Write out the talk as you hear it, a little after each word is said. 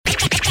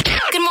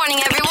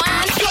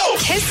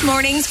Kiss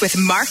Mornings with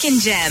Mark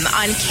and Jem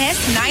on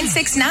Kiss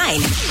 969.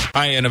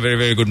 Hi, and a very,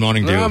 very good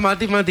morning to you.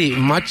 Mati,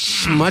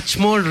 much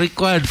more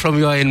required from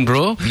your end,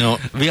 bro. No.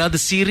 We are the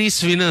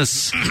series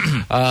winners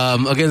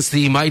against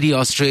the mighty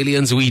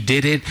Australians. We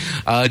did it.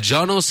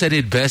 Jono said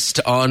it best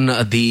on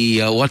the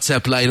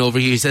WhatsApp line over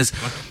here. He says,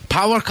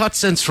 power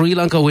cuts and Sri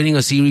Lanka winning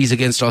a series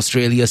against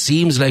Australia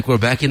seems like we're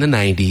back in the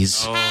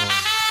 90s.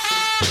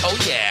 Oh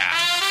yeah.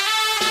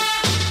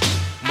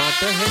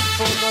 Mata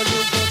headphone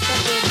volume,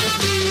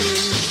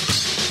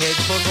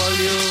 headphone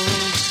volume.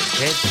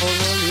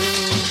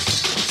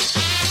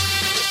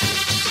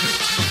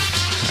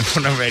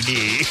 I'm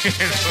ready.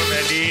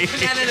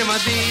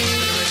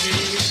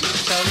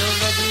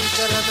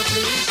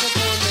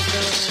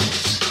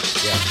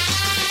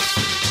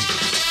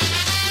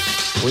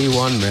 We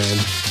won, man.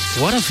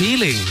 What a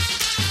feeling.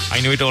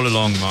 I knew it all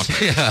along, Mark.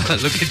 Yeah,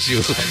 look at you.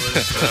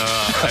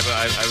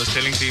 I was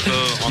telling people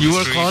on you the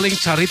were street, calling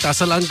Charit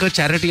Asalanka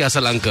Charity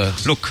Asalanka.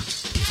 look,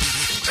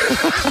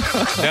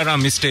 there are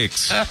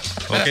mistakes.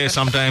 Okay,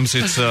 sometimes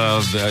it's,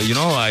 you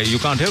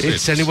can't help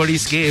It's it.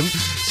 anybody's game.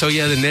 So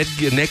yeah,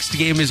 the next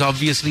game is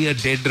obviously a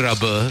dead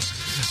rubber.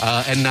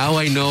 And now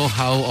I know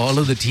how all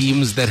of the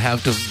teams that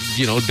have to,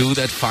 do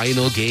that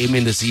final game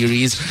in the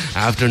series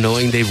after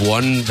knowing they've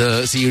won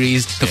the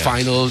series, the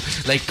final,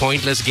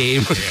 pointless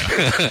game.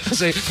 Yeah.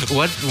 So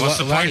what's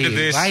the point of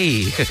this? Why?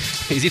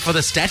 Is it for the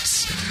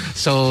stats?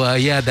 So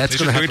that's They going to should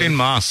do it happen in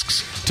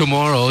masks.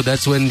 tomorrow.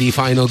 That's when the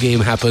final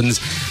game happens.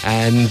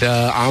 And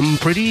I'm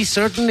pretty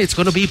certain it's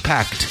going to be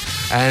packed.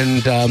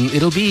 And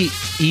it'll be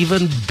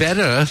even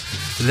better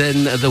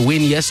than the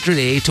win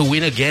yesterday to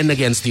win again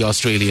against the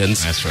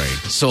Australians. That's right.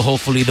 So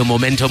hopefully the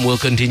momentum will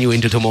continue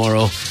into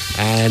tomorrow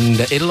and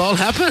it'll all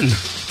happen.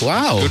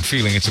 Wow. Good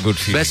feeling. It's a good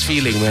feeling. Best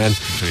feeling, man.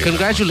 Yeah.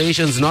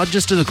 Congratulations, not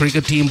just to the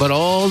cricket team, but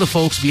all the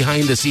folks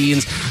behind the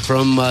scenes,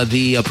 from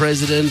the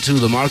president to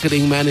the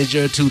marketing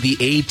manager to the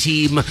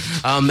A-team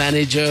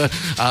manager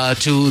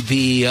to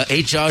the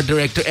HR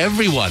director,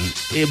 everyone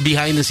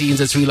behind the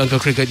scenes at Sri Lanka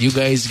Cricket. You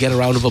guys get a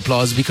round of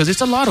applause because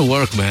it's a lot of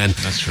work, man.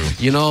 That's true.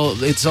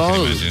 It's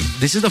all... imagine.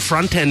 This is the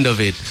front end of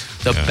it.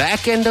 The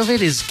back end of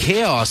it is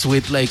chaos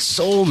with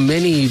so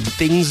many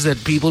things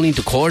that people need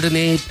to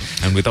coordinate.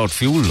 And without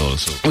fuel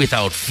also.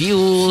 Without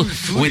fuel,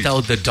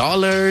 without the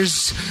dollars.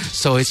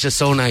 So it's just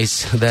so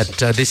nice that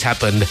this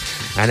happened.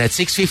 And at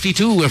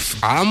 6:52,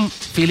 I'm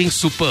feeling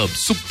superb.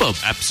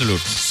 Absolute.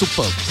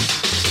 Superb.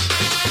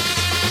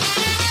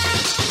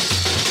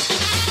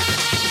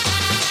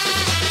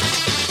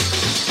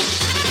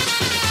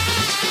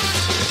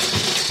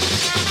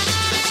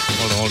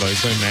 Hold on.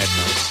 It's going mad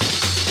now.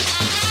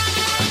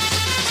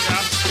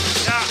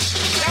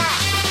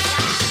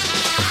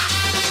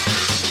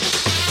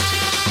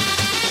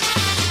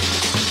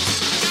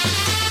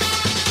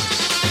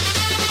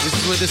 This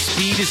is where the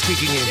speed is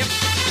kicking in. Yep.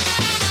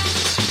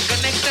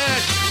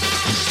 Connected.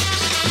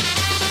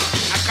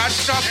 I can't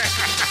stop.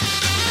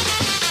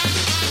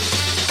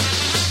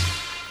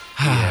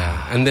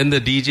 And then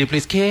the DJ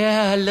plays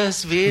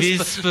Careless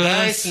Whisper.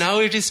 Guys, now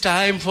it is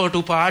time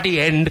to party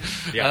and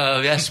we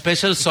have a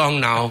special song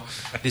now.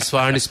 This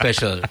one is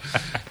special.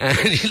 And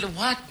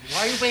what? Why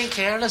are you playing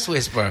Careless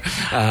Whisper?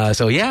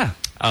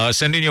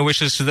 Send in your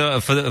wishes for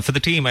the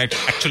team.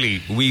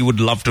 Actually, we would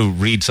love to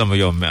read some of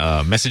your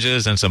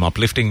messages and some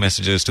uplifting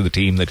messages to the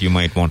team that you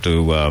might want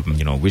to,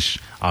 wish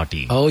our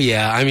team. Oh,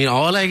 yeah. I mean,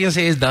 all I can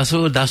say is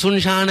Dasun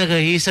Shanaka,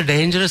 he's a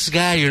dangerous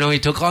guy. He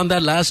took on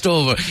that last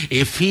over.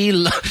 If he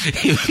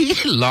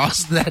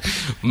lost that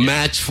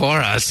match for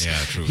us,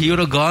 he would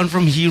have gone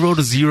from hero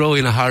to zero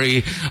in a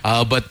hurry.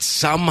 But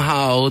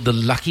somehow the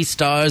lucky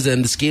stars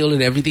and the skill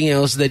and everything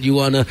else that you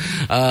want to,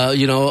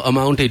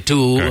 amounted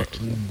to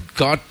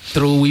got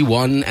through. We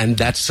won, and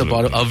that's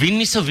about a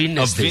win is a win,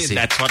 as they say.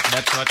 That's what I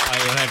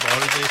have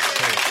always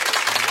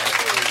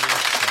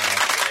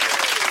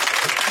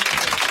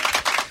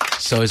said.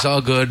 So it's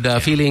all good,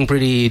 feeling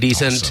pretty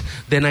decent. Awesome.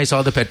 Then I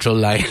saw the petrol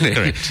line.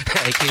 Correct.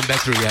 I came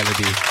back to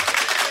reality.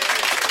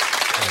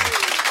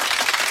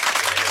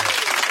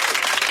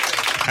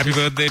 Happy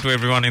birthday to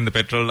everyone in the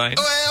petrol line.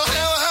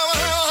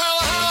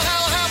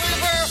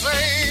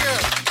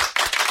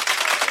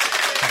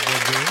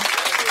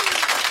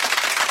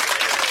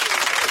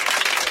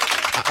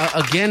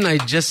 Again, I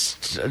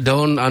just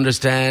don't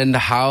understand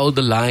how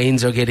the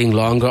lines are getting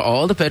longer.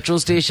 All the petrol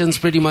stations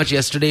pretty much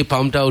yesterday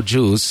pumped out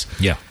juice.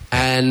 Yeah.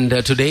 And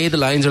today the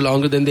lines are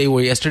longer than they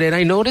were yesterday. And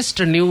I noticed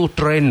a new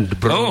trend,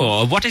 bro.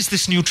 Oh, what is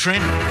this new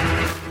trend?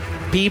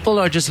 People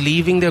are just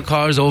leaving their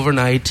cars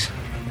overnight,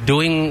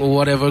 doing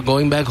whatever,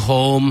 going back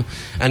home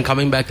and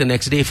coming back the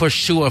next day. For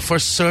sure, for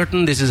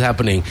certain, this is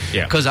happening.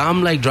 Yeah. Because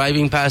I'm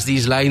driving past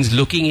these lines,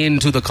 looking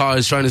into the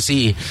cars, trying to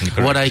see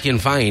what I can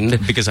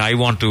find. Because I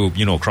want to,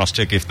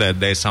 cross-check if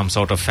there's some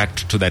sort of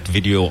fact to that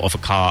video of a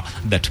car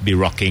that be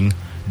rocking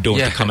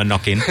don't come and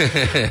knock in.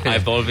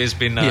 I've always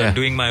been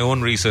doing my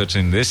own research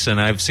in this,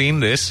 and I've seen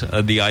this,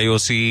 the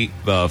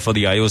IOC, for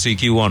the IOC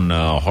queue on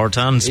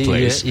Hortan's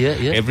place,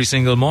 every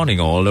single morning,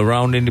 all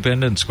around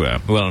Independence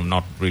Square. Well,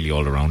 not really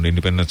all around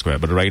Independence Square,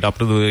 but right up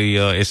to the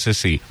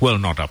SSC. Well,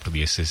 not up to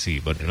the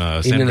SSC, but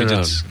St.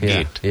 Bridget's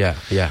Gate.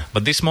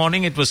 But this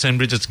morning it was St.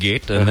 Bridget's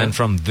Gate, and then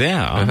from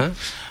there,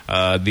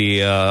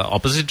 the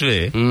opposite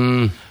way,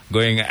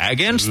 going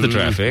against the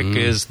traffic,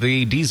 is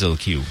the diesel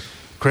queue.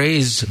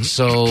 Craze.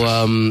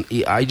 So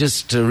I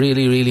just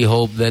really, really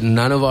hope that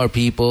none of our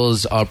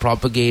peoples are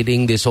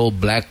propagating this whole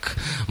black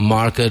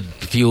market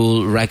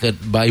fuel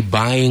racket by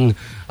buying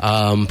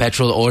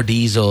petrol or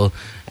diesel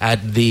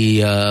at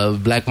the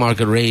black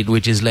market rate,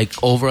 which is like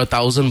over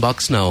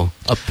 $1,000 now.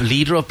 A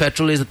liter of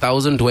petrol is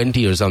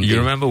 $1,020 or something. You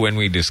remember when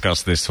we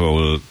discussed this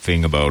whole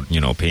thing about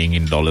paying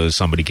in dollars?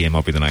 Somebody came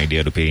up with an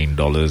idea to pay in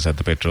dollars at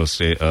the petrol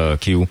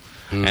queue.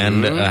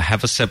 And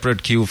have a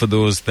separate queue for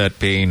those that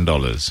pay in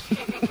dollars.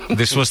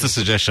 This was the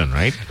suggestion,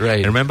 right? Right.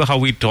 And remember how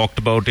we talked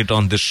about it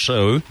on this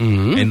show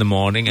in the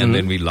morning, and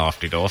then we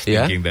laughed it off,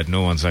 thinking that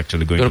no one's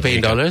actually going to pay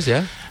in dollars.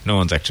 No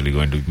one's actually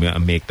going to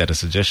make that a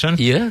suggestion.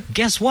 Yeah.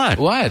 Guess what?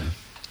 What?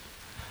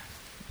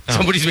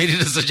 Somebody's made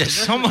it a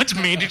suggestion. Someone's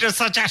made it a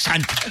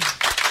suggestion.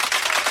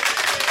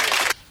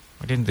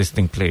 Why didn't this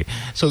thing play?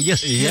 So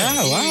yes. Yeah,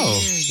 wow.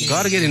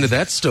 Got to get into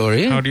that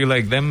story. How do you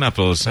like them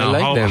apples? I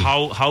like them.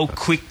 How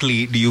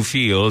quickly do you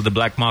feel the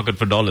black market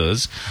for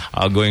dollars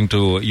are going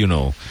to,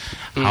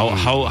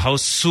 how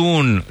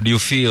soon do you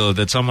feel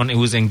that someone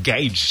who's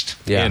engaged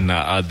in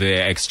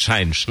the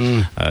exchange,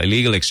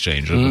 illegal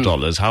exchange of the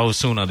dollars, how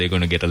soon are they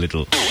going to get a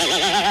little...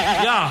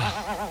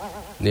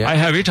 Yeah, I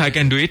have it. I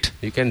can do it.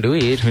 You can do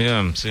it.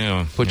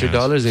 Put your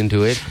dollars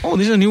into it. Oh,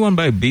 this is a new one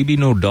by Baby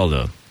No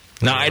Dollar.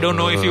 Now, I don't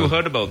know if you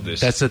heard about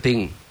this. That's the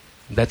thing.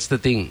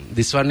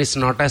 This one is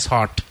not as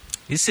hot.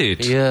 Is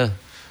it? Yeah.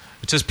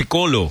 It says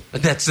Piccolo.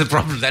 That's the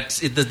problem. That's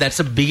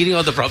the beginning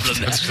of the problem.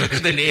 That's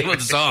the name of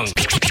the song.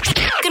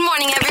 Good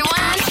morning, everyone.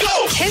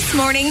 Kiss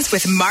Mornings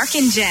with Mark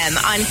and Jem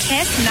on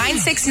Kiss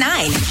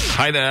 969.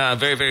 Hi there.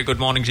 Very, very good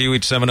morning to you.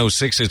 It's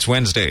 7:06. It's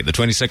Wednesday, the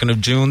 22nd of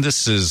June.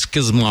 This is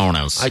Kiss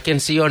Mornings. I can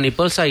see your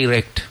nipples are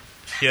erect.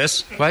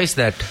 Yes. Why is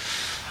that?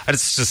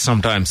 It's just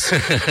sometimes.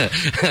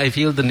 I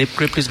feel the nip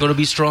grip is going to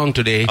be strong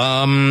today.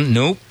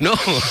 No. No.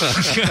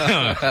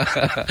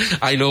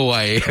 I know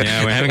why.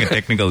 Yeah, we're having a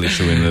technical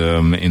issue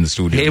in the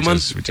studio,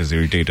 which has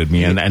irritated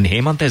me. And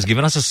Hemant has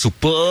given us a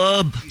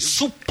superb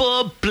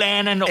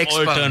plan and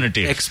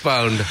alternative.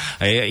 Expound.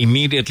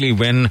 Immediately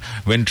when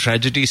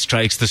tragedy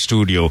strikes the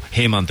studio,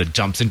 Hemant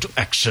jumps into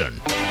action.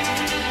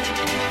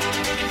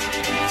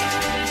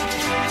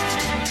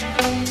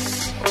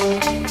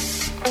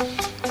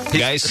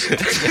 Guys,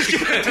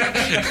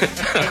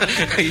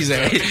 he's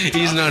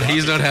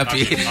not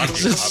happy.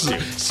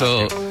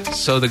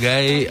 So the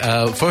guy,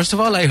 first of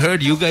all, I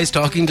heard you guys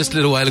talking just a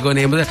little while ago,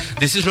 and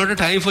this is not a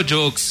time for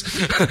jokes.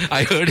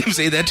 I heard him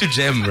say that to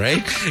Jem,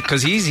 right?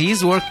 Because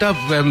he's worked up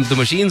when the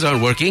machines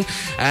aren't working,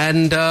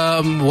 and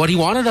what he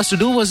wanted us to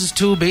do was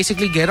to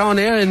basically get on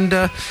air and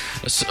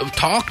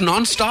talk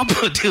non-stop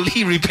until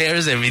he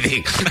repairs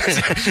everything.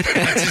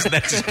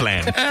 That's his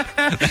plan.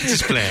 That's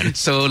his plan.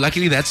 So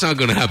luckily that's not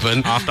going to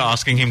happen. After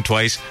asking him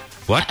twice,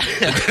 what?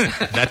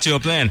 That's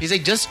your plan? He's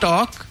like, just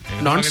talk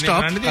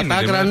non-stop. I was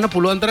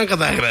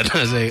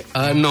like,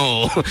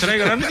 no.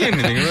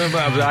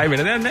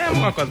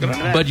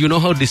 But you know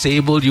how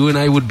disabled you and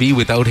I would be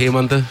without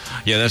Hemant?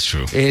 Yeah, that's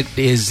true. It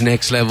is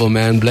next level,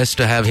 man. Blessed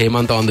to have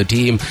Hemant on the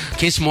team.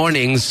 Kiss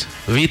Mornings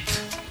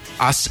with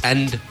us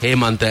and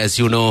Hemant, as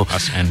you know.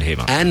 Us and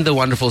Hemant. And the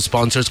wonderful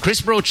sponsors.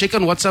 Chris Bro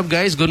Chicken, what's up,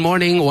 guys? Good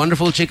morning.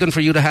 Wonderful chicken for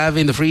you to have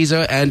in the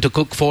freezer and to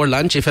cook for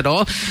lunch, if at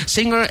all.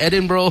 Singer,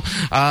 Edinburgh.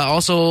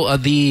 Also,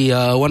 the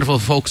wonderful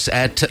folks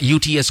at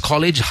UTS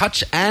College.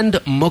 Hutch and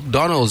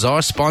McDonald's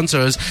are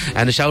sponsors.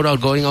 And a shout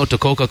out going out to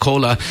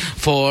Coca-Cola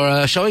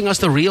for showing us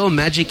the real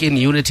magic in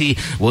unity.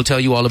 We'll tell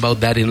you all about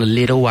that in a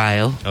little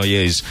while. Oh,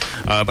 yes.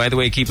 By the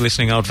way, keep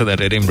listening out for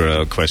that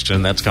Edinburgh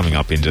question. That's coming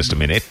up in just a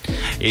minute.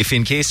 If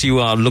in case you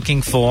are looking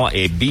for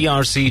a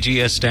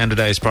BRCGS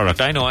standardized product.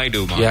 I know I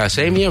do, Mark. Yeah,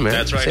 same here, man.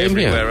 That's right. Same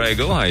everywhere here. I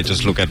go, I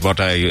just look at what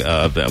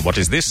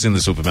is this in the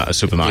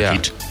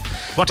supermarket. Yeah.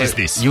 What is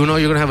this? You know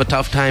you're going to have a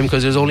tough time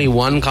because there's only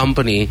one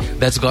company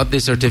that's got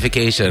this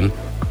certification,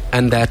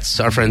 and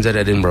that's our friends at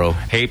Edinburgh.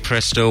 Hey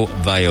presto,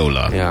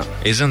 Viola. Yeah.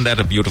 Isn't that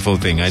a beautiful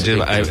thing?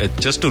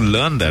 Just to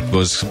learn that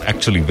was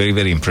actually very,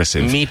 very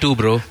impressive. Me too,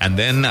 bro. And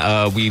then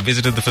we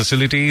visited the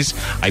facilities.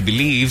 I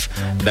believe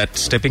that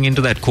stepping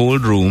into that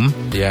cold room,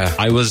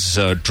 I was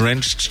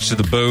drenched to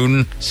the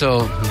bone.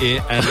 So,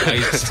 and I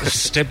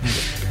stepped...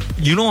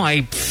 You know,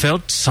 I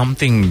felt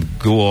something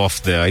go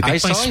off there. I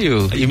saw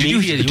you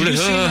immediately. Did you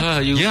see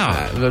that?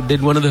 Yeah.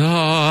 Did one of the...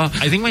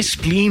 I think my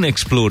spleen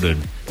exploded.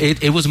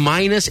 It was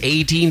minus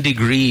 18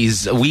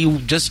 degrees. We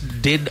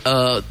just did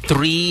a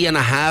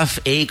 3.5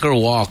 acre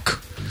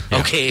walk.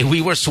 Okay,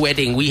 we were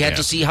sweating. We had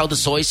to see how the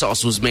soy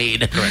sauce was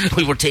made. Correct.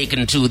 We were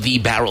taken to the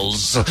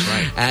barrels. That's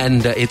right.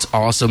 And it's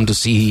awesome to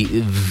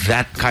see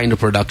that kind of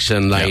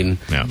production line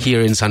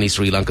here in sunny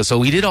Sri Lanka. So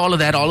we did all of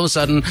that. All of a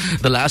sudden,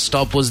 the last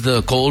stop was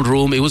the cold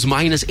room. It was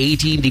minus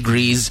 18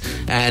 degrees.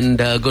 And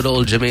good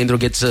old Jamendra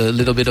gets a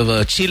little bit of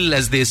a chill,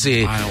 as they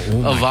say. A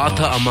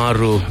Vata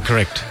Amaru.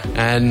 Correct.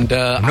 And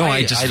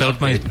I just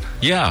felt my...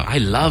 Yeah. I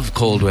love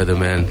cold weather,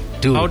 man.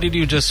 Dude. How did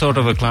you just sort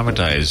of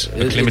acclimatize?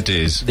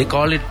 They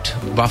call it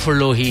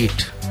buffalo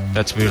heat.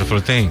 That's a beautiful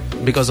thing.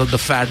 Because of the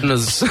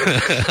fatness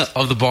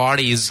of the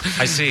bodies.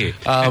 I see.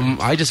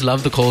 I just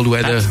love the cold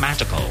weather. That's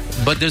magical.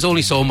 But there's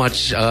only so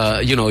much,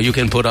 you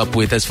can put up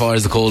with as far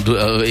as the cold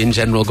in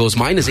general goes.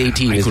 Minus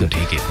 18 I couldn't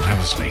take it. I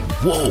was like,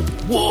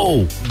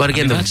 whoa. But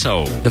again,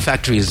 the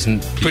factory is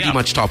pretty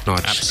much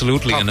top-notch.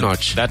 Absolutely.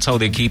 Top-notch. That's how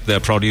they keep their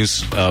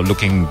produce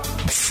looking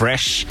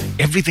fresh.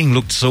 Everything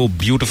looked so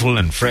beautiful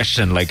and fresh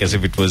and like as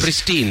if it was...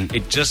 pristine.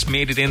 It just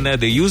made it in there.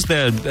 They use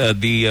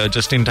the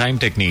just-in-time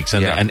techniques.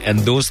 And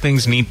those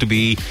things need to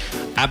be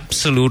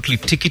absolutely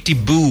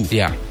tickety-boo,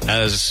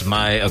 as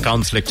my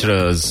accounts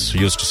lecturers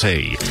used to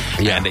say.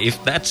 And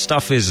if that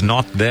stuff is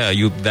not there,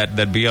 that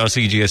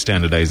BRCGS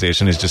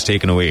standardization is just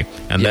taken away.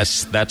 And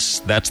that's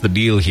the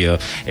deal here.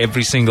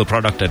 Every single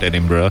product at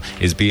Edinburgh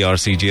is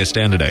BRCGS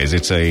standardized.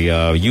 It's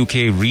a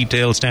UK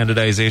retail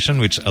standardization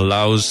which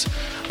allows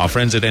our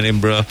friends at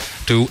Edinburgh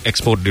to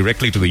export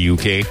directly to the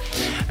UK,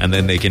 and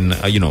then they can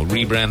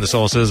rebrand the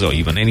sauces or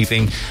even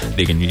anything.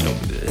 They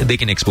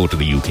can export to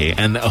the UK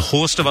and a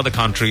host of other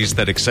countries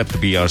that accept the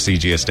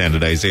BRCGS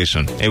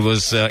standardization. It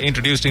was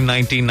introduced in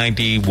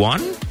 1991,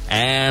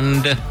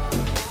 and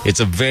it's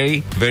a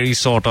very, very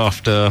sought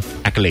after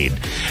accolade.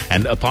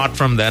 And apart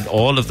from that,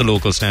 all of the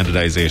local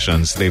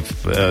standardizations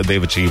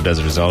they've achieved as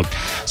a result.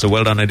 So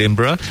well done,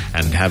 Edinburgh,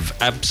 and have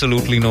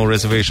absolutely no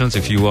reservations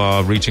if you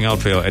are reaching out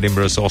for your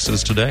Edinburgh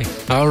sauces today.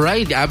 All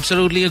right,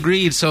 absolutely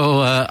agreed. So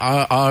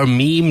our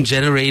meme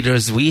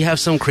generators, we have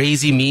some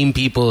crazy meme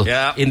people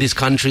in this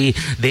country.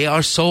 They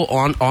are so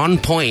on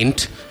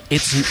point.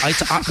 It's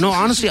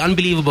honestly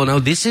unbelievable. Now,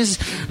 this is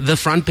the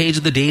front page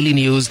of the Daily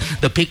News.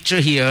 The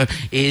picture here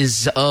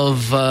is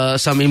of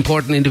some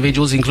important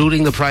individuals,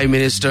 including the Prime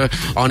Minister,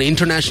 on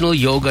International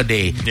Yoga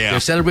Day. Yeah. They're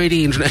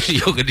celebrating International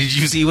Yoga. Did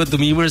you see what the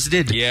memers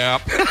did? Yeah.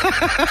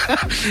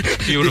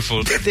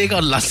 Beautiful. They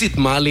got Lasith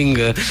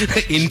Malinga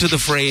into the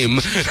frame.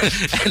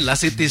 And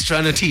Lasith is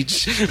trying to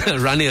teach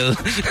Ranil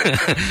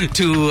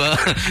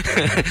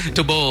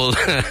to bowl.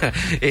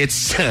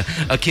 It's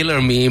a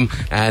killer meme.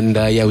 And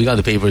we got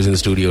the papers in the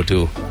studio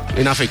too.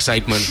 Enough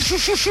excitement.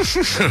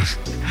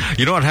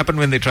 You know what happened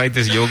when they tried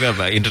this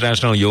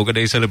International Yoga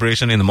Day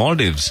celebration in the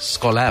Maldives?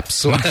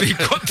 Collapse.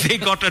 They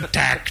got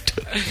attacked.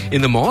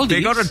 In the Maldives?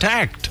 They got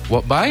attacked.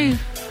 What, by?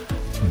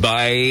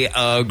 By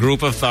a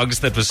group of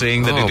thugs that were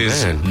saying that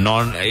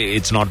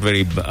it's not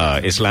very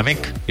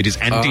Islamic. It is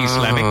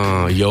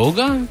anti-Islamic.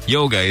 Yoga?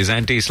 Yoga is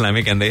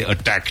anti-Islamic, and they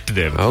attacked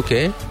them.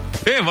 Okay.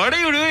 Hey, what are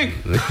you doing?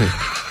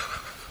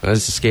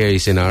 That's a scary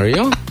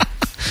scenario.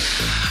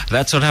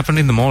 That's what happened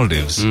in the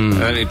Maldives.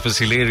 It was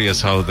hilarious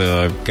how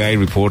the guy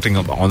reporting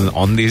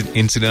on the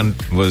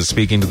incident was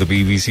speaking to the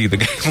BBC. The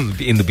guy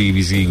in the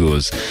BBC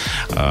goes,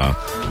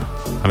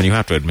 you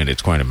have to admit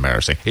it's quite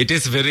embarrassing. It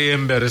is very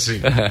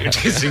embarrassing.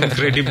 It is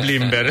incredibly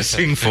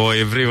embarrassing for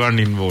everyone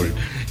involved.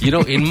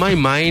 In my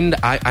mind,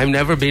 I've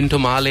never been to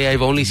Mali.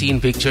 I've only seen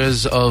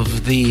pictures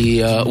of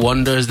the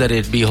wonders that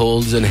it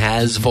beholds and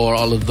has for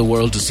all of the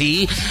world to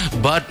see.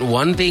 But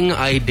one thing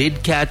I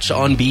did catch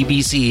on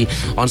BBC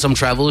on some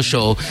travel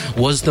show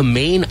was the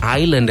main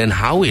island and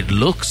how it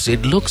looks.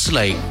 It looks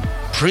like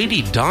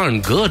pretty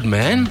darn good,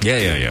 man.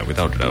 Yeah,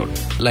 without a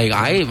doubt. Like,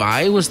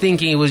 I was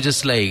thinking it was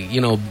just like,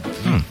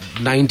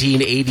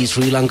 1980s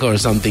Sri Lanka or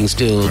something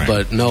still,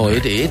 but no,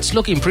 it's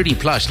looking pretty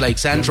plush, like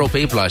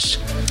Saint-Tropez plush.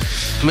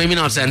 Maybe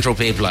not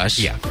Saint-Tropez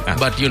plush,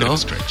 but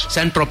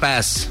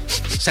Saint-Tropez.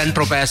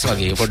 Saint-Tropez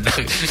wage.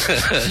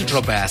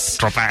 Tropez.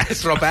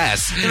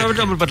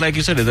 But like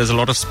you said, there's a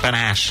lot of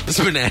Spanish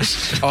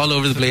all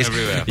over the place.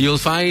 Everywhere. You'll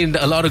find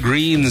a lot of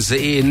greens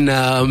in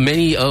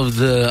many of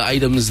the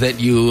items that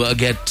you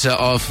get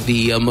off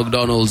the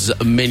McDonald's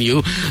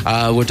menu.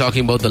 We're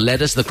talking about the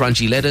lettuce, the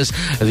crunchy lettuce,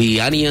 the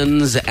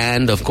onions,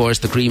 and of course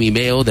the creamy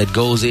mayo that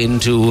goes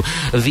into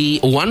the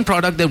one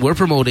product that we're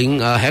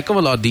promoting a heck of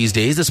a lot these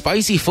days, the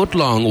spicy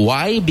footlong.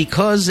 Why?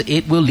 Because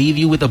it will leave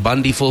you with a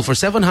bundy full. For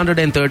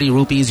 730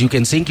 rupees, you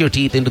can sink your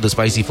teeth into the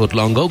spicy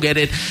footlong. Go get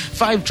it.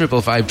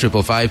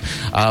 55555.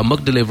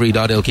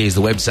 McDelivery.lk is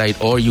the website,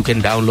 or you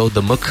can download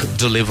the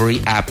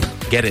McDelivery app.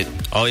 Get it.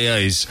 Oh,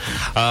 yes.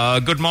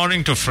 Good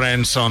morning to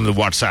friends on the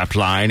WhatsApp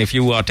line. If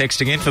you are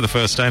texting in for the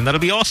first time,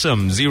 that'll be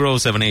awesome.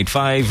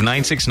 0785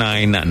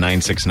 969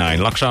 969.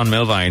 Lakshan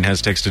Melvine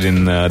has texted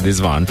in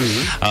this one.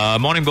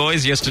 Morning,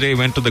 boys. Yesterday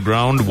went to the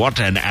ground. What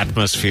an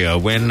atmosphere.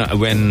 When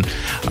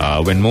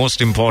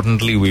most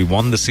importantly, we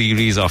won the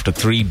series after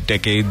 3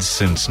 decades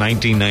since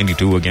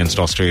 1992 against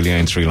Australia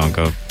in Sri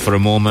Lanka. For a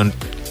moment,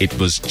 it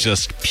was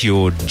just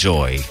pure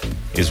joy.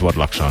 is what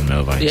Lakshan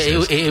Melvine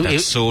says.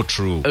 That's so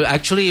true.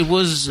 Actually, it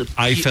was...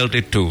 I felt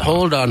it too.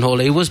 Hold on.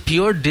 It was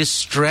pure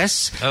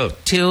distress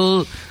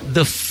till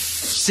the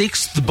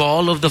sixth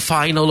ball of the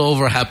final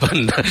over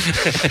happened.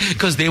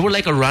 Because they were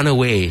like a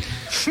runaway.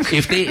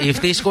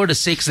 If they scored a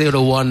six, they would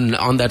have won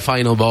on that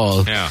final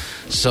ball. Yeah.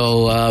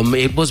 So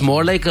it was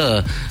more like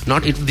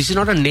this is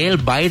not a nail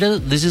biter,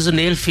 this is a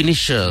nail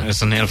finisher.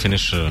 It's a nail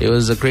finisher. It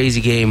was a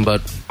crazy game,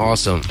 but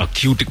awesome. A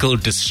cuticle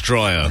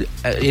destroyer.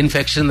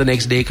 Infection the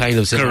next day kind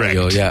of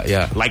scenario. Correct.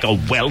 Yeah. Like a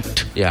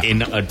welt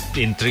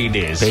in 3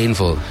 days.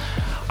 Painful.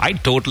 I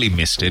totally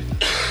missed it.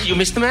 You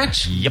missed the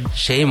match? Yep.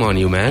 Shame on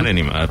you, man.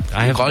 Anyway,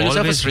 I have call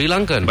yourself a Sri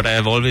Lankan. But I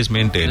have always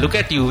maintained. Look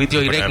at you with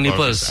your erect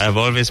nipples. I have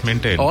always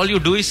maintained. All you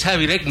do is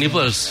have erect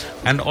nipples.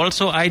 And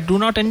also, I do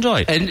not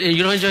enjoy. And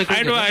you don't enjoy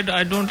cricket?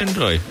 I don't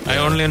enjoy. I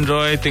only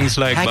enjoy things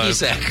like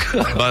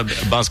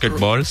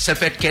basketball.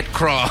 Sepet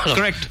crawl.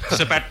 Correct.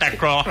 Sepet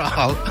crawl.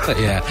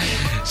 Yeah.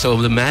 So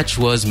the match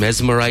was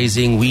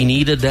mesmerizing. We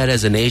needed that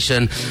as a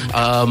nation.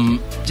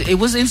 It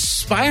was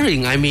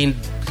inspiring. I mean,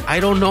 I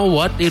don't know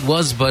what it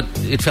was, but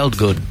it felt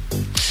good.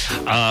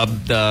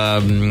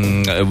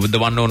 The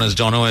one known as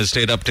Jono has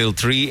stayed up till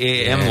 3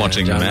 a.m.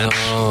 watching the match.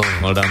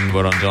 Well done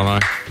Jono.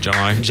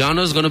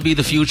 Jono's going to be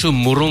the future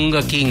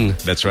Murunga King.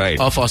 That's right.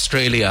 Of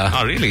Australia.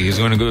 Oh, really? He's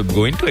going to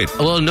go into it?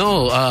 Well,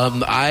 no.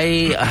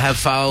 I have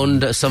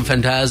found some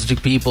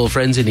fantastic people,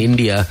 friends in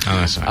India. Oh,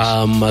 that's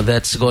nice.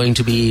 That's going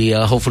to be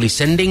hopefully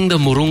sending the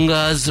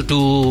Murungas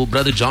to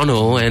Brother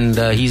Jono, and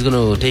he's going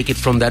to take it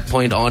from that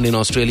point on in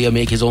Australia,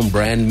 make his own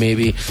brand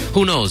maybe.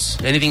 Who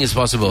knows? Anything is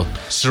possible.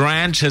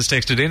 Sranj has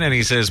texted in and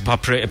he says,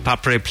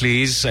 papre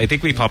please. I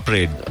think we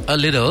paprayed. A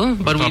little,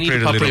 but we need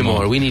to papray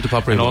more. We need to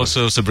papray more. And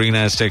also Sabrina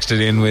has texted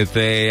in with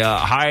a,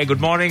 hi, good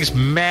mornings.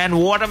 Man,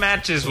 what a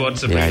match is what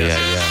Sabrina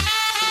says.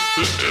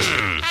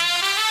 Yeah.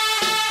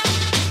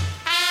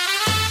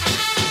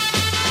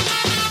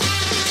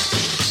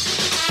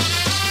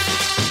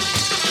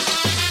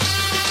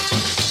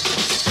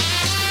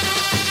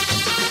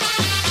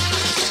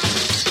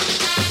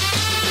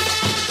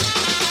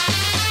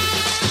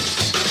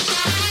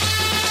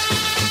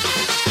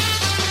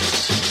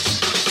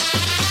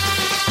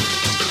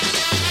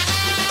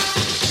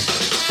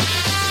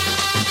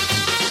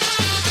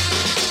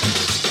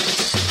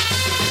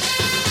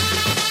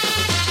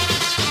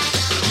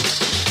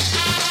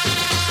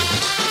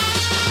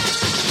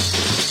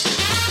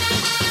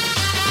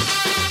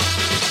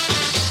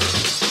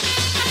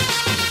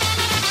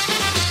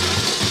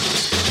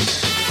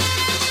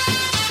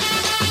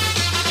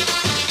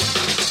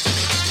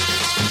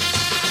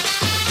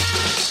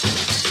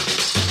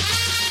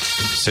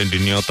 Send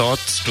in your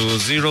thoughts to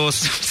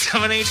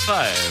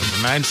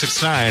 0785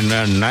 969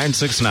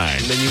 969.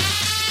 And then you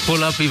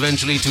pull up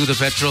eventually to the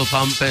petrol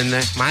pump and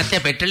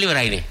petrol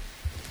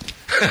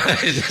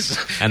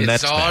and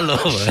that's all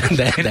that. Over.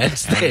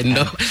 That's the end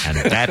of. And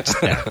that's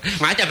that.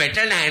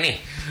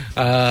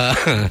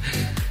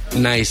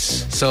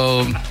 Nice.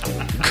 So,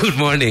 good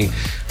morning.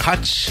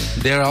 Hutch,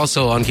 they're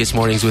also on Kiss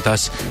Mornings with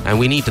us, and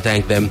we need to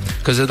thank them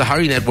because they're the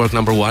Hari Network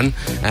 #1.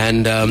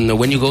 And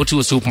when you go to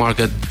a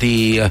supermarket,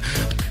 the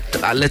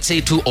let's say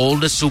 2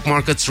 oldest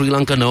supermarkets Sri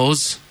Lanka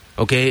knows.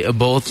 Okay,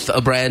 both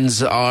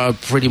brands are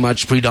pretty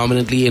much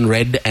predominantly in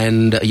red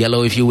and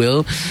yellow, if you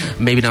will.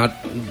 Maybe not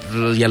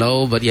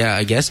yellow, but yeah,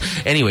 I guess.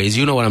 Anyways,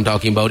 you know what I'm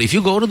talking about. If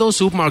you go to those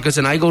supermarkets,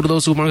 and I go to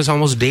those supermarkets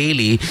almost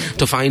daily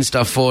to find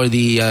stuff for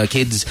the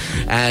kids,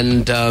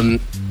 and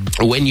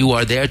when you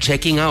are there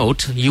checking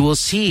out, you will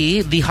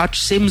see the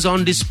Hutch Sims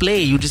on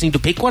display. You just need to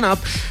pick one up,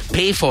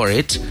 pay for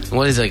it.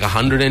 What is it, like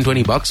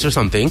 $120 or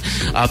something?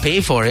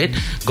 Pay for it,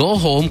 go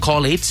home,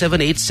 call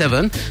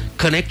 8787,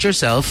 connect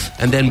yourself,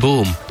 and then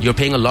boom, you're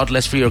paying a lot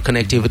less for your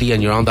connectivity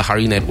and you're on the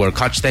Hari Network.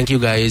 Hutch, thank you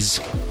guys.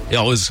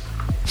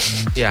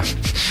 Yeah.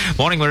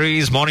 Morning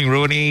Maurice, morning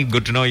Rooney,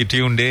 good to know you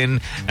tuned in.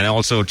 And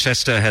also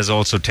Chester has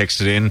also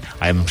texted in.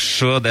 I'm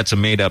sure that's a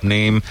made up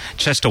name.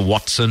 Chester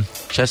Watson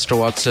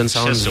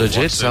sounds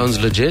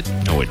legit.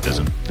 No, it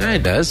doesn't. Yeah,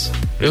 it does.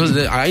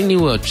 I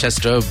knew a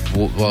Chester,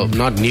 well,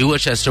 not knew a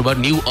Chester, but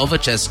knew of a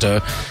Chester,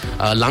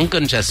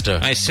 Lankan Chester.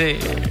 I say.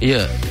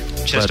 Yeah.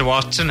 Chester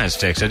Watson has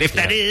texted. If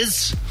that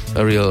is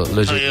a real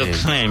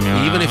legit name.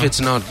 Even if it's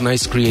not,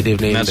 nice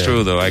creative name. That's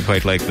true though, I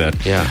quite like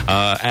that.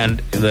 Yeah.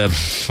 And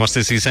what's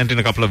this, he sent in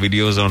a couple of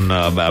videos on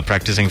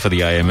practicing for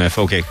the IMF.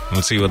 Okay,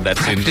 we'll see what that's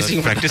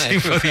practicing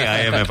for the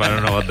IMF. I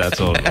don't know what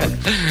that's all about.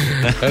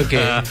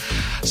 Okay.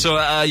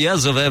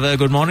 Zaveva,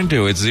 good morning to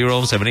you. It's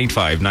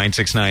 0785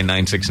 969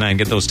 969.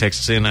 Get those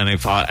texts in.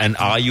 And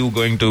are you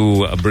going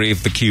to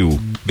brave the queue?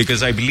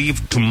 Because I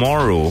believe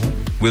tomorrow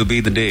will be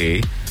the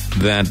day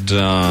that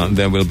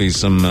there will be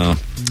some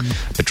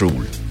petrol.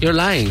 You're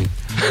lying.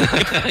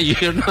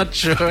 You're not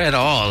sure at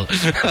all.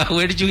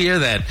 Where did you hear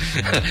that?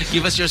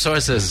 Give us your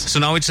sources. So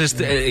now it says,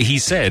 he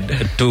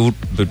said, till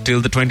the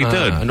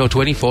 23rd. No,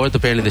 24th,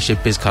 apparently the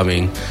ship is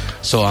coming.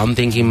 So I'm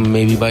thinking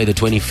maybe by the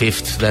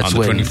 25th, that's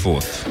when. On the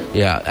 24th.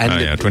 Yeah.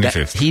 And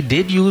 25th. He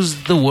did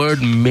use the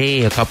word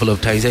may a couple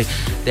of times.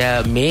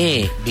 There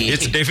may be.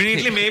 It's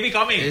definitely may be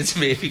coming. It's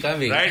may be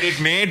coming. Right, it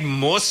may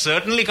most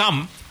certainly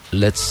come.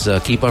 Let's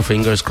keep our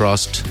fingers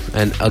crossed.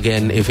 And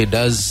again, if it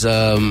does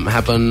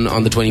happen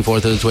on the 24th or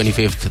the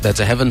 25th, that's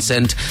a heaven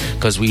sent,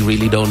 because we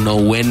really don't know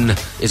when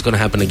it's going to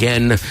happen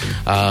again.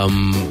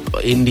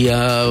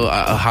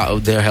 India,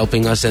 they're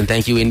helping us, and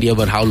thank you, India,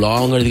 but how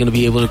long are they going to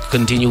be able to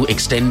continue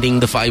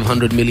extending the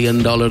 $500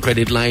 million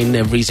credit line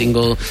every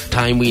single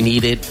time we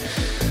need it?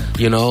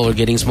 You know, we're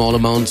getting small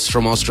amounts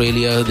from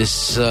Australia.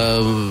 This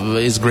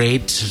is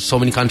great. So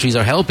many countries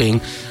are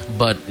helping.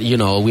 But, you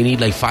know, we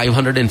need like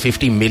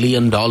 $550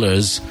 million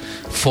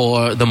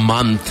for the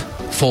month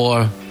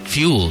for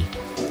fuel.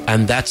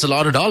 And that's a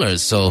lot of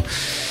dollars. So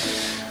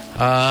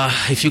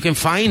if you can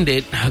find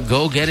it,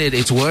 go get it.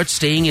 It's worth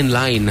staying in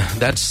line.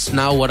 That's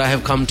now what I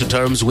have come to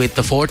terms with.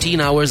 The 14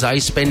 hours I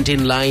spent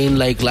in line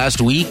like last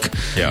week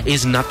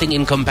is nothing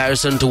in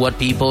comparison to what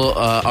people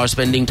are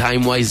spending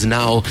time-wise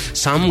now.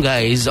 Some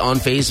guys on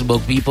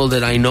Facebook, people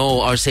that I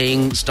know, are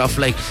saying stuff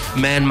like,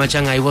 man,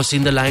 Machang, I was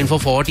in the line for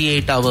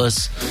 48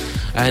 hours.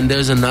 And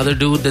there's another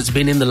dude that's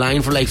been in the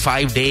line for like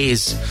 5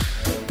 days.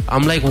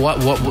 I'm like, what?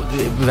 Because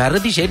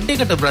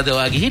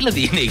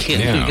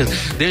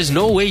there's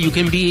no way you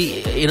can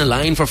be in a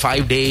line for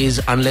 5 days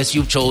unless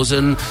you've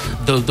chosen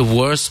the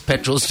worst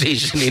petrol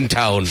station in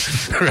town,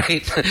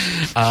 right?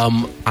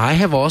 I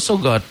have also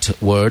got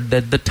word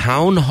that the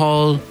town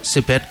hall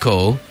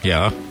Sipetco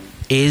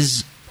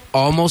is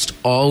almost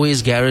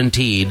always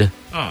guaranteed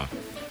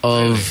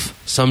of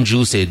some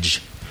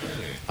juicage.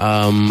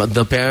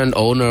 The parent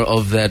owner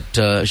of that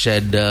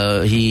shed,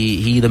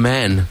 he the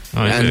man.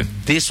 And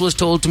this was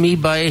told to me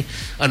by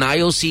an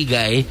IOC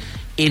guy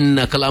in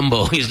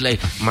Colombo. He's like,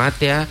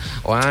 Matya,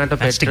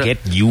 that's to get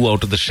you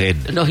out of the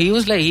shed. No, he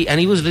was like, he's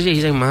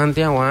like,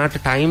 Matya, what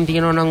time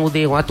tiyano nang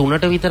ude, what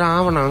tunata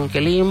vitara avanang,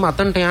 kelim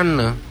atan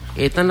tayanna.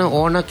 Etana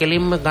ona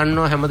kelim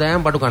ganno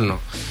hamadayam padu ganno.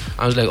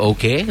 I was like,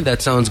 okay,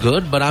 that sounds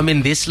good, but I'm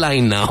in this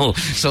line now,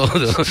 so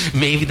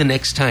maybe the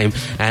next time.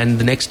 And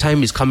the next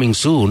time is coming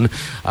soon,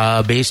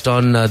 based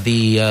on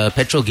the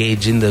petrol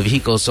gauge in the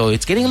vehicle, so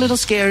it's getting a little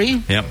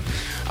scary. Yep.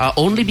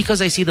 Only because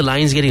I see the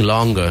lines getting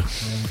longer.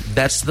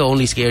 That's the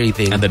only scary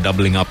thing. And they're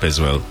doubling up as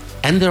well.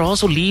 And they're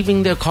also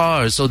leaving their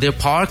cars, so they're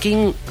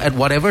parking at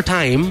whatever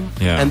time,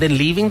 and then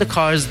leaving the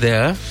cars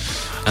there,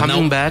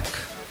 coming back.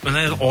 And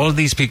there's all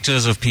these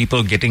pictures of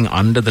people getting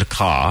under the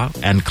car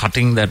and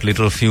cutting that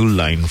little fuel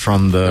line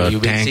from the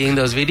You've tank. Been seeing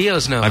those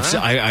videos now.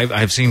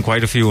 I've seen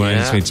quite a few,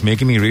 and it's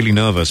making me really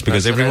nervous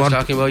because That's what I was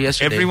talking about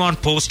yesterday. Everyone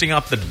posting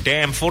up the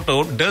damn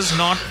photo does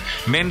not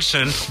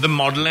mention the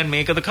model and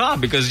make of the car,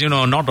 because you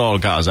know not all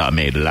cars are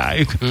made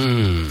alike.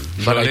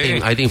 But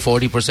I think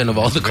 40% of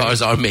all the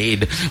cars are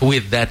made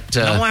with that.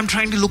 No, I'm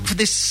trying to look for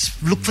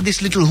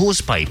this little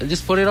hose pipe.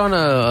 Just put it on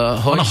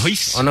a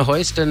hoist. On a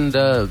hoist, and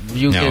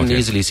you can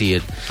easily see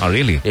it. Oh,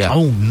 really? Yeah.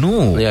 Oh,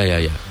 no.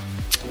 Yeah.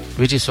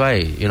 Which is why,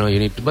 you know, you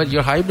need to... But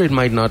your hybrid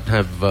might not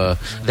have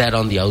that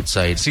on the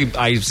outside.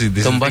 I see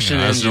this combustion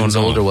engines,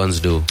 older ones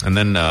do. And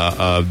then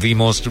the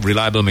most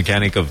reliable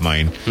mechanic of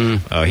mine,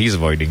 he's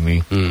avoiding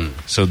me.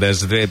 So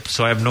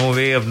so I have no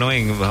way of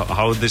knowing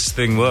how this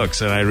thing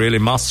works, and I really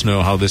must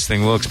know how this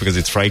thing works because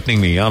it's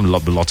frightening me.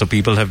 Lots of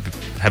people have.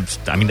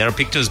 I mean, there are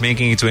pictures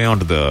making its way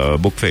onto the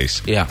book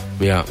face. Yeah.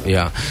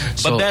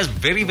 But there's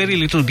very, very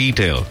little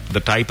detail.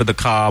 The type of the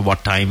car,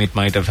 what time it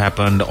might have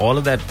happened, all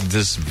of that.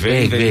 Just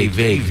very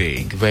vague.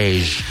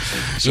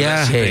 So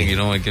that's the thing, you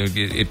know,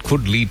 it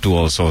could lead to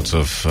all sorts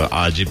of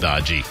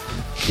argy-bargy.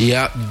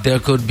 Yeah, there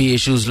could be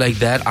issues like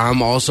that.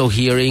 I'm also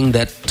hearing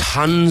that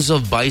tons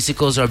of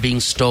bicycles are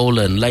being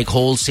stolen, like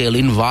wholesale.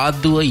 In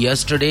Vadua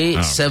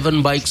yesterday,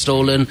 7 bikes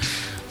stolen,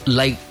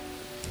 like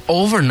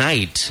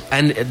overnight.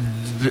 And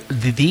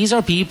these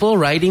are people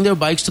riding their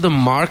bikes to the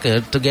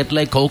market to get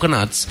like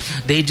coconuts.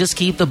 They just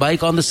keep the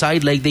bike on the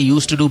side like they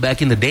used to do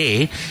back in the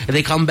day, and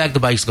they come back,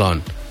 the bike's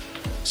gone.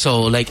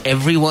 So, like,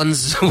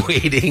 everyone's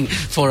waiting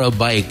for a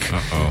bike.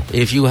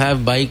 If you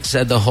have bikes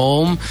at the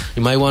home,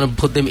 you might want to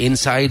put them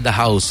inside the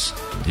house.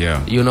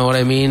 Yeah. You know what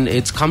I mean?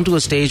 It's come to a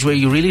stage where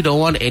you really don't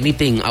want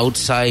anything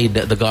outside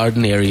the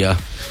garden area,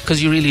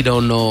 because you really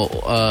don't know,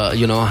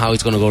 how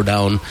it's going to go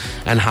down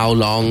and how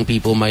long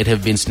people might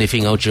have been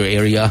sniffing out your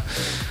area.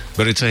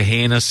 But it's a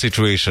heinous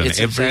situation. It's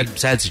a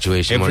sad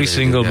situation. Every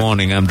single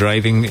morning I'm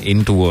driving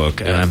into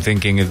work and I'm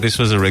thinking, if this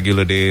was a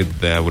regular day,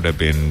 there would have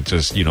been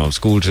just,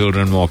 school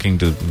children walking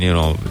to,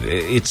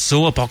 it's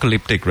so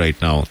apocalyptic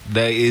right now.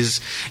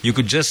 You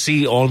could just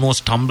see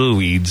almost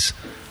tumbleweeds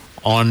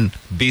on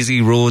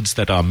busy roads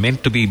that are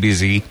meant to be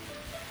busy.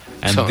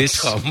 And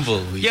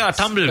tumbleweeds. Yeah,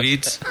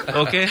 tumbleweeds.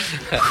 Okay.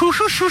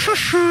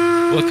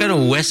 What kind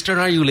of Western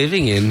are you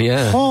living in?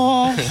 Yeah.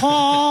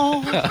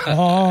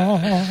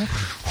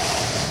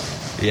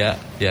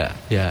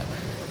 Yeah.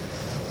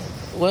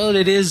 Well,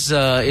 it is,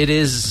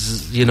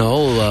 you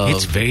know...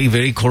 it's very,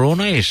 very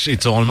corona-ish.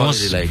 It's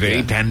almost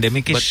very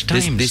pandemic-ish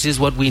times. This is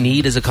what we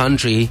need as a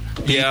country.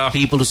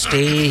 People to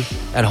stay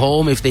at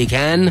home if they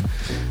can,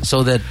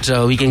 so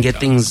that we can get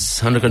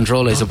things under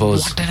control, I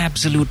suppose. What an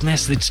absolute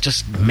mess. It's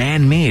just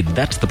man-made.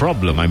 That's the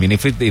problem. I mean,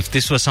 if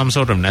this was some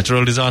sort of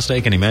natural disaster,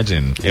 I can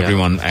imagine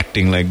everyone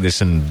acting like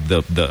this and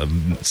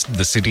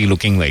the city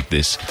looking like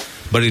this.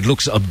 But it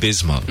looks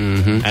abysmal.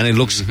 And it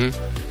looks...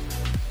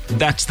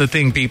 That's the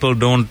thing. People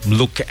don't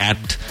look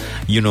at,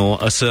 you know,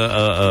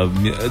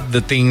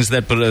 the things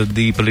that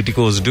the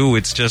politicos do.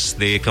 It's just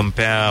they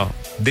compare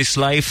this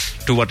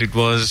life to what it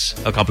was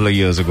a couple of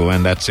years ago,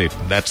 and that's it.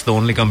 That's the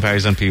only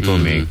comparison people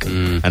make.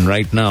 And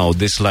right now,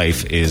 this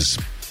life is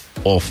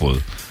awful.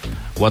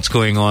 What's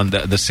going on?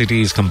 The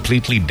city is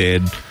completely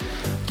dead.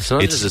 It's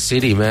not just the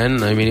city,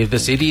 man. I mean, if the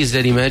city is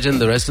dead, imagine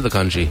the rest of the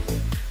country.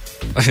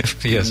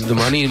 Yes, the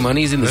money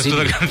is in the city.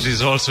 The rest of the country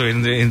is also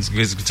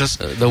just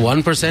the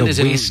 1%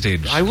 is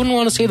wastage. I wouldn't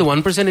want to say the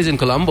 1% is in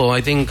Colombo.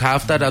 I think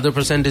half that other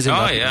percent is in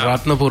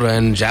Ratnapura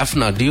and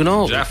Jaffna. Do you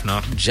know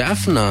Jaffna?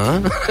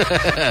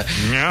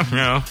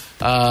 Yeah.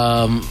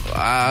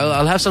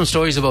 I'll have some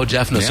stories about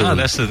Jaffna soon. Yeah,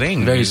 that's the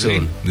thing. Very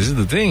soon. This is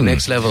the thing.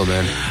 Next level,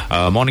 man.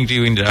 Morning to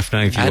you in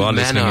Jaffna if you are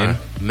listening in.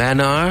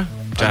 Mannar.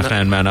 Jaffna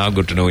and Mannar,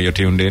 good to know you're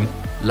tuned in.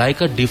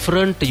 Like a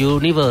different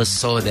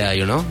universe over there,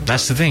 you know?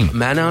 That's the thing.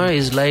 Mannar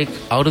is like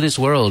out of this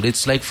world.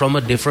 It's like from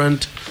a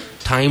different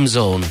time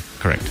zone.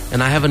 Correct.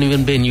 And I haven't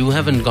even been. You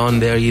haven't gone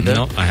there either.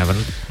 No, I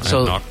haven't.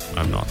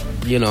 I'm not.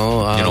 You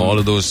know, all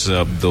of those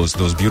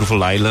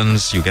beautiful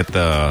islands. You get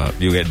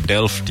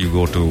Delft. You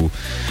go to.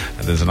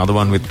 There's another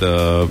one with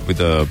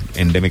the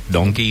endemic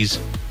donkeys.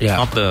 Yeah.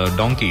 Not the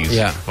donkeys.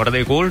 Yeah. What are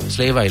they called?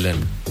 Slave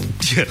Island.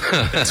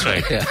 That's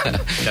right.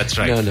 That's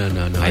right.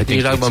 No. I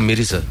think you're talking about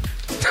Mirisa.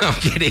 I'm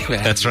kidding,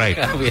 man. That's right.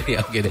 I'm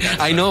kidding.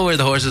 I know where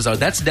the horses are.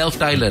 That's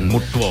Delft Island.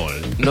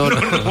 Mutwal. No.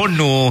 Oh,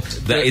 no.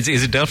 Is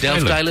it Delft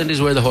Island? Delft Island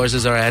is where the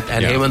horses are at,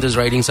 and Hemant is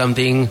writing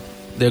something.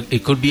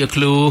 It could be a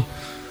clue.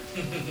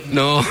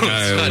 No.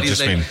 He's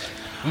like,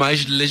 my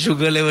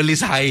sugar level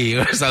is high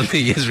or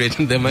something is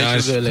written there. My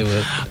sugar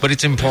level. But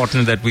it's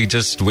important that we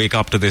just wake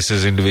up to this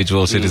as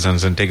individual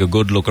citizens and take a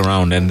good look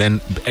around and then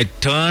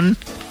turn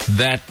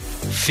that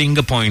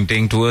finger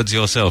pointing towards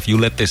yourself. You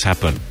let this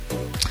happen.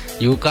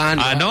 You can't.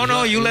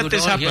 No, you let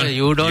this happen.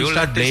 You don't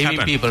start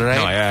blaming people, right?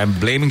 No, I'm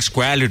blaming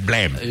squalid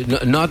blame.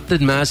 Not the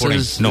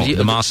masses.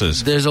 The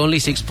masses. There's only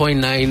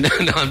 6.9. No,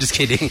 I'm just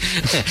kidding.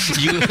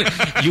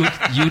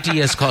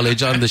 UTS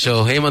College on the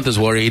show. Hemant is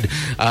worried.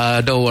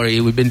 Don't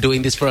worry. We've been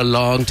doing this for a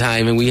long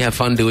time and we have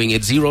fun doing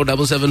it.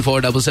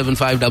 0774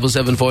 775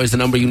 774 is the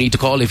number you need to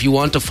call if you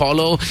want to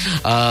follow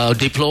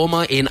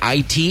diploma in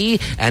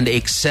IT and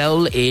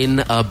excel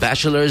in a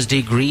bachelor's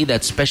degree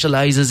that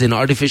specializes in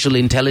artificial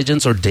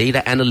intelligence or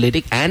data analytics.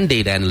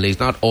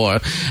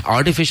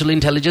 Artificial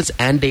intelligence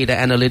and data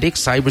analytics,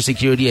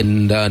 cybersecurity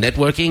and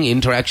networking,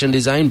 interaction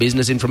design,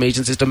 business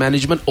information system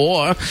management,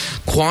 or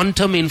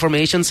quantum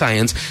information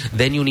science,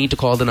 then you need to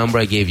call the number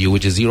I gave you,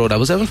 which is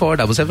 0774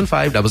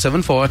 775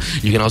 774.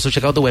 You can also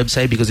check out the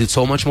website because it's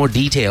so much more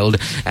detailed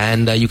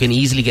and you can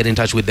easily get in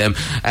touch with them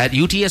at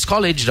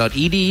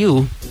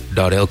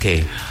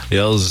utscollege.edu.lk.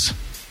 Yes.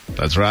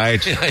 That's right.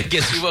 I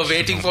guess you were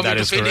waiting for me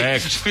to finish.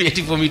 Correct.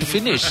 Waiting for me to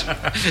finish.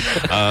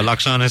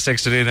 Lakshan has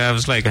texted in and I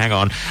was like, hang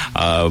on.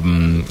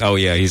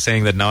 He's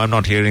saying that now I'm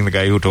not hearing the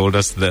guy who told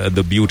us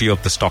the beauty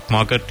of the stock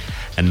market.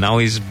 And now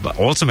he's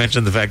also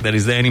mentioned the fact that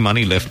is there any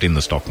money left in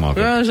the stock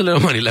market? There's a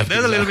little money left.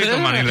 There's a little bit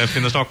of money left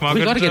in the stock market.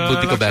 We got to get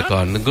Buddhika back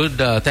on. Good.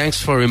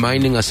 Thanks for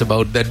reminding us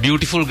about that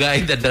beautiful guy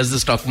that does the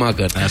stock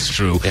market. That's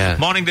true. Yeah.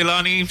 Morning,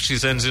 Delani. She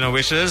sends in her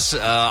wishes.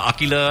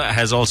 Akila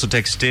has also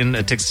texted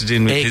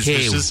in with his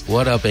wishes.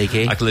 What up, AK?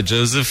 Akila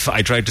Joseph.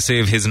 I tried to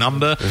save his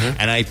number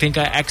and I think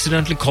I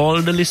accidentally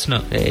called a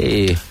listener.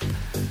 Hey.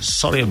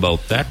 Sorry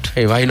about that.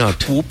 Hey, why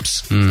not?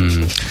 Oops.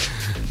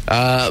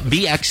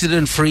 Be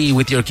accident free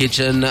with your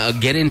kitchen.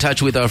 Get in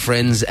touch with our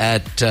friends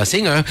at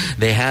Singer.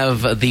 They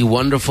have the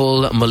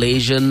wonderful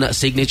Malaysian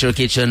signature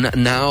kitchen.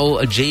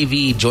 Now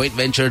JV joint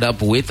ventured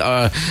up with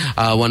our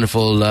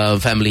wonderful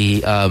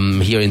family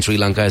here in Sri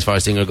Lanka as far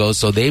as Singer goes.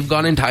 So they've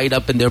gone and tied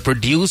up and they're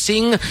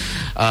producing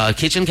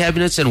kitchen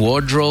cabinets and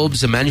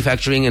wardrobes,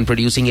 manufacturing and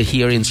producing it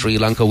here in Sri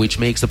Lanka, which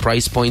makes the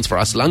price points for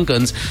us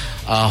Lankans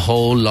a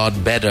whole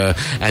lot better.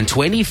 And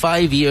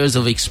 25 years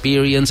of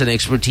experience and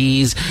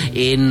expertise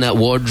in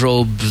wardrobes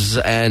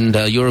and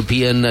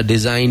European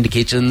designed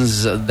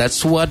kitchens.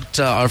 That's what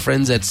our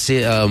friends at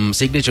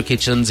Signature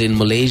Kitchens in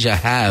Malaysia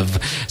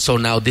have. So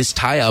now this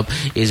tie-up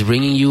is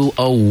bringing you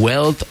a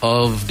wealth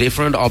of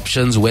different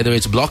options, whether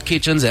it's block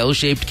kitchens,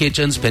 L-shaped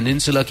kitchens,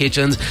 peninsula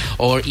kitchens,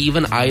 or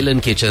even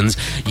island kitchens.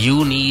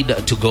 You need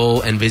to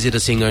go and visit a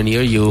Singer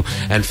near you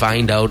and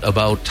find out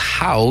about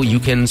how you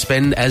can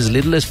spend as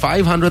little as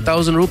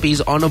 500,000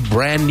 rupees on a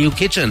brand new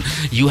kitchen.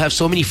 You have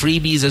so many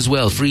freebies as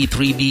well. Free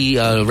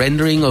 3D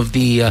rendering of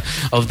the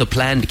the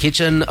planned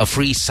kitchen, a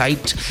free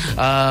site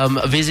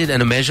visit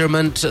and a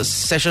measurement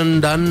session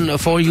done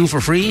for you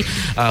for free.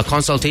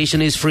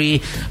 Consultation is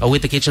free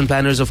with the kitchen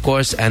planners, of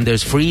course, and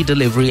there's free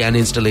delivery and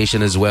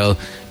installation as well.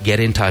 Get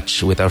in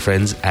touch with our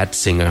friends at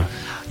Singer.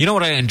 You know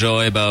what I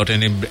enjoy about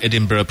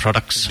Edinburgh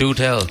products? Do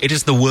tell. It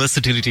is the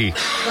versatility.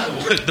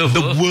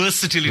 the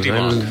versatility.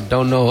 I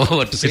don't know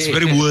what to say. It's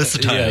very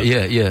versatile.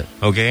 Yeah.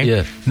 Okay?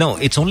 Yeah. No,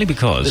 it's only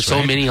because... There's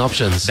so many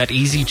options. That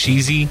easy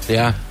cheesy.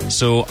 Yeah.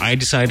 So I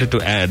decided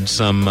to add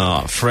some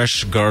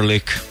fresh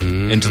garlic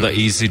into the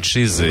easy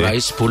cheesy.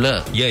 Rice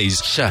puller.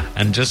 Yes. Sure.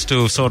 And just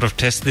to sort of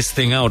test this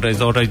thing out, I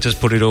thought I'd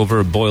just put it over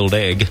a boiled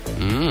egg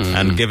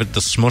and give it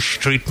the smush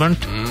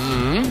treatment.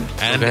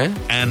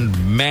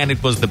 And man,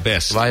 it was the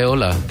best.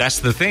 Viola. That's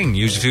the thing.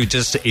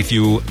 If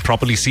you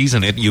properly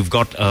season it, you've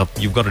got a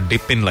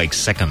dip in like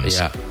seconds.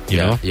 Yeah. You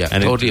know? Yeah.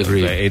 And totally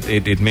agree.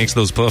 It makes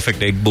those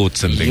perfect egg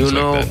boats and things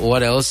like that. You know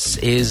what else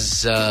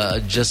is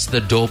just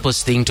the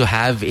dopest thing to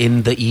have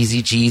in the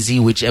easy cheesy,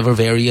 whichever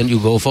variant you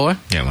go for?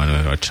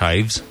 Yeah,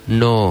 chives?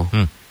 No.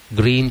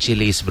 Green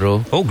chilies,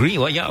 bro. Oh, green.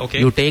 Well, yeah, okay.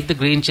 You take the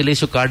green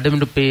chilies, you cut them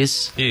into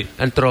pieces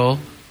and throw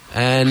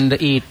and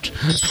eat.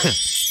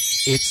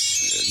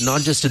 It's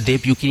not just a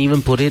dip. You can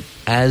even put it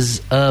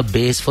as a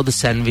base for the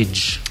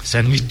sandwich.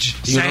 Sandwich.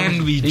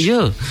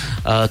 Yeah.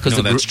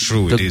 Because that's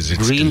true. The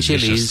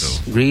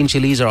green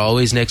chilies are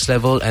always next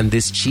level, and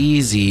this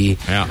cheesy,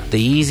 the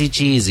easy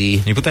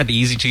cheesy. You put that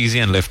easy cheesy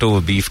and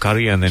leftover beef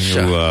curry, and then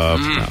you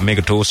make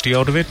a toasty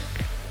out of it.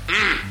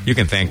 You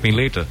can thank me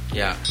later.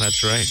 Yeah,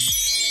 that's right.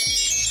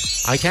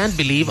 I can't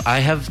believe I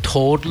have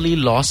totally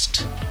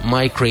lost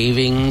my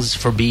cravings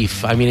for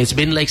beef. I mean, it's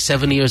been like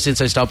 7 years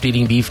since I stopped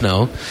eating beef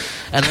now.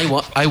 And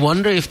I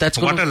wonder if that's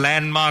What a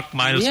landmark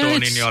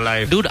milestone in your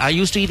life. Dude, I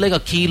used to eat like a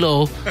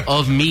kilo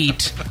of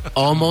meat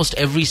almost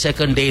every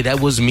second day.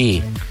 That was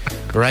me.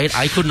 Right?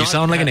 I could not. You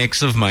sound like an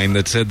ex of mine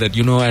that said that,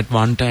 at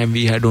one time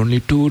we had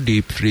only 2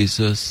 deep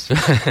freezers.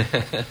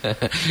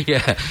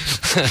 Yeah.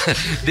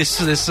 This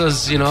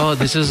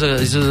was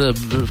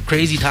a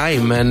crazy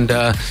time, and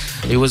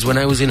it was when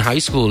I was in high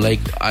school.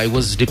 Like, I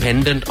was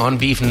dependent on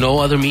beef. No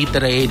other meat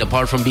that I ate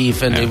apart from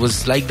beef, and it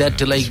was like that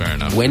till I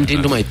went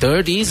into my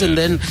 30s, and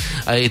then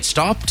it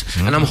stopped.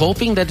 And I'm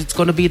hoping that it's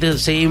going to be the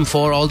same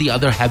for all the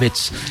other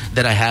habits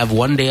that I have.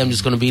 One day I'm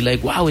just going to be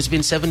like, wow, it's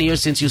been 7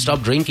 years since you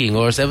stopped drinking,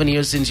 or 7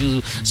 years since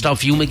you stopped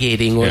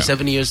fumigating, or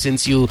 7 years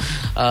since you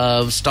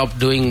stopped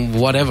doing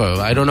whatever.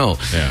 I don't know.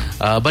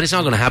 But it's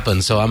not going to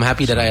happen. So I'm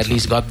happy that I at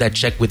least got that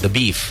check with the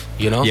beef,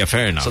 Yeah,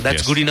 fair enough. So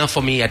that's good enough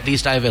for me. At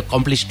least I've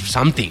accomplished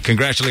something.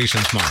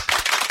 Congratulations, Mark.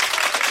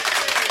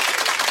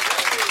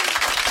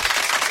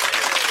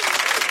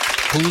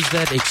 Who's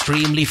that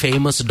extremely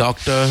famous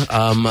doctor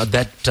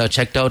that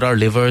checked out our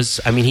livers?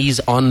 I mean, he's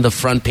on the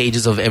front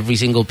pages of every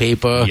single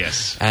paper.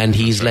 Yes. And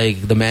he's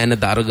like the man at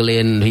the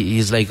Arugale.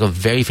 He's like a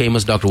very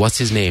famous doctor. What's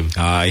his name?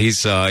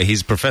 He's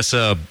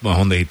Professor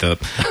Hondahita.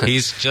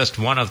 He's just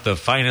one of the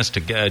finest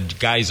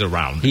guys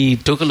around. He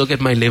took a look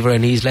at my liver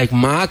and he's like,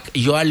 Mark,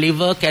 your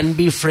liver can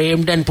be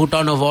framed and put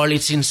on a wall.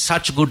 It's in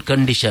such good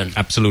condition.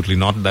 Absolutely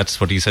not. That's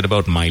what he said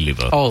about my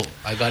liver. Oh,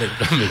 I got it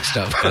mixed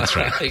up. That's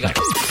right. I got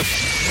it.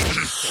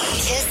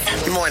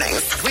 Kiss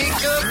Mornings.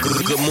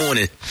 Good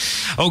morning.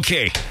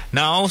 Okay,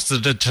 now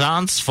the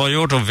chance for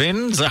you to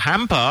win the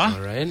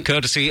hamper,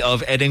 courtesy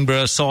of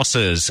Edinburgh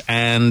sauces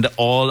and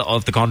all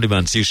of the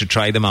condiments. You should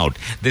try them out.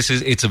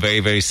 It's a very,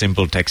 very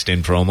simple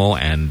text-in promo,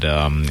 and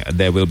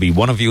there will be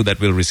one of you that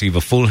will receive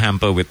a full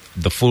hamper with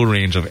the full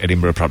range of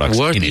Edinburgh products.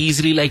 Worth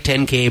easily like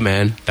 10K,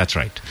 man. That's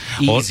right.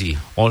 Easy.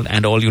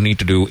 All you need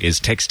to do is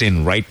text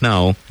in right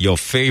now your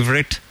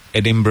favorite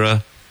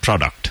Edinburgh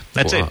product.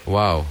 That's it.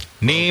 Wow.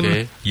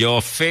 Name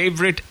your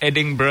favorite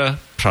Edinburgh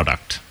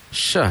product.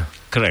 Sure.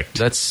 Correct.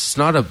 That's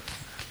not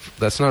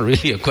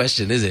really a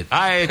question, is it?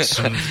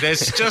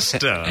 There's just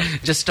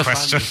a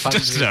question.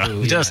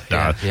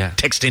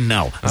 Text in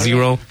now.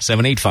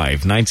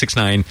 0785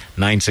 969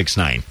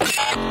 969.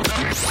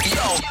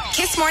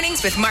 Kiss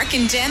Mornings with Mark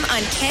and Jim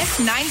on Kiss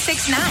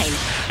 969.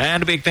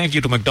 And a big thank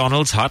you to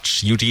McDonald's,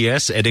 Hutch,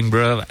 UTS,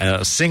 Edinburgh,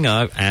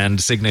 Singer,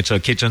 and Signature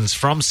Kitchens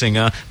from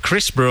Singer,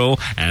 Chris Bro,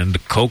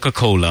 and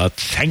Coca-Cola.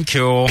 Thank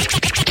you.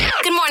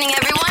 Good morning,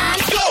 everyone.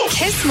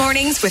 Kiss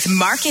Mornings with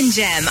Mark and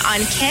Jem on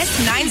Kiss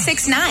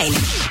 969.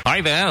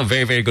 Hi there. A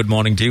very, very good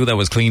morning to you. That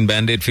was Clean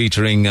Bandit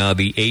featuring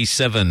the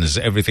A7s,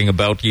 Everything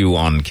About You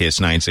on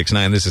Kiss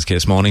 969. This is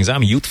Kiss Mornings.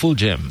 I'm Youthful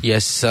Jem.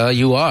 Yes,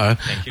 you are.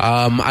 Thank you.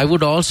 I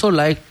would also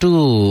like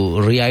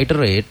to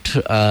reiterate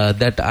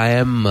that I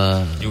am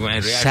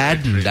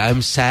saddened.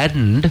 I'm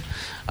saddened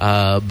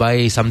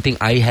by something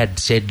I had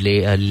said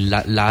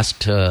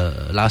last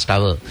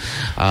hour.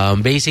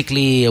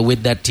 Basically,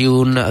 with that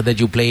tune that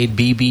you played,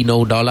 BB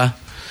No Dollar.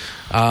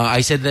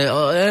 I said that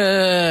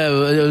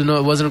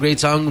it wasn't a great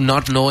song,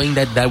 not knowing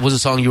that was a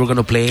song you were going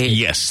to play.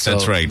 Yes,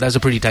 that's right. That's a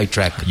pretty tight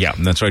track. Yeah,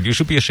 that's right. You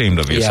should be ashamed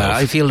of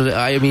yourself. Yeah,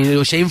 I mean, it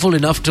was shameful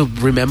enough to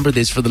remember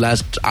this for the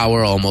last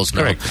hour almost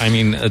now. Correct. I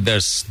mean,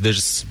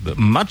 there's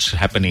much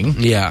happening.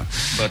 Yeah.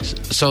 But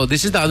so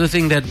this is the other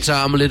thing that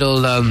I'm a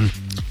little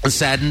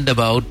saddened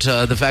about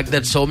the fact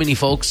that so many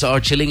folks are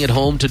chilling at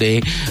home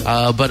today,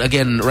 but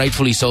again,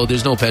 rightfully so.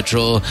 There's no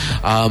petrol,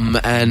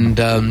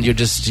 and you're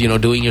just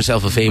doing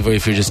yourself a favor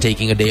if you're just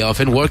taking a day off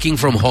and working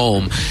from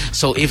home.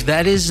 So if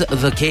that is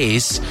the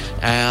case,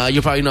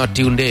 you're probably not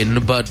tuned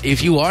in, but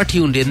if you are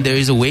tuned in, there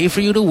is a way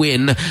for you to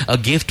win a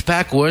gift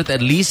pack worth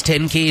at least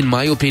 10K in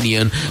my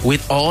opinion,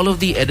 with all of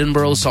the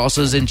Edinburgh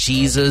sauces and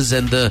cheeses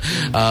and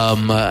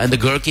the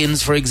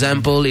gherkins, for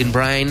example, in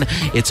brine.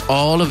 It's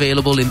all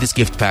available in this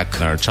gift pack.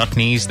 There are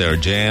chutneys, there are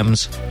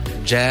jams,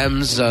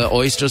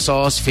 oyster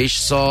sauce, fish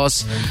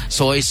sauce,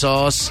 soy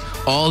sauce,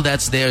 all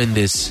that's there in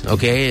this.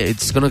 Okay,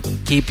 it's gonna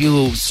keep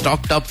you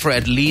stocked up for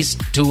at least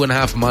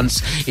 2.5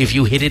 months if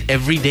you hit it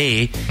every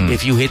day.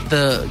 If you hit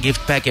the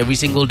gift pack every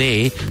single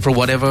day for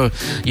whatever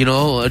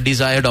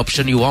desired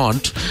option you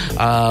want,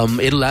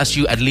 it'll last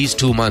you at least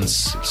 2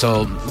 months.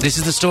 So this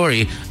is the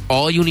story.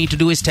 All you need to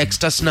do is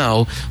text us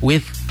now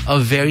with a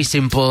very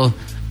simple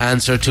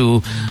answer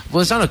to,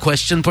 well, it's not a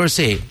question per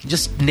se,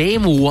 just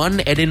name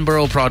one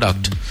Edinburgh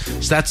product.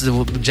 So that's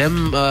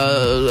Jem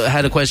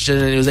had a question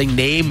and he was like,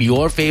 name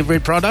your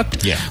favorite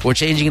product. We're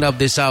changing it up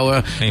this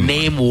hour.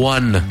 Name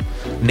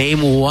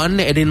one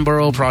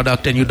Edinburgh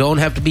product, and you don't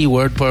have to be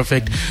word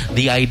perfect.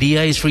 The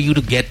idea is for you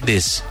to get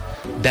this.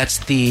 That's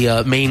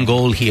the main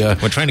goal here.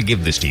 We're trying to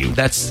give this to you.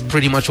 That's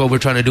pretty much what we're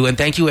trying to do. And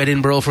thank you,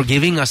 Edinburgh, for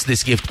giving us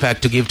this gift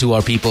pack to give to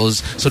our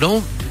peoples. So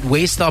don't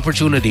waste the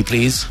opportunity,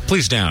 please.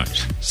 Please don't.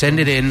 Send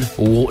it in.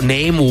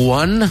 Name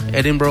one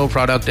Edinburgh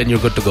product and you're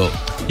good to go.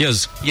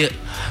 Yes. Yeah.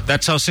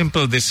 That's how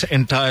simple this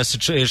entire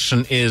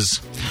situation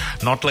is.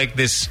 Not like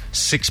this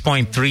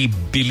 $6.3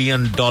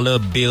 billion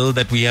bill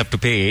that we have to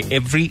pay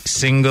every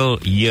single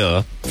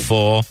year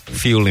for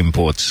fuel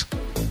imports.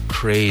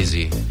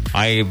 Crazy.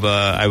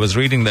 I was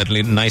reading that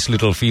nice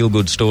little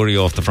feel-good story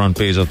off the front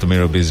page of the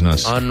Mirror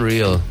Business.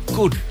 Unreal.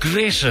 Good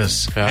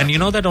gracious. Yeah. And you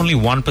know that only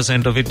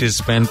 1% of it is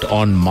spent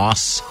on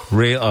mass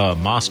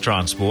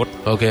transport.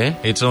 Okay.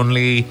 It's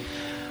just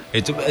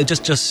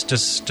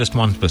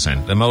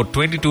 1%. About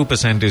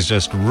 22% is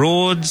just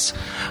roads,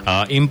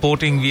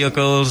 importing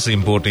vehicles,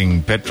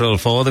 importing petrol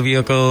for the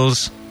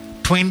vehicles.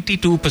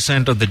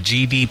 22% of the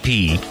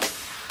GDP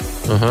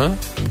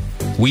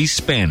we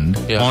spend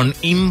on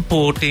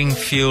importing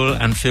fuel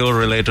and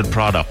fuel-related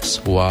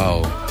products.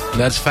 Wow.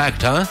 That's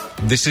fact, huh?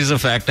 This is a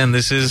fact, and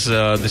this is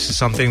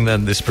something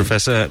that this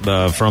professor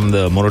from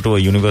the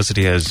Moratuwa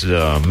University has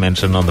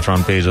mentioned on the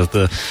front page of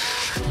the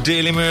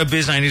Daily Mirror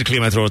Biz. I need to clear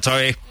my throat,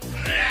 sorry.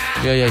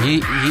 Yeah,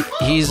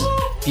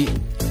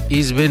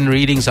 he's been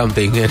reading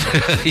something and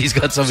he's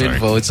got some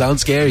info. It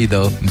sounds scary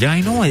though. Yeah, I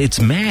know. It's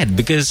mad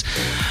because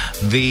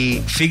the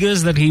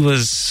figures that he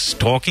was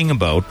talking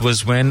about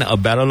was when a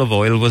barrel of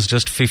oil was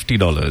just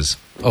 $50.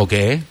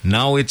 Okay.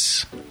 Now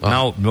it's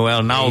now 80,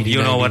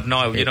 you know 90. What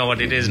now you know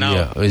what it is now.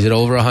 Yeah. Is it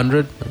over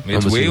 100?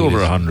 It's way over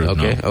 100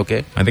 okay, now.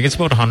 Okay. I think it's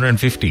about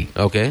 150.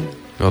 Okay.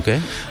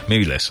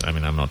 Maybe less. I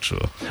mean, I'm not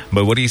sure.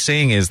 But what he's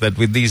saying is that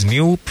with these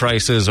new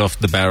prices of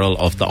the barrel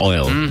of the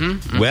oil,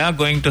 we are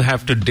going to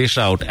have to dish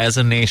out as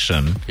a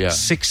nation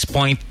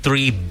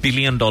 $6.3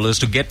 billion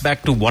to get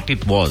back to what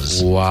it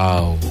was.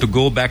 Wow. To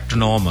go back to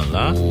normal.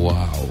 Huh?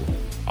 Wow.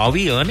 Are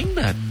we earning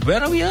that?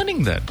 Where are we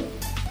earning that?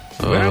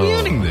 Where are we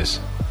earning this?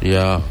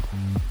 Yeah.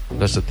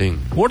 That's the thing.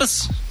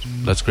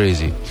 That's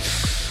crazy.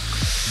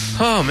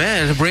 Oh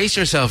man, brace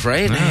yourself,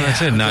 right? No,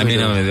 that's it. No, I mean,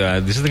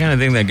 this is the kind of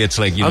thing that gets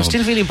like, I'm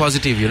still feeling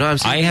positive,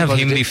 I have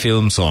Hindi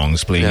film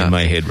songs playing in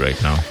my head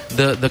right now.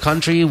 The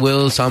country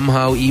will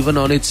somehow, even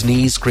on its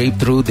knees, scrape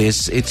through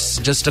this. It's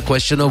just a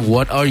question of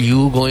what are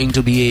you going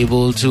to be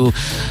able to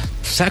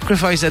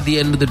sacrifice at the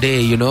end of the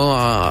day.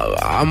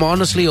 I'm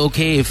honestly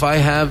okay if I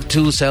have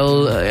to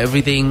sell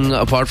everything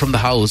apart from the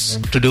house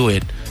to do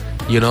it.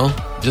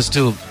 Just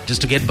to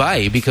get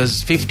by,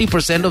 because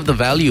 50% of the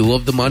value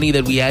of the money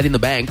that we had in the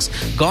banks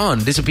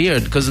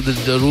disappeared because of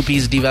the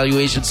rupee's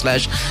devaluation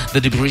 / the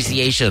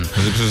depreciation.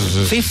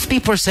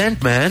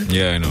 50%, man.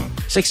 Yeah, I know.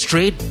 It's like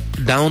straight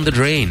down the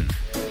drain.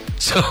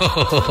 So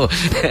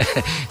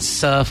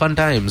it's fun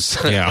times.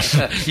 Yeah.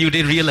 You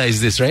did realize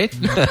this, right?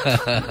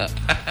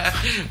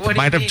 It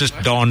might have just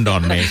dawned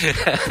on me.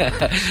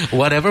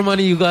 Whatever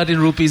money you got in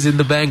rupees in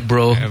the bank,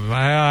 bro.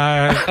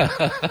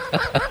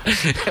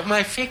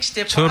 My fixed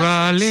deposit.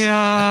 Chura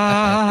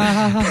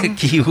liya.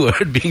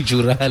 Keyword being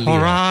chura liya.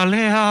 Chura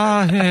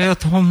liya hai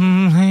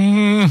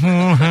tumhe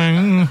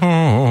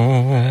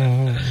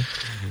ho.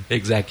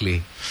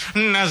 Exactly.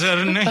 Nazar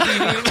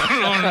nahi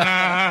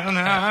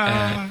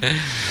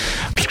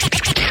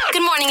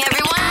Good morning,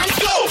 everyone.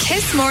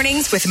 Kiss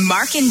Mornings with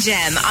Mark and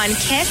Jem on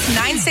Kiss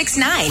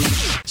 969.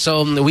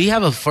 So we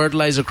have a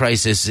fertilizer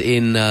crisis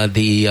in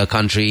the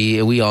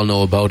country. We all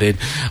know about it.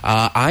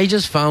 I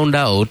just found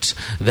out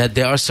that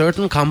there are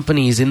certain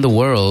companies in the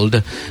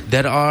world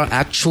that are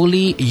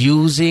actually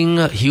using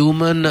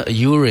human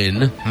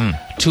urine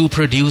to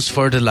produce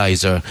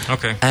fertilizer.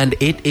 Okay. And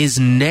it is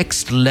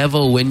next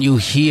level when you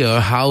hear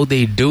how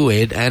they do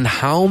it and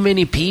how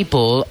many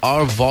people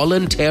are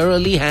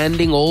voluntarily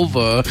handing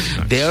over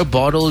their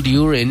bottled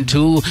urine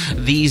to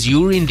these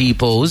urine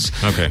depots.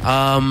 Okay.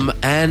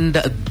 And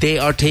they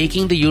are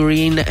taking the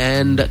urine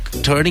and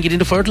turning it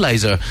into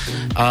fertilizer.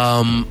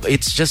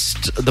 It's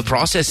just, the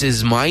process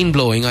is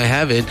mind-blowing. I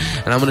have it,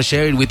 and I'm going to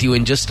share it with you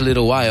in just a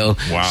little while.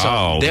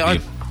 Wow. So there are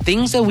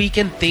things that we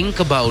can think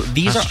about.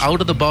 These are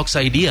out-of-the-box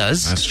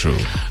ideas. That's true.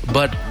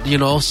 But,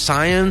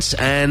 science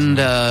and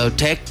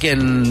tech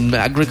and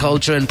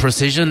agriculture and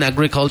precision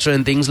agriculture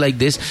and things like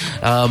this,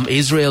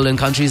 Israel and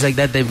countries like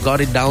that, they've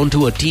got it down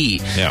to a T.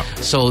 Yeah.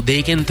 So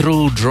they can,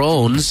 through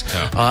drones,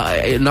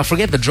 now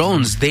forget the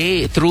drones,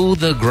 they, through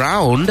the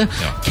ground,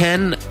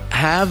 can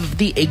have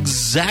the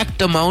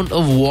exact amount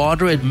of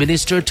water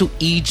administered to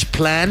each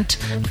plant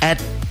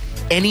at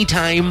any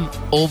time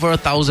over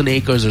 1,000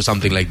 acres or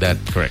something like that.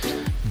 Correct.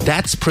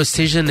 That's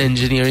precision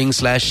engineering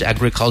 /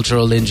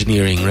 agricultural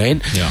engineering, right?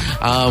 Yeah.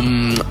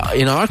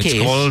 In our case,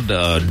 it's called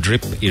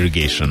drip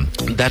irrigation.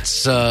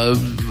 That's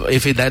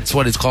that's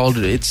what it's called.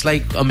 It's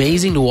like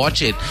amazing to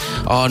watch it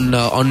on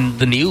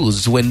the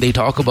news when they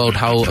talk about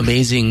how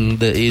amazing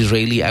the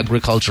Israeli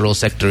agricultural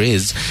sector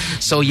is.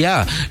 So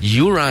yeah,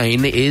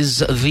 urine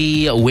is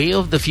the way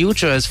of the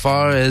future as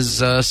far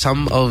as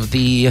some of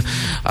the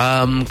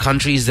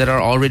countries that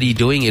are already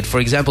doing it.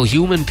 For example,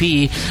 human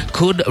pee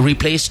could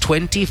replace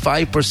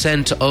 25%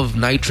 of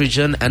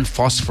nitrogen and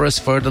phosphorus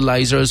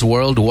fertilizers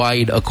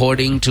worldwide,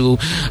 according to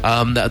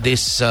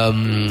this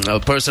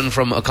a person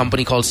from a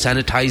company called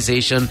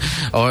Sanitation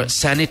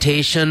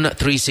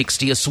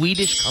 360,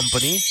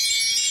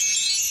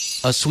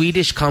 a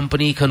Swedish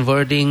company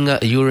converting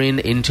urine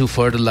into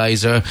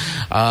fertilizer.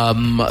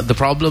 The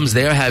problems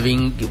they're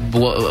having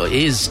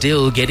is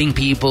still getting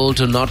people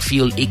to not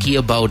feel icky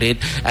about it,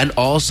 and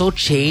also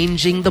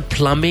changing the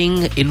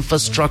plumbing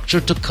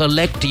infrastructure to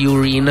collect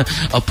urine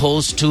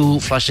opposed to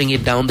flushing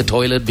it down the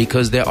toilet,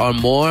 because there are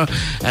more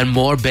and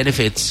more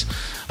benefits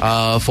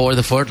for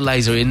the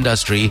fertilizer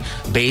industry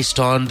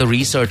based on the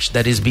research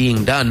that is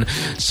being done.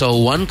 So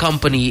one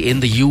company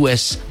in the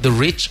US, the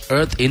Rich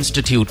Earth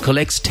Institute,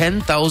 collects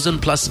 10,000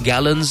 plus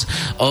gallons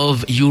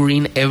of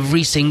urine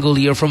every single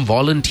year from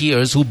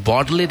volunteers who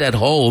bottle it at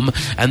home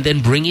and then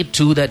bring it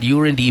to that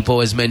urine depot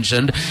as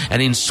mentioned.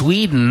 And in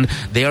Sweden,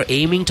 they are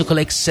aiming to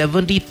collect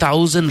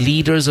 70,000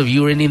 liters of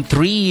urine in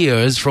 3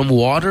 years from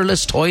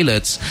waterless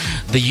toilets.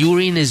 The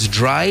urine is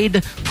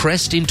dried,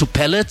 pressed into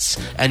pellets,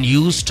 and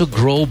used to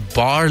grow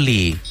barley.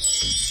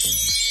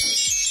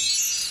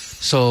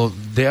 So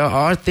there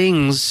are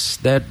things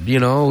that,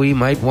 we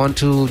might want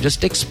to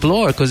just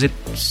explore because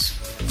it's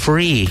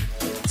free.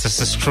 This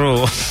is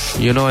true.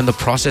 And the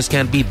process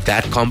can't be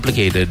that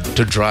complicated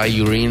to dry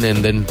urine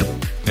and then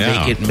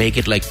make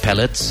it like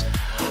pellets.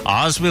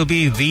 Ours will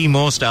be the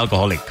most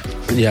alcoholic.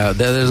 Yeah,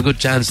 there's a good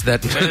chance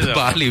that the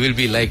barley will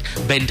be like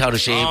bent out of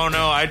shape. Oh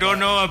no, I don't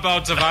know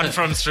about the one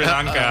from Sri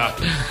Lanka.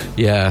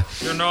 Yeah.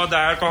 The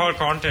alcohol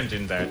content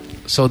in that.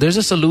 So there's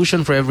a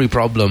solution for every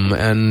problem,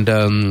 and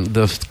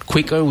the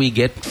quicker we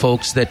get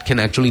folks that can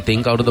actually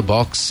think out of the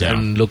box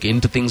and look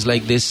into things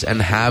like this and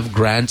have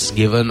grants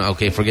given,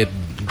 forget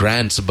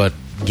grants, but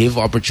give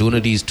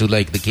opportunities to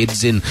like the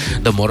kids in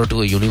the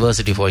Moratuwa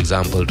University, for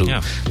example,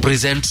 to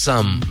present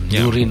some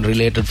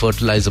urine-related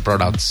fertilizer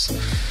products.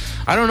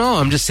 I don't know.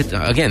 I'm just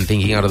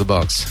thinking out of the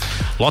box.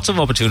 Lots of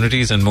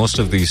opportunities, and most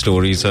of these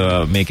stories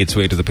make its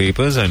way to the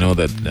papers. I know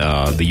that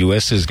the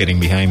US is getting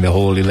behind the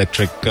whole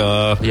electric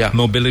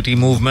mobility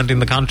movement in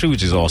the country,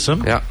 which is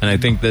awesome. Yeah. And I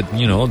think that,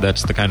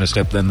 that's the kind of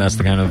step, then that's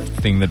the kind of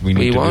thing that we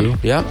need to do.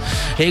 Yeah.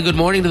 Hey, good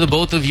morning to the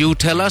both of you.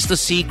 Tell us the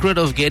secret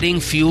of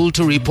getting fuel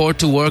to report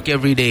to work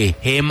every day.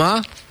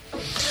 Hema?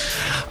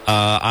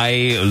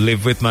 I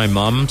live with my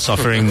mom,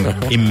 suffering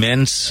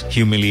immense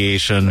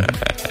humiliation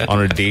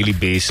on a daily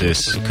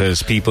basis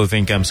because people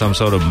think I'm some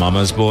sort of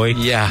mama's boy.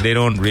 Yeah. They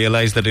don't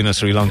realize that in a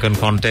Sri Lankan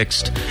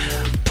context,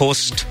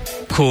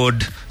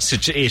 post-code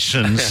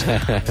situations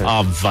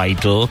are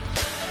vital.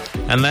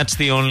 And that's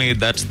the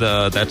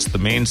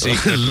main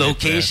secret.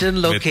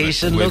 Location.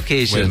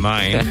 With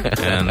mine.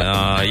 And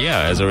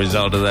as a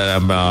result of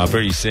that, I'm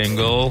pretty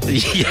single.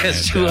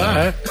 Yes, you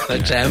are a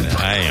champ.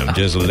 I am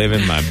just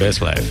living my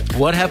best life.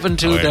 What happened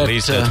to that? At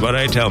least that's what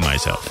I tell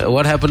myself.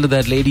 What happened to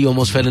that lady you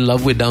almost fell in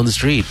love with down the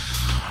street?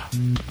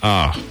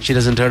 She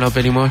doesn't turn up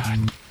anymore?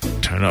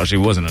 Turned out she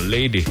wasn't a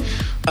lady.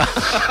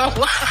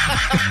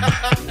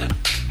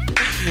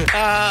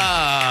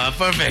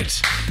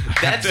 Perfect.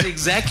 That's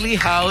exactly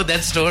how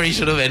that story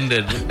should have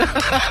ended.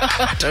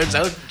 Turns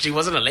out she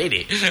wasn't a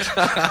lady.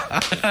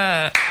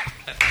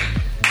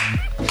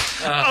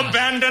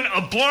 Abandon,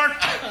 abort.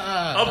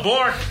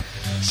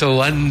 So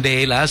one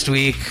day last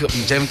week,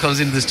 Jem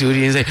comes into the studio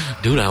and he's like,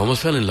 dude, I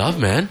almost fell in love,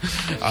 man.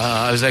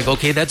 I was like,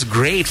 okay, that's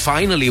great.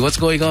 Finally, what's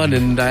going on?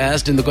 And I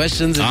asked him the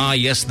questions.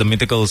 Yes, the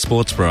mythical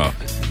sports bra.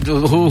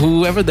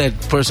 Whoever that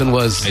person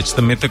was. It's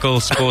the mythical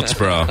sports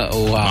bra.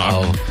 Oh,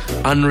 wow.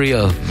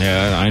 Unreal.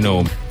 Yeah, I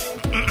know.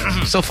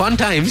 So fun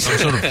times.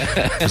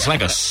 It's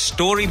like a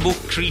storybook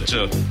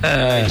creature.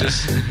 I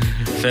just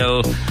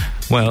fell.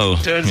 Well,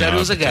 turns out it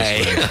was a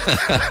guy.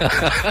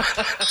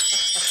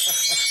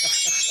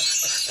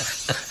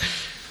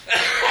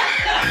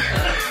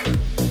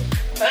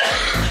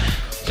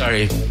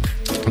 Sorry.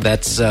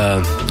 That's...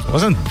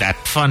 wasn't that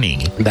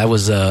funny? That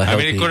was healthy, I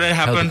mean, it could have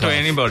happened to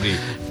anybody.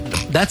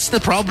 That's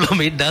the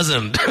problem. It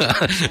doesn't.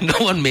 No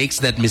one makes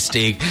that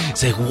mistake.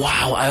 It's like,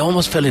 wow, I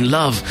almost fell in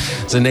love.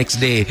 The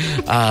next day,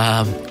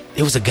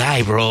 it was a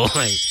guy, bro.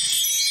 I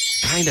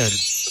kind of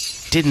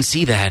didn't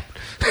see that.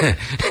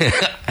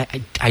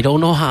 I don't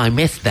know how I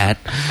missed that.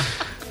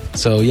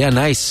 So, yeah,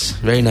 nice.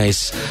 Very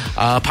nice.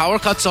 Power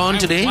cuts on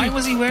today. Why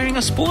was he wearing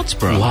a sports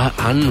bra? What?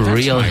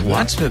 Unreal.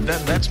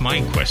 That's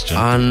my question.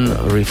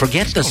 Unreal.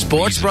 Forget the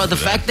sports bra. The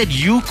fact that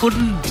you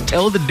couldn't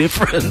tell the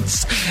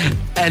difference.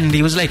 And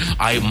he was like,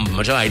 I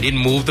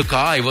didn't move the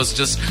car. I was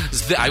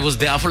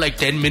there for like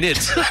 10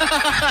 minutes.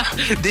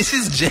 This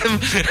is Jem.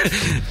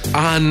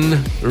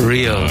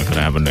 Unreal. Could have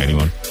happened to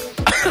anyone.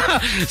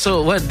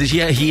 So, what?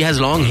 He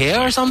has long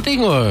hair or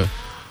something? Or...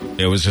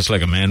 It was just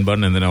like a man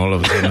bun, and then all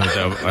of a sudden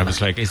I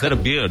was like, is that a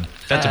beard?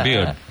 That's a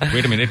beard.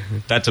 Wait a minute,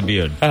 that's a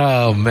beard.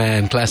 Oh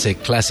man, classic.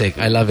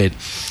 I love it.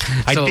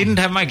 I didn't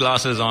have my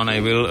glasses on,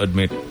 I will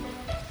admit.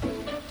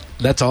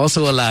 That's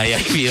also a lie, I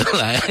feel.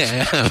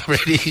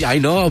 I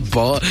know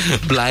how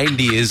blind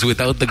he is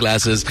without the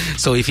glasses.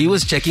 So if he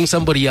was checking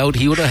somebody out,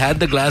 he would have had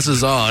the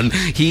glasses on.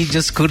 He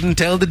just couldn't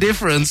tell the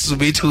difference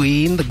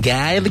between the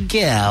guy and the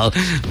gal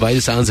by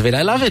the sounds of it.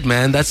 I love it,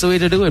 man. That's the way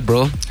to do it,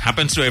 bro.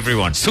 Happens to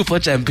everyone. Super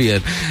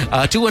champion.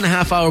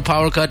 2.5 hour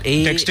power cut.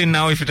 Text in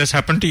now if it has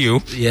happened to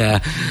you. Yeah.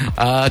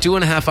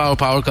 2.5 hour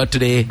power cut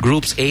today.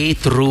 Groups A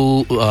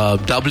through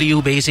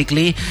W,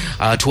 basically.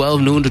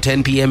 12 noon to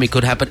 10 p.m. It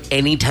could happen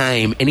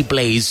anytime, any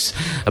place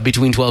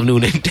between 12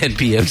 noon and 10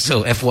 p.m.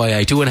 So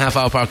FYI, 2.5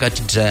 hour power cut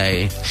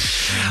today.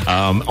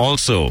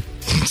 Also,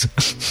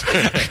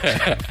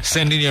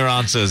 send in your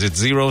answers. It's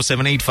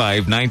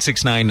 0785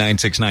 969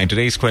 969.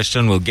 Today's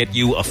question will get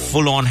you a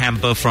full-on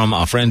hamper from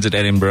our friends at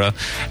Edinburgh,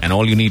 and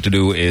all you need to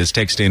do is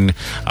text in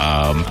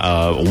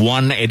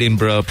one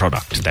Edinburgh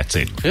product. That's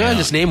it. Yeah,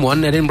 just name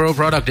one Edinburgh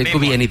product. It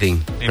could be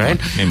anything,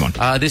 right? Name one.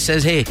 This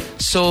says, hey,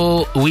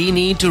 so we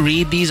need to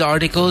read these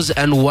articles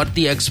and what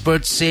the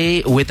experts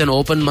say with an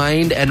open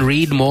mind and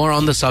read more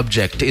on the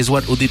subject, is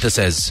what Udita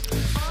says.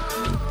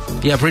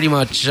 Yeah, pretty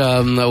much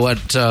what,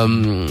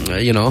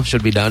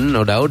 should be done,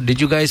 no doubt.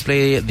 Did you guys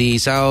play the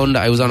sound?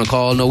 I was on a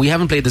call. No, we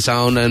haven't played the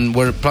sound, and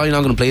we're probably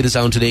not going to play the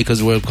sound today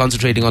because we're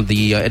concentrating on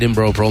the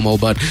Edinburgh promo,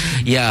 but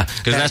yeah.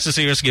 Because that's a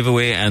serious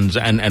giveaway, and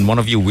one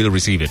of you will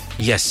receive it.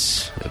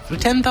 Yes.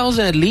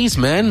 10,000 at least,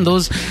 man.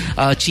 Those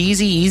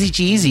easy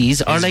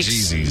cheesies are like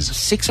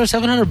 $600 or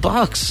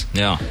 $700.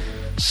 Yeah.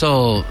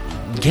 So...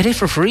 get it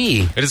for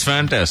free. It is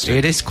fantastic.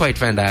 It is quite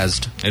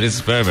fantastic. It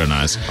is very, very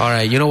nice. All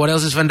right, you know what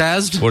else is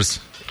fantastic?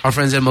 What's... our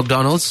friends at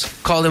McDonald's.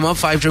 Call them up,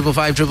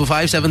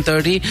 555-555,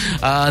 730.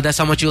 That's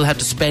how much you'll have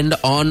to spend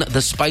on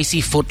the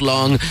spicy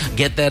footlong.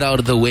 Get that out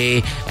of the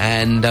way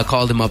and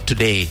call them up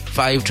today.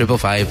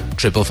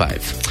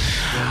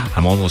 555-555.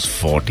 I'm almost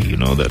 40, you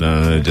know that.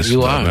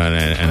 You are.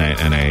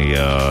 And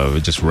I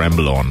just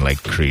ramble on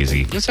like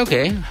crazy. It's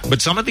okay.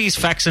 But some of these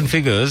facts and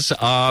figures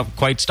are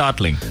quite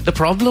startling. The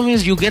problem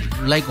is you get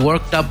like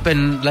worked up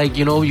and like,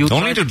 you know, you...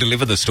 only to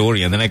deliver the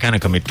story, and then I kind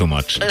of commit too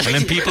much. And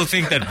then people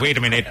think that, wait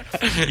a minute,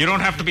 you don't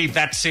have to be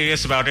that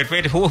serious about it.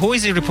 Wait, who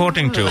is he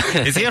reporting to?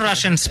 Is he a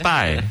Russian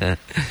spy?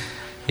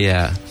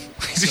 Yeah.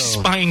 Is he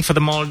spying for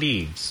the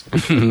Maldives?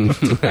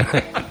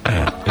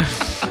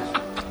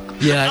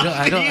 Yeah,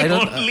 I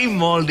don't. Only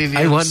Maldivian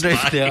I wonder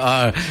if there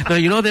are. No,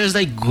 you know, there's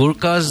like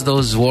Gurkhas,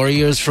 those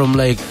warriors from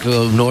like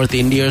North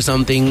India or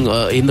something,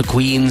 in the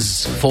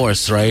Queen's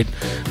force, right?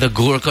 The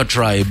Gurkha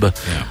tribe.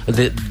 Yeah.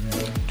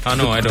 I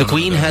don't the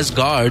Queen has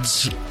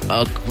guards,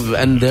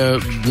 and they're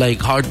like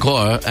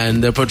hardcore,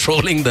 and they're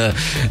patrolling the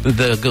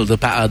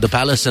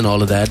palace and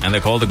all of that. And they're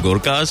called the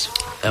Gurkhas?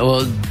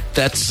 Well,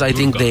 that's, I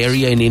think, the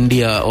area in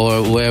India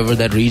or wherever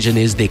that region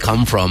is they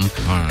come from.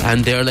 Right.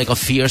 And they're like a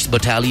fierce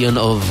battalion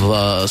of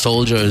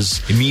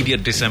soldiers.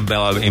 Immediate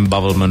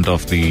disembowelment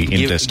of the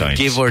intestines.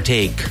 Give or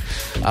take.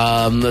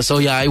 So,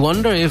 yeah, I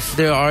wonder if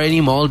there are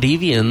any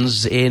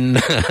Maldivians in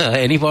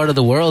any part of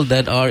the world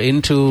that are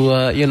into,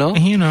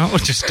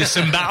 just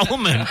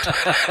disembowelment.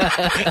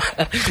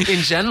 In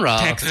general.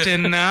 Text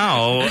in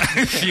now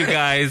if you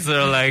guys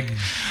are like...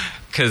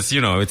 because,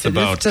 it's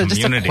about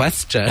community.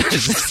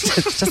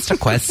 Just a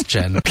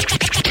question.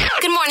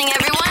 Good morning,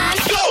 everyone.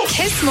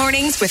 Kiss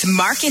Mornings with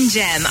Mark and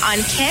Jem on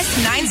Kiss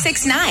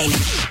 969.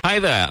 Hi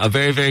there. A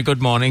very, very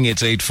good morning.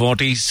 It's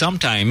 8:40.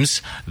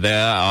 Sometimes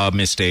there are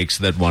mistakes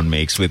that one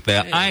makes with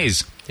their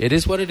eyes. It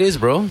is what it is,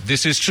 bro.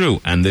 This is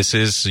true. And this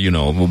is,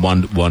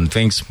 one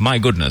thinks, my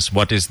goodness,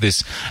 what is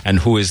this? And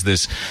who is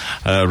this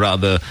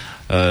rather...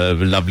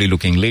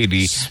 lovely-looking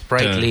lady.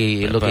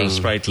 Sprightly looking.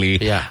 Sprightly.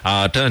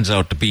 Yeah. Turns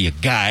out to be a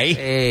guy.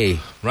 Hey.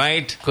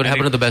 Right? Could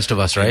happen to the best of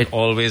us, right?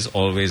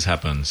 Always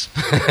happens.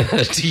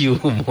 To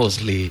you,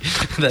 mostly.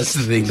 That's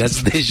the thing.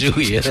 That's the issue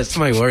here. That's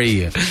my worry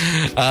here.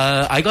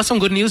 I got some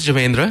good news,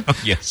 Jamendra. Oh,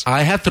 yes.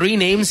 I have 3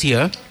 names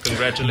here.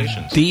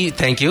 Congratulations.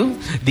 Thank you.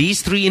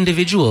 These 3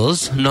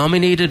 individuals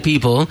nominated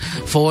people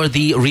for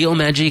the Real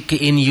Magic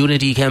in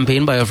Unity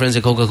campaign by our friends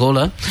at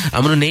Coca-Cola.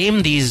 I'm going to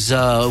name these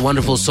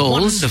wonderful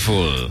souls.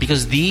 Wonderful.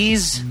 Because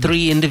these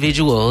 3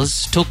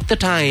 individuals took the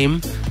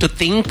time to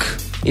think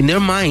in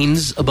their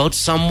minds about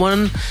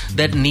someone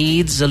that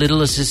needs a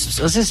little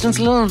assistance,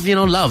 a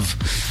little, love.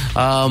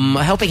 A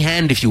helping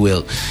hand, if you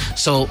will.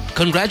 So,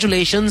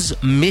 congratulations,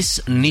 Miss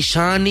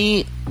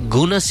Nishani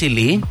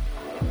Gunasili.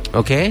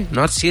 Okay?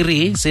 Not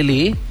Siri,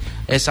 Sili.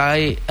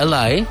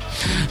 S-I-L-I.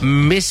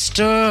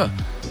 Mr.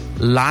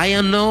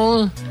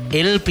 Lionel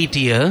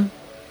Elpitia.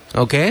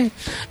 Okay?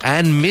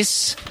 And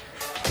Miss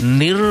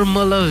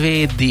Nirmala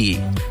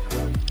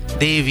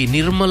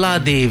Nirmala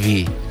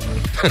Devi.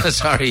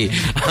 Sorry,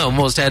 I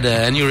almost had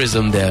an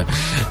aneurysm there.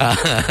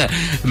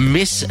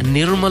 Miss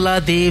Nirmala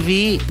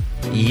Devi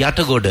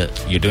Yatagoda.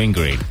 You're doing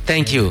great.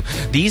 Thank you.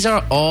 These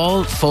are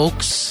all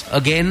folks,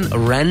 again,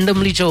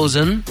 randomly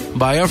chosen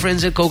by our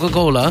friends at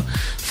Coca-Cola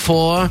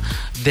for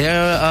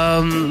their,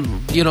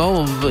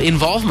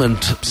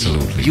 involvement.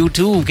 Absolutely. You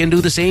too can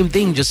do the same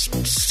thing. Just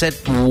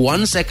set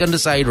 1 second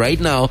aside right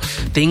now.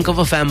 Think of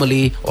a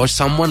family or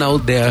someone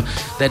out there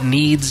that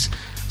needs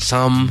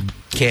some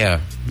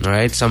care, all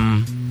right?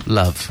 Some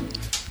love.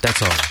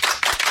 That's all.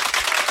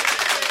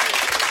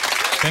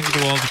 Thank you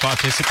to all the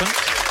participants.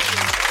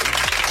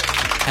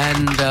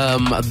 And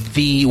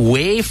the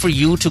way for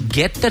you to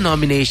get the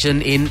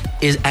nomination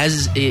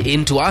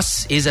into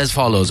us is as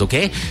follows,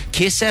 okay?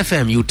 Kiss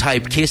FM, you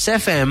type Kiss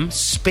FM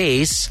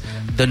space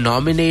the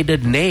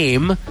nominated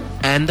name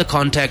and the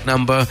contact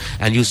number,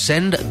 and you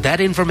send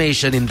that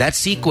information in that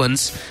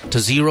sequence to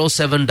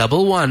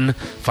 0711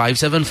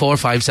 574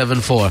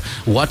 574.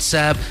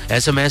 WhatsApp,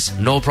 SMS,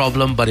 no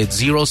problem, but it's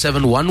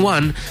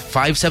 0711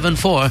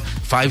 574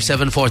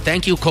 574.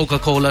 Thank you,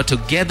 Coca-Cola.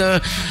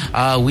 Together,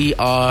 we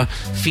are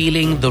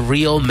feeling the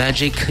real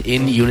magic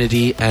in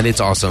unity, and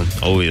it's awesome.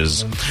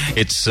 Always.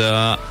 It's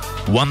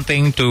one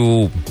thing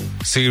to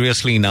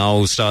seriously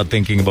now start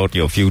thinking about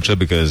your future,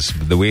 because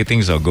the way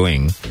things are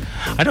going,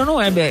 I don't know.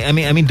 I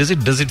mean, does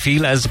it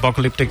feel as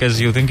apocalyptic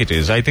as you think it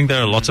is? I think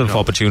there are lots of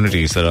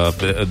opportunities that are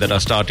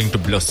starting to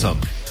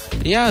blossom.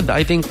 Yeah,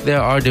 I think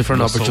there are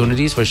different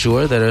opportunities for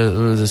sure that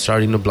are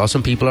starting to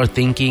blossom. People are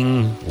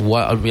thinking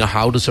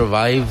how to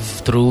survive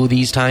through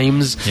these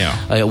times.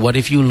 Yeah. What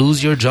if you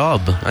lose your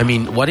job? I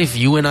mean, what if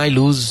you and I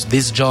lose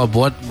this job?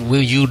 What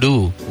will you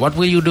do? What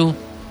will you do?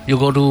 You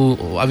go to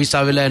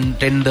Avistavila and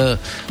tend the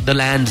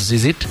lands,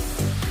 is it?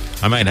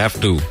 I might have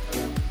to.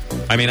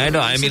 I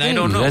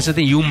don't know. That's the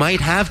thing. You might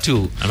have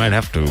to. I might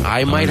have to.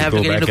 I might have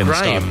to get into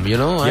crime.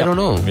 I don't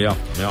know. Yeah.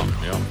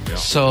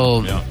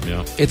 So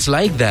it's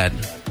like that.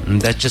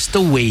 That's just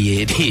the way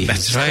it is.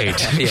 That's right.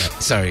 Yeah,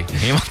 sorry.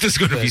 Hemant is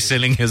going to be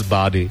selling his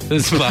body.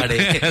 His body.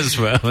 As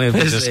well. We're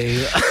just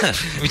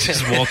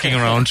walking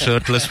around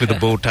shirtless with a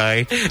bow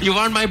tie. You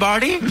want my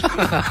body?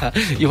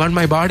 You want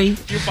my body?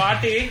 You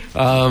party?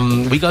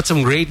 We got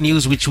some great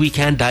news which we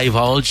can't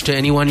divulge to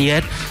anyone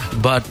yet,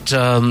 but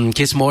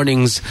Kiss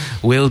Mornings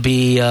will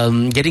be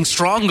getting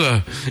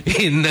stronger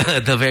in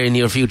the very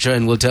near future,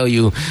 and we'll tell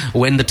you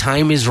when the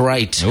time is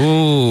right. Ooh.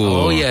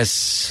 Oh, yes.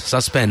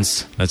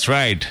 Suspense. That's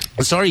right.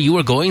 Sorry, you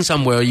were going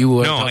somewhere.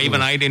 No,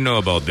 even I didn't know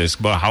about this.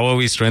 But how are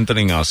we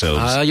strengthening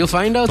ourselves? You'll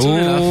find out soon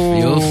enough.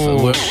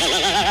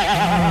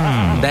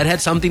 That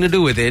had something to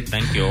do with it.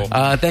 Thank you.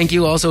 Thank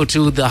you also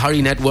to the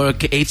Hari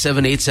Network,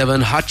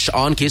 8787 Hutch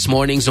on Kiss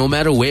Mornings. No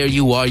matter where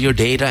you are, your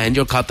data and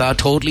your kata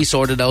totally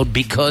sorted out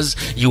because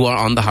you are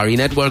on the Hari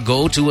Network.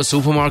 Go to a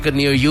supermarket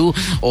near you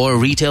or a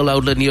retail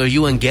outlet near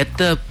you and get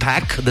the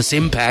pack, the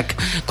SIM pack.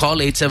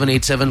 Call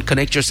 8787,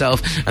 connect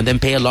yourself, and then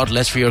pay a lot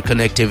less for your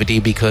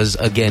connectivity because,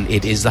 again,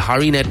 it is the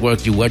Hari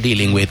Network you are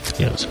dealing with.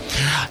 Yes.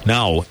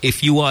 Now,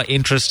 if you are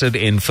interested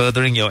in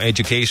furthering your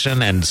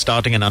education and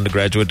starting an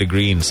undergraduate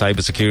degree in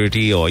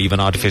cybersecurity or even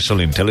artificial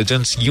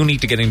intelligence, you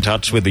need to get in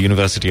touch with the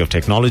University of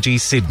Technology,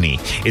 Sydney.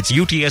 It's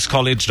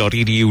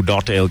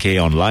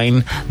utscollege.edu.lk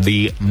online.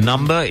 The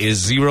number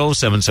is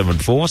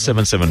 0774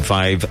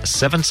 775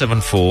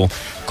 774.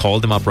 Call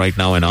them up right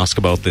now and ask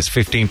about this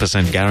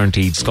 15%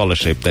 guaranteed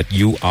scholarship that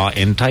you are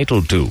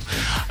entitled to.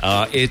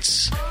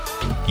 It's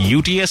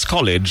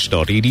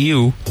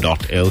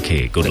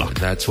utscollege.edu.lk. Good luck.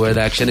 That's where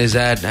the action is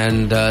at.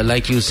 And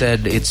like you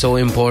said, it's so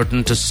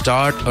important to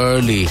start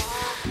early.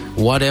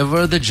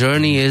 Whatever the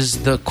journey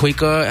is, the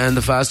quicker and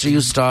the faster you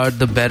start,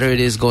 the better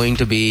it is going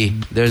to be.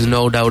 There's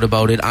no doubt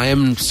about it. I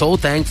am so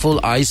thankful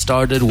I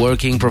started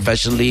working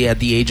professionally at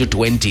the age of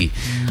 20.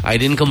 I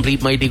didn't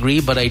complete my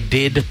degree, but I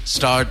did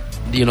start,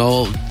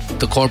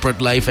 the corporate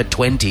life at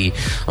 20.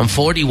 I'm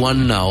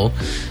 41 now.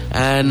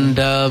 And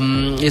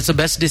it's the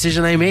best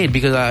decision I made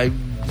because I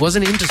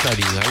wasn't into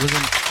studying.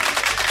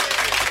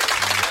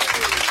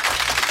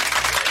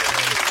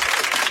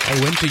 I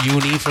went to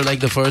uni for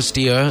like the first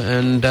year,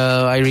 and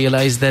I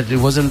realized that it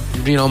wasn't,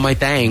 my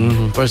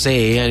thing per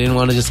se. I didn't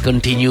want to just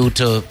continue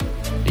to,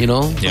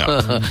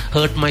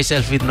 hurt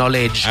myself with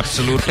knowledge.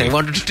 Absolutely. I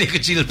wanted to take a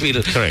chill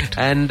pill. Correct.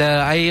 And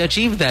I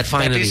achieved that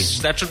finally.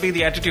 That should be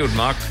the attitude,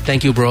 Mark.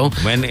 Thank you, bro.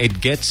 When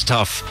it gets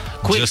tough,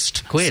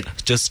 quit.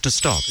 Just to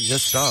stop.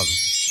 Just stop.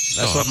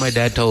 That's what my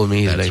dad told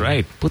me. He's That's like,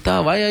 right.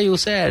 Puta, why are you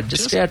sad?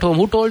 Just stay at home.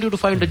 Who told you to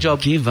find a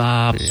job? Give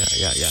up.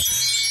 Yeah.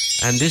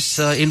 And this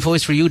info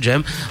is for you,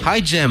 Jem. Hi,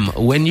 Jem.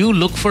 When you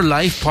look for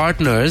life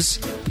partners,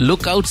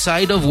 look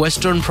outside of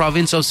western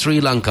province of Sri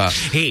Lanka.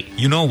 Hey,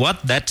 you know what?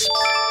 There's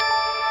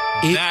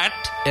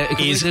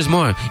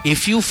more.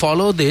 If you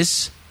follow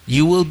this,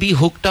 you will be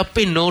hooked up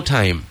in no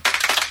time.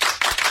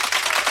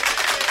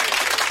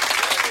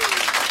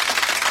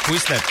 Who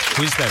is that?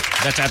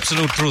 That's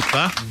absolute truth,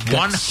 huh?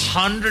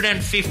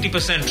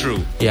 150%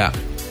 true. Yeah.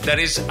 That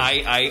is,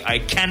 I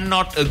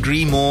cannot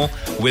agree more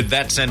with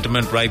that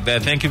sentiment right there.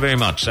 Thank you very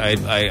much.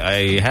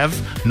 I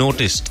have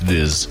noticed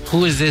this.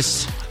 Who is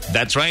this?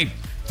 That's right.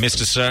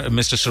 Mr.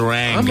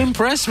 Sarang. I'm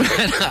impressed,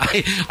 man.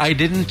 I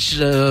didn't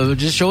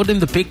just showed him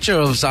the picture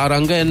of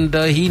Saranga, and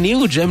he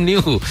knew. Jem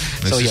knew.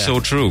 This is so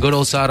true. Good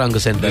old Saranga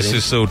sent that in. This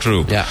is so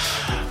true. Yeah.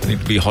 I need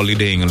to be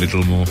holidaying a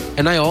little more.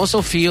 And I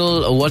also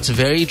feel what's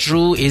very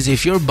true is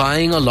if you're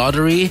buying a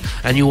lottery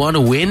and you want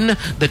to win,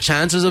 the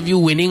chances of you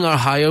winning are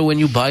higher when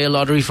you buy a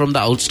lottery from the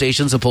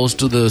outstation opposed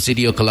to the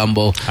city of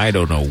Colombo. I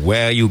don't know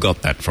where you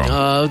got that from.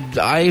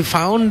 I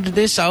found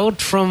this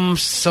out from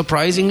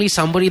surprisingly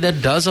somebody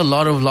that does a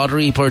lot of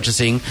lottery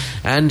purchasing,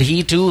 and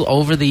he too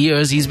over the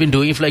years, he's been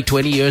doing it for like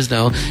 20 years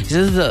now. He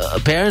says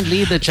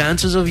apparently the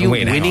chances of you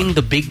winning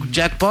the big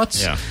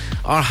jackpots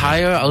are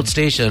higher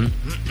outstation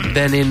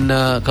than in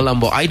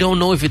Colombo. I don't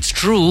know if it's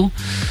true,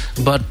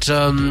 but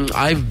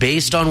I've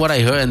based on what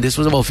I heard, and this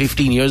was about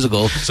 15 years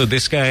ago. So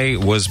this guy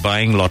was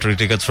buying lottery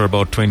tickets for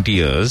about 20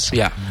 years.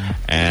 Yeah.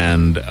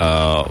 And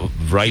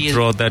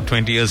throughout that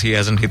 20 years, he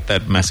hasn't hit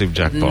that massive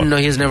jackpot. No,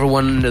 he has never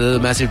won the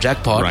massive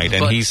jackpot. Right,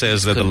 and he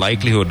says that the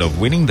likelihood of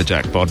winning the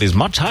jackpot is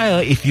much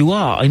higher if you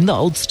are in the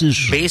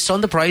outstation. Based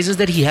on the prizes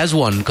that he has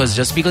won, because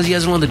just because he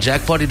hasn't won the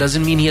jackpot, it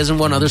doesn't mean he hasn't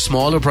won other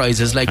smaller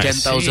prizes like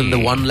 10,000, the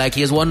 1 lakh.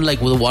 He has won like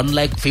 1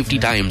 lakh 50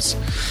 times.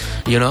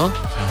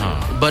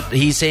 But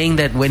he's saying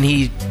that when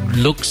he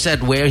looks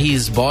at where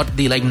he's bought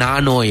the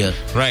Nanoya,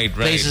 right,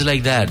 places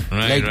like that,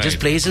 just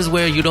places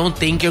where you don't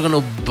think you're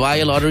going to buy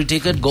a lottery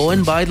ticket, go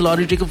and buy the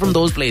lottery ticket from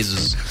those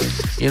places.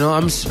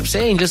 I'm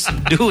saying just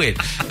do it.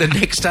 The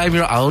next time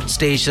you're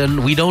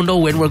outstation, we don't know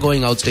when we're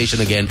going outstation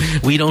again.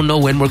 We don't know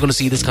when we're going to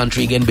see this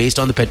country again based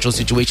on the petrol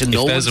situation.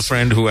 If there's a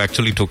friend who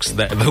actually took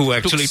that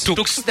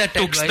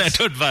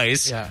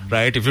advice,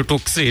 right? If you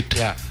took it,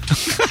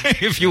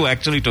 if you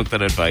actually took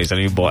that advice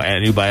and you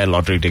buy a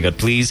lottery ticket,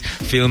 please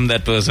film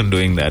that person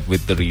doing that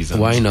with the reason.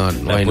 Why not?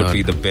 That would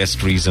be the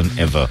best reason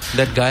ever.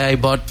 That guy I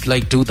bought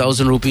like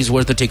 2,000 rupees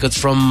worth of tickets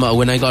from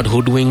when I got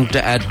hoodwinked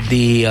at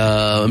the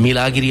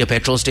Milagiri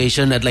petrol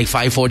station at like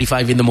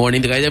 5:45 in the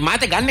morning. The guy said,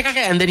 "Mate ganne ka,"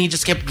 and then he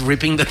just kept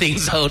ripping the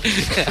things out till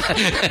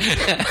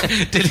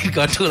it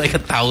got to like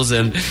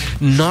 1,000.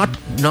 Not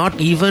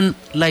even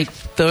like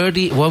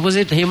 30. What was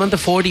it, Hemant?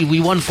 40.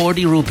 We won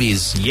 40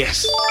 rupees.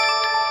 Yes.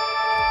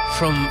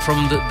 From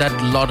that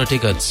lot of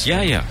tickets.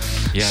 Yeah.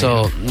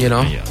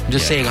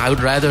 Just saying, I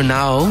would rather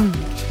now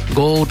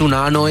go to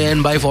Nanoya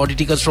and buy 40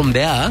 tickets from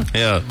there.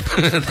 Yeah.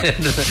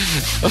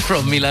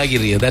 From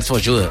Milagiri, that's for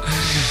sure.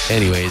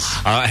 Anyways.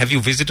 Have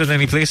you visited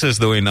any places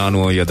though in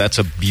Nanoya? That's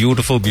a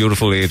beautiful,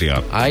 beautiful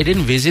area. I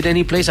didn't visit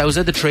any place. I was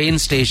at the train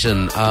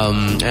station.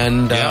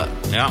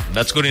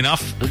 That's good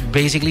enough.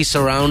 Basically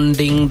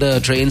surrounding the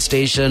train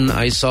station,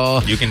 I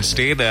saw... You can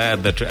stay there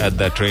at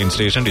that train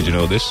station. Did you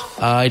know this?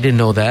 I didn't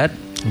know that.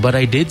 But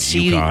I did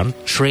see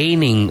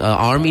training,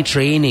 army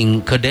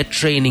training, cadet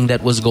training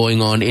that was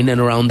going on in and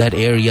around that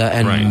area.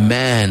 And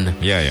man,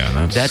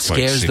 that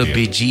scares the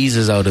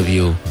bejesus out of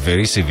you.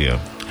 Very severe.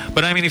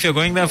 But I mean, if you're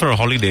going there for a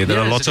holiday, there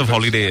are lots of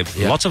holiday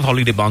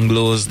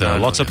bungalows. There are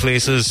lots of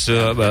places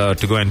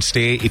to go and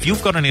stay. If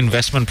you've got an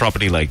investment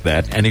property like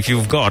that, and if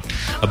you've got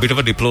a bit of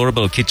a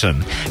deplorable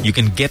kitchen, you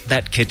can get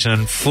that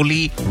kitchen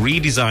fully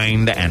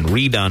redesigned and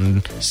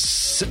redone,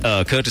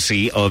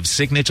 courtesy of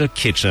Signature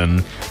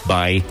Kitchen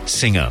by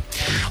Singer.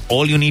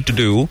 All you need to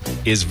do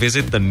is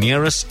visit the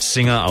nearest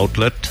Singer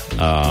outlet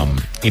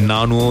in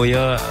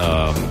Nanoya,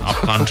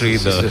 upcountry,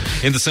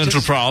 in the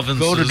central province.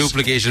 Go to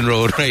Duplication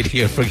Road right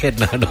here. Forget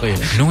Nanoya.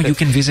 No, you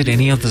can visit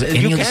any of the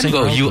Singer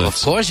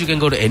outlets. Of course, you can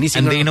go to any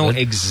Singer and they know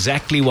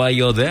exactly why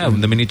you're there.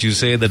 The minute you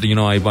say that,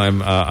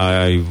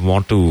 I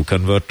want to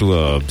convert to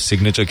a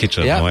Signature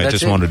Kitchen, or I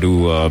just want to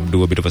do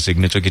a bit of a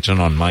Signature Kitchen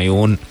on my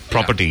own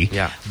property,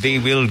 they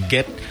will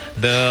get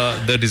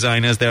the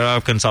designers. There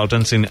are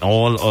consultants in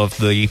all of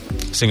the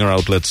Singer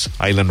outlets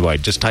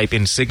island-wide. Just type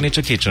in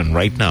Signature Kitchen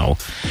right now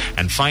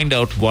and find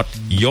out what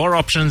your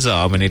options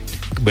are when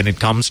it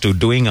comes to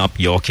doing up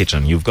your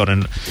kitchen. You've got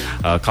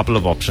a couple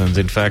of options.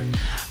 In fact,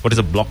 what is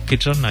a block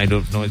kitchen? I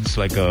don't know. It's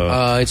like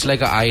it's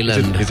like an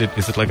island. Is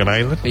it like an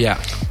island?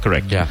 Yeah.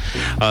 Correct. Yeah.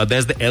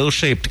 There's the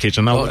L-shaped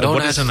kitchen. Now,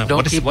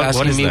 don't keep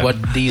asking me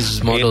what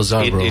these models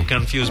are, bro. It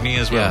confused me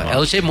as well. Yeah,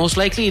 L-shaped. Most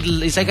likely,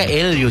 it's like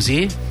a L. You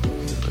see.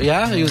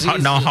 Yeah, you see.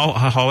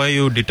 How are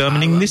you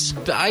determining this?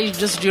 I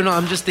just,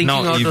 I'm just thinking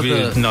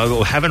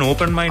have an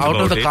open mind out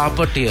about of the it.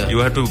 carpet here. You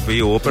have to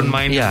be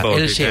open-minded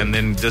about L-shape. it, and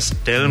then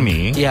just tell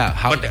me. Yeah.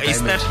 But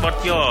is that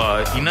what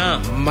your inner?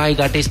 My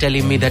gut is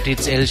telling me that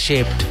it's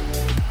L-shaped.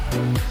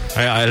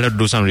 I'll have to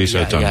do some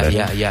research on that.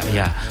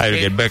 Yeah. I'll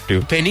get back to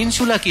you.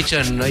 Peninsula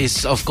kitchen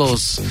is, of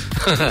course,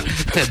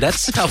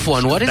 that's a tough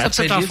one. What is a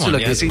peninsula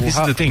kitchen? See, this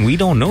is the thing. We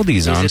don't know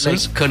these answers.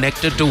 Is it like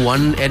connected to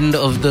one end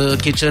of the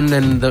kitchen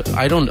and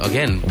I don't,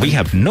 again. We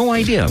have no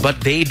idea.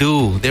 But they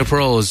do. They're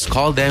pros.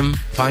 Call them,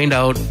 find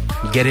out,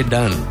 get it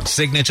done.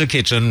 Signature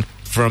Kitchen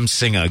from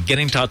Singer. Get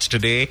in touch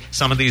today.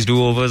 Some of these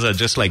do-overs are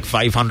just like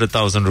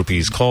 500,000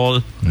 rupees.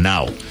 Call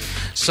now.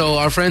 So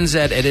our friends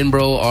at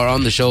Edinburgh are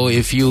on the show.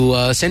 If you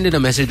send in a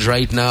message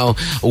right now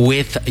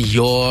with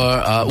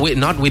your,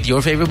 not with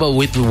your favorite, but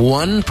with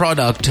one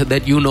product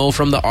that you know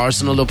from the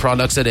arsenal of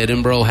products that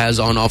Edinburgh has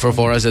on offer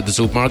for us at the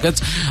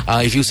supermarkets,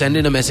 if you send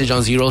in a message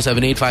on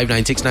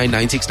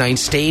 0785969969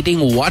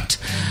 stating what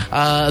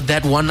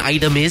that one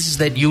item is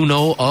that you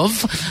know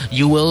of,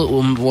 you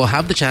will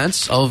have the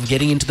chance of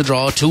getting into the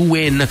draw to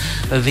win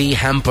the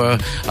hamper,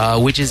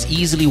 which is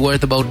easily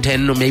worth about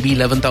 10 or maybe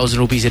 11,000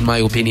 rupees in my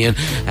opinion,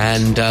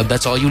 and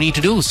that's all you need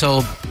to do.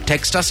 So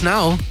text us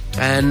now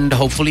and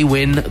hopefully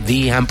win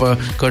the hamper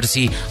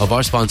courtesy of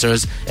our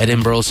sponsors,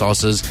 Edinburgh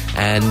Sauces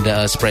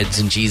and spreads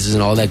and cheeses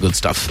and all that good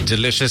stuff.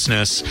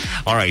 Deliciousness.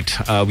 All right,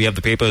 we have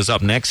the papers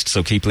up next,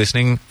 so keep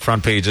listening.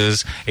 Front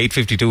pages,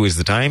 8:52 is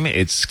the time.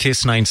 It's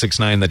Kiss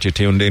 969 that you're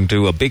tuned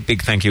into. A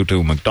big thank you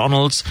to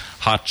McDonald's,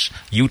 Hutch,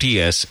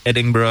 UTS,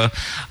 Edinburgh,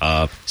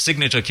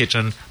 Signature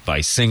Kitchen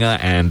by Singer,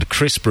 and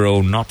Chris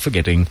Bro, not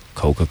forgetting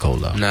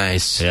Coca-Cola.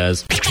 Nice.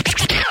 Yes.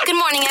 Good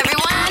morning, everyone.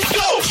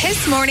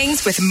 Kiss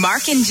Mornings with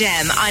Mark and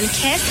Jem on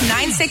Kiss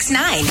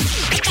 969.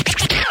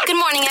 Good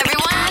morning,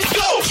 everyone.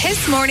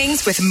 Kiss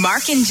Mornings with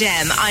Mark and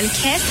Jem on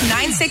Kiss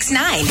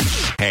 969.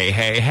 Hey.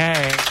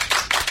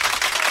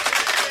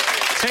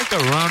 Take a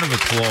round of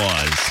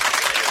applause.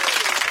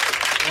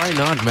 Why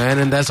not, man?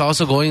 And that's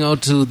also going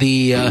out to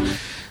the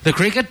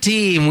cricket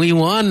team. We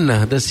won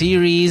the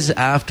series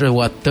after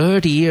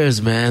 30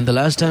 years, man. The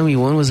last time we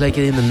won was like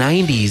in the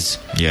 90s.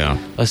 Yeah.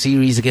 A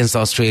series against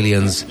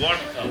Australians. What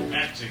a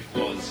match it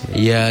was.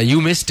 Yeah,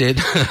 you missed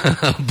it.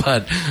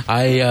 But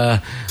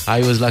I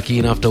was lucky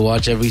enough to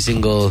watch every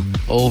single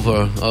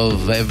over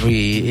of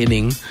every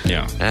inning.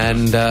 Yeah.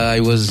 And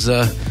I was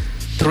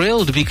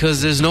thrilled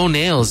because there's no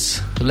nails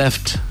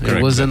left. Correct,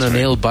 it wasn't a right.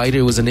 nail biter,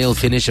 it was a nail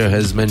finisher,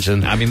 as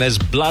mentioned. I mean, there's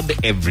blood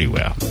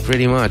everywhere.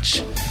 Pretty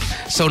much.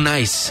 So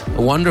nice.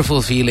 A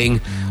wonderful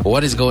feeling.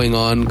 What is going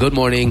on? Good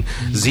morning.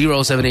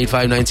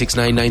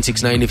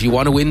 0785969969. If you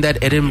want to win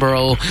that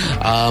Edinburgh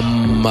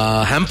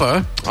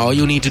hamper, all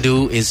you need to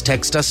do is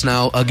text us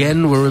now.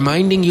 Again, we're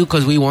reminding you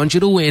because we want you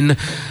to win.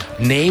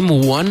 Name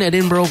one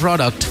Edinburgh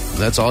product.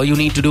 That's all you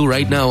need to do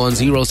right now on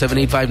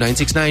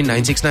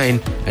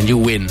 0785969969 and you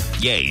win.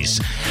 Yes.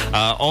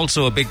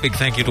 Also, a big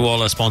thank you to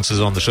all our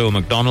sponsors on the show.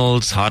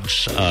 McDonald's,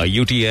 Hutch,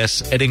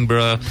 UTS,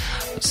 Edinburgh,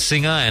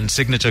 Singer and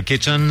Signature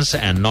Kitchens,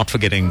 and not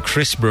forgetting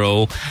Chris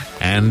Bro,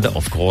 and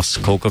of course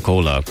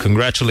Coca-Cola.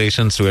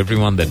 Congratulations to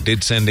everyone that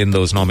did send in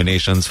those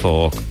nominations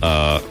for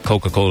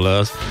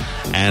Coca-Cola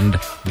and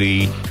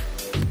the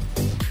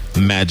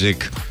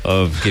magic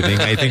of giving.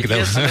 I think that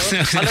was. I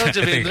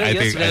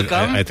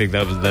think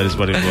that is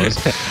what it was.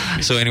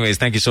 So, anyways,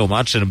 thank you so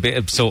much, and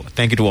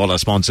thank you to all our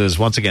sponsors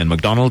once again: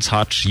 McDonald's,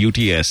 Hutch,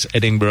 UTS,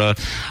 Edinburgh,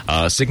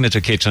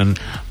 Signature Kitchen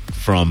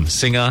from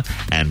Singer,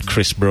 and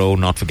Chris Bro,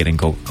 not forgetting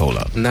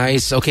Coca-Cola.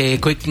 Nice. Okay,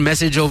 quick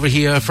message over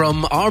here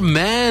from our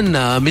man,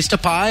 Mr.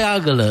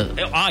 Payagala.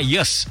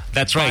 Yes,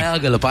 that's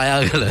right.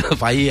 Payagala.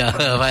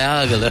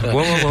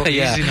 Whoa.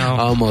 Yeah, easy now.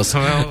 Almost.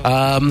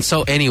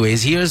 So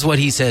anyways, here's what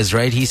he says,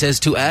 right? He says,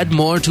 to add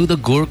more to the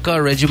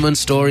Gurkha regiment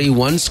story,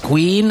 once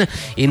Queen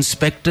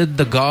inspected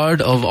the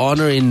Guard of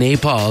Honor in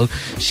Nepal,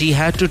 she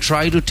had to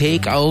try to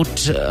take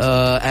out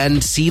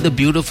and see the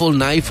beautiful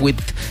knife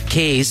with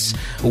case,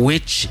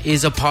 which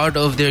is a part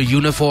of their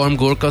uniform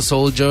Gurkha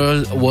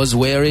soldier was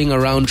wearing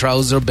around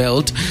trouser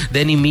belt.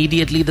 Then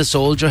immediately the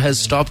soldier has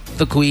stopped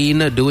the Queen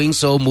doing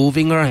so,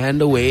 moving her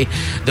hand away.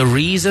 The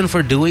reason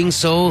for doing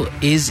so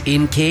is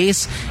in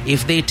case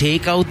if they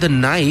take out the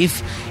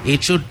knife,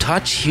 it should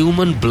touch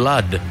human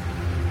blood.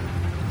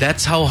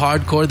 That's how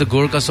hardcore the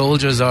Gurkha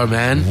soldiers are,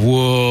 man.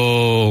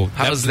 Whoa.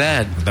 How's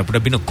that? That would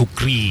have been a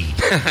kukri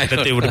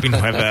that they would have been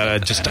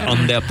just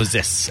on their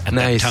possess at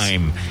that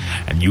time.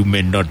 And you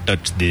may not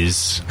touch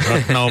this.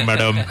 Not now,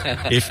 madam.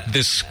 If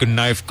this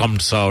knife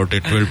comes out,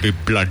 it will be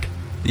blood.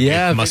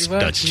 Yeah,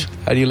 mustache.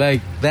 How do you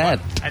like that?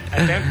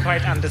 I don't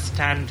quite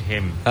understand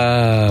him.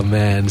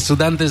 Man.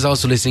 Sudant is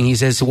also listening. He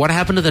says, what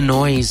happened to the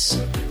noise?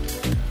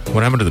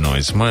 What happened to the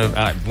noise?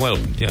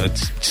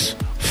 It's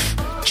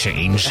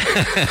change.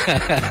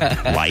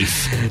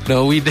 Life.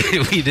 No, we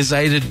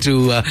decided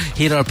to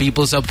hit our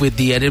peoples up with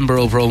the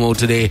Edinburgh promo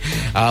today.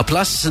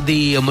 Plus,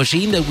 the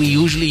machine that we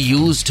usually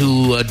use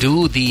to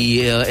do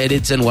the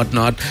edits and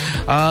whatnot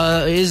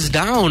is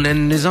down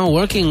and is not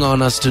working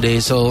on us today.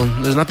 So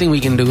there's nothing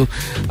we can do.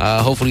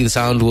 Hopefully the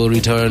sound will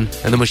return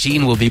and the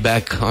machine will be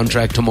back on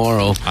track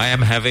tomorrow. I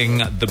am having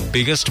the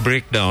biggest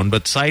breakdown,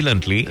 but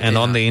silently and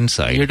on the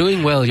inside. You're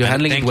doing well. You're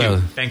handling it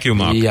well. Thank you,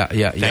 Mark.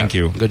 Yeah. Thank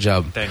you. Good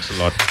job. Thanks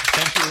a lot.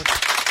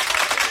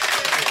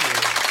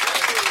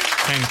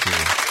 Thank you.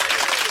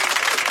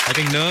 I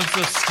think nerves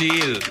of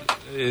steel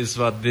is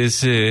what they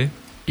say.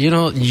 You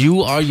know,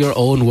 you are your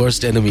own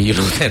worst enemy. You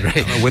know that,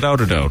 right?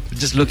 Without a doubt.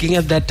 Just looking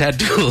at that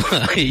tattoo,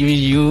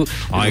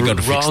 I got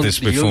to fix this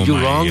before you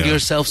wronged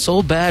yourself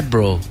so bad,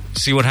 bro.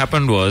 See, what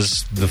happened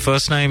was the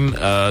first time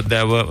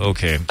there were...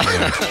 Okay.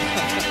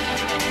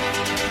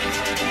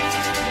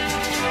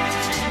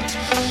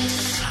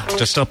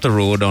 Just up the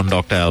road on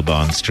Dr.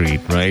 Alban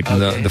Street, right?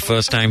 Okay. The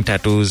first time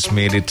tattoos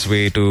made its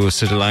way to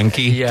Sri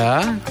Lanka.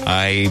 Yeah.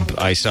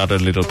 I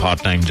started a little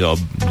part-time job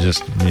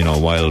just,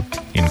 while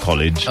in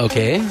college.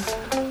 Okay.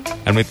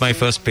 And with my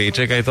first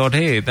paycheck, I thought,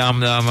 hey,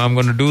 I'm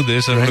going to do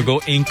this. I'm going to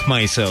go ink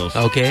myself.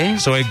 Okay.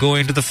 So I go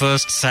into the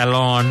first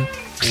salon.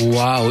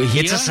 Wow.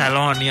 Here? It's a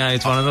salon, yeah.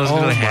 It's one of those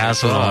little hair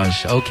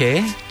salons.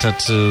 Okay.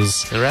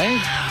 Tattoos. Right.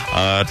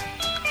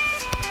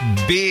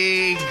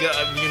 Big,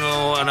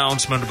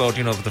 announcement about,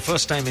 for the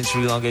first time in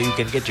Sri Lanka, you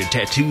can get your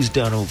tattoos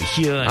done over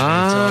here.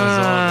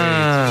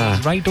 And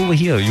it's right over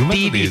here. You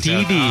remember these?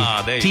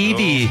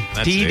 TDs.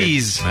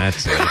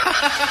 That's it.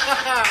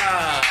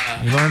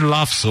 You're going to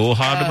laugh so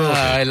hard about it.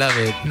 I love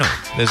it. No,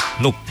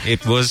 look,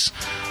 it was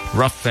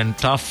rough and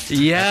tough.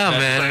 Yeah,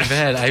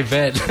 man, I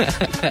bet.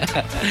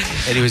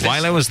 Anyways,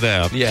 while I was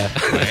there,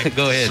 right?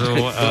 Go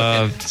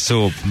ahead.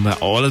 So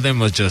all of them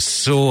was just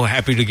so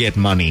happy to get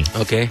money.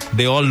 Okay.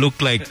 They all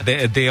looked like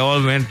they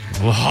all went,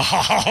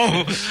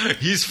 wow,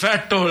 he's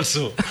fat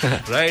also,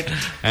 right?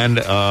 And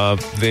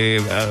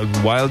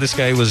while this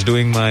guy was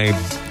doing my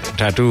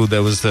tattoo,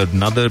 there was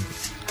another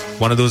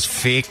one of those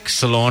fake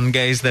salon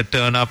guys that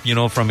turn up,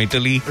 from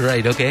Italy.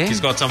 Right. Okay. He's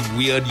got some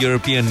weird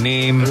European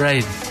name.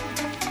 Right.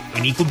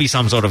 And he could be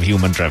some sort of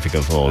human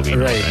trafficker for all we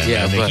know. Right,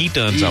 yeah. And he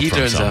turns up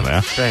from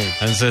somewhere right.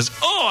 and says,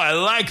 oh, I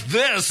like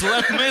this.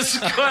 Let me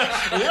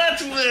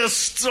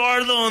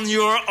start on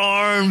your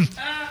arm.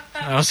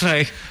 I was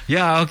like,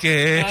 yeah,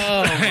 okay.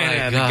 Oh,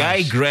 and the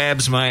guy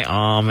grabs my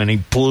arm and he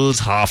pulls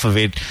half of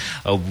it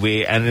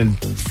away and then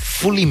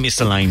fully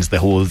misaligns the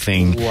whole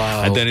thing.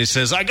 Wow. And then he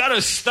says, I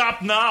gotta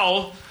stop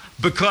now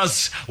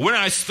because when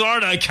I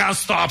start, I can't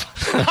stop.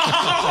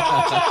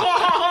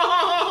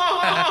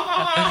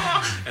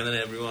 And then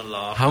everyone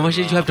laughed. How much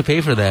did you have to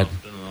pay for that?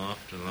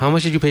 How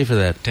much did you pay for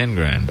that? 10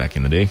 grand back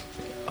in the day.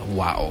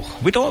 Wow.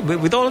 With all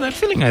of that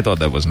feeling, I thought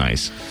that was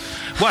nice.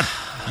 What?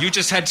 You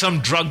just had some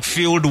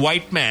drug-fueled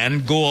white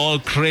man go all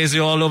crazy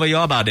all over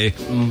your body.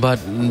 But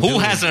who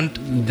hasn't?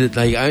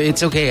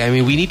 It's okay. I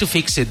mean, we need to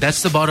fix it.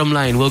 That's the bottom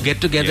line. We'll get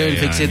together and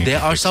fix it.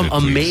 There are some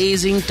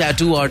amazing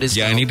tattoo artists.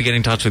 Yeah, I need to get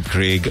in touch with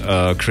Craig.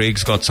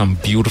 Craig's got some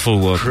beautiful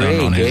work done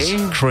on his.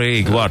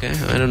 Craig, what? Okay.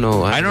 I don't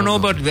know. I don't know,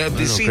 but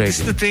see, this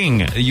is the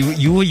thing.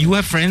 You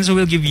have friends who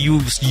will give you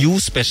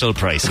special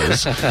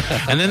prices,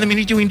 and then the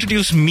minute you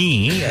introduce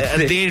me,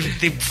 they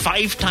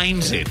 5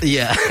 times it.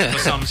 Yeah. For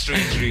some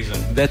strange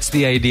reason. That's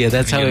the idea.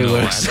 That's how it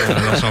works.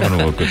 That's not going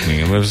to work with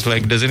me. It was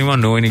like, does anyone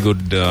know any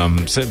good,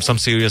 some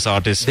serious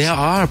artists? There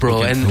are,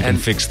 bro. Who can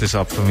fix this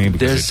up for me?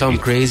 There's some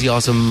crazy,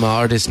 awesome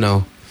artists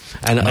now.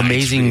 And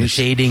amazing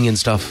shading and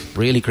stuff.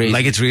 Really crazy.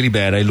 Like, it's really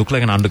bad. I look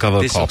like an undercover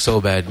cop. This looks so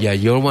bad. Yeah,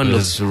 your one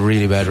looks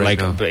really bad right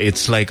now.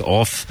 It's like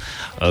off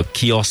a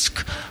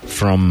kiosk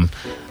from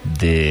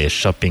the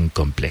shopping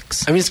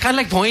complex. I mean, it's kind of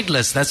like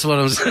pointless. That's what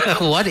I was...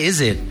 What is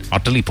it?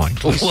 Utterly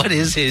pointless. What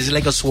is it? Is it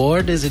like a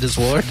sword? Is it a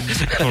sword?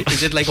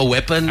 Is it like a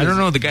weapon? I don't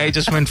know. The guy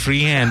just went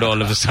freehand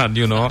all of a sudden,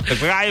 The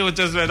guy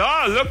just went,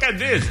 oh, look at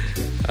this.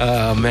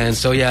 Man,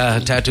 so yeah,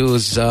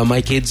 tattoos.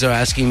 My kids are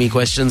asking me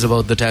questions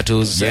about the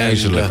tattoos. Yeah, you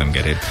should let them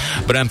get it.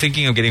 But I'm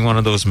thinking of getting one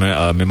of those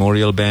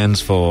memorial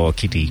bands for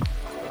Kitty.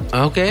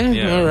 Okay,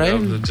 yeah, all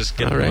right. Just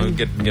get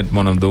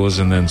one of those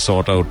and then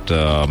sort out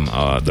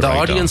the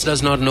audience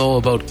does not know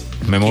about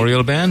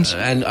memorial bands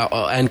and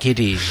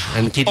Kitty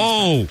and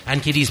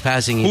Kitty's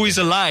passing. Who is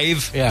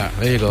alive? Yeah,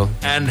 there you go.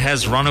 And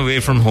has run away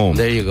from home.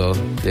 There you go.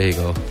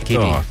 Kitty.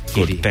 Oh,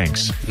 Kitty. Good.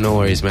 Thanks. No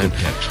worries, man.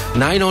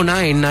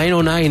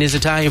 9:09 is the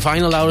time.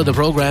 Final hour of the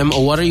program.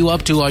 What are you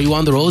up to? Are you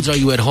on the roads? Are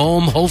you at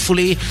home?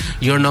 Hopefully,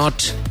 you're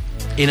not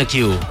in a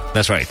queue.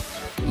 That's right.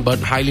 But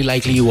highly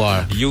likely you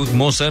are. You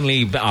most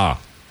certainly are.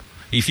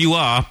 If you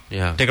are,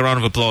 take a round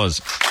of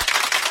applause.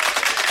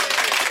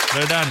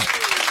 Well done.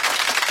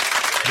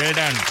 Well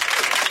done.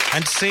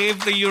 And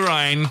save the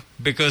urine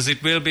because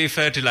it will be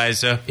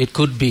fertilizer. It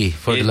could be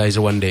fertilizer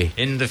one day.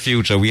 In the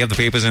future. We have the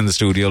papers in the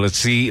studio. Let's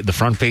see the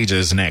front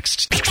pages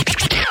next.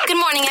 Good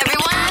morning,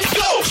 everyone.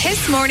 Go!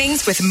 Kiss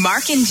Mornings with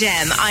Mark and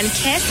Jem on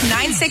Kiss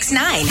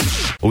 969.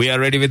 We are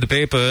ready with the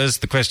papers.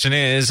 The question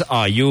is,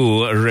 are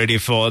you ready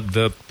for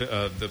the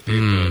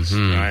papers?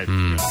 Right.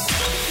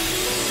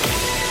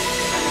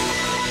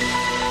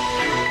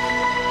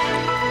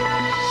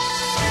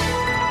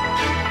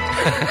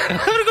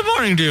 Good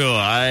morning to you.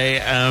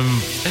 I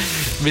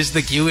missed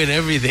the cue and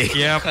everything.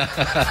 Yep.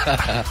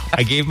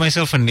 I gave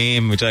myself a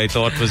name which I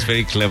thought was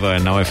very clever,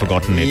 and now I've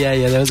forgotten it.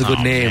 Yeah, that was a good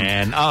name.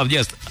 Man.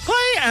 Yes.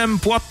 I am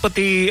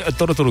Puapati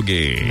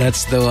Toruturuge.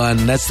 That's the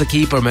one. That's the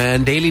keeper,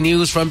 man. Daily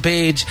News front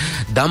page.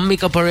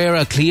 Dhammika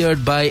Perera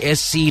cleared by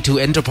SC to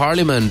enter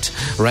Parliament.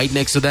 Right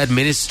next to that,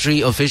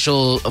 Ministry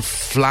official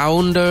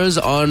flounders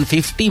on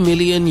 50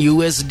 million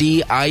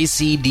USD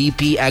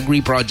ICDP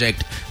agri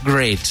project.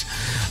 Great.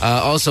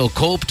 Also,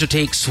 COPE to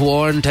take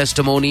sworn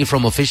testimony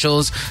from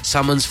officials.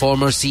 Summons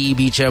former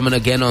CEB chairman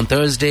again on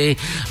Thursday.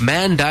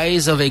 Man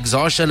dies of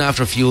exhaustion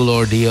after fuel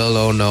ordeal.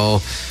 Oh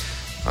no.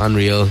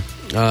 Unreal.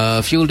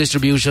 Fuel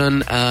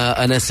distribution,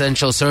 an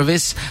essential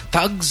service.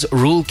 Thugs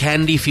rule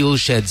candy fuel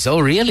sheds. Oh,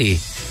 really?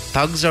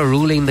 Thugs are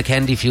ruling the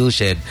candy fuel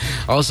shed.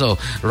 Also,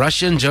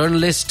 Russian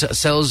journalist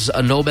sells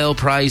a Nobel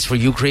Prize for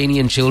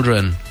Ukrainian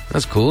children.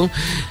 That's cool.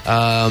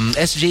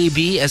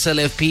 SJB,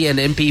 SLFP and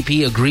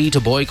MPP agree to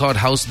boycott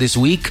House this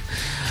week.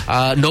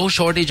 No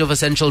shortage of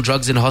essential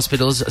drugs in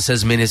hospitals,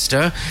 says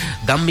Minister.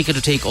 Dhammika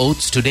to take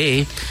oaths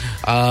today.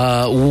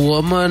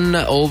 Women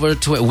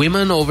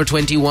over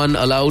 21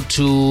 allowed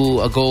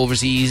to go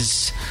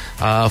overseas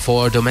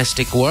for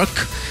domestic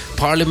work.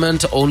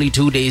 Parliament only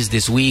 2 days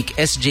this week.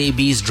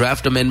 SJB's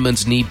draft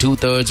amendments need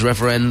 2/3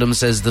 referendum,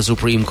 says the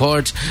Supreme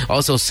Court.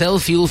 Also, sell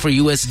fuel for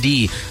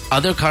USD,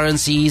 other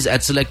currencies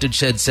at selected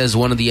sheds, says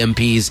one of the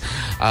MPs.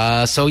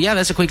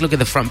 That's a quick look at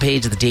the front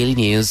page of the Daily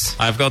News.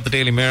 I've got the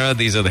Daily Mirror.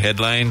 These are the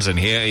headlines, and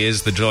here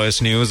is the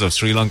joyous news of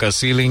Sri Lanka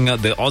sealing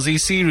the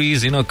Aussie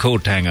series in a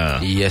coat hanger.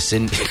 Yes,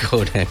 in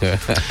coat hanger.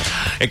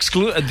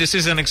 This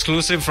is an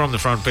exclusive from the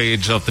front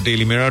page of the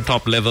Daily Mirror.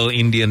 Top-level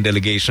Indian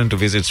delegation to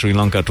visit Sri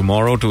Lanka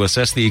tomorrow to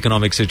assess the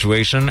economic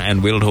situation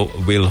and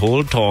will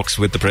hold talks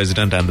with the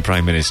President and the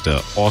Prime Minister.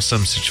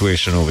 Awesome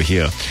situation over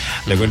here.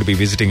 They're going to be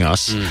visiting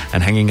us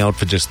and hanging out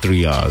for just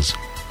 3 hours.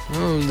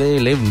 Well, they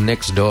live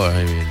next door.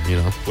 I mean,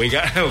 We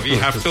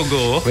have to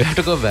go. We have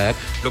to go back.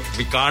 Look,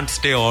 we can't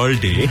stay all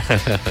day.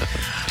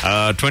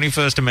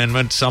 21st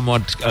Amendment,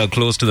 somewhat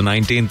close to the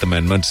 19th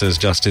Amendment, says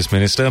Justice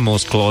Minister.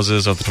 Most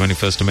clauses of the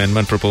 21st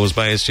Amendment proposed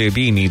by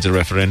SJB needs a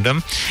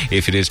referendum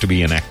if it is to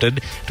be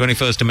enacted.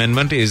 21st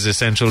Amendment is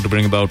essential to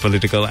bring about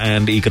political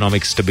and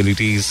economic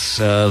stability,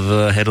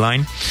 the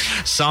headline.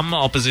 Some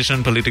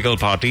opposition political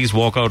parties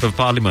walk out of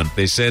Parliament.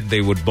 They said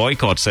they would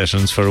boycott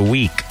sessions for a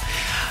week.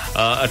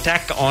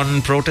 Attack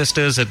on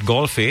protesters at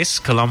Galface.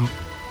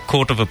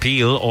 Court of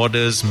Appeal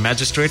orders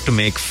magistrate to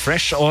make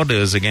fresh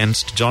orders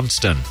against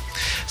Johnston.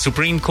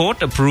 Supreme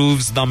Court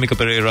approves Dhammika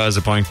Perera's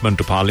appointment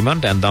to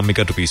Parliament and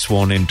Dhammika to be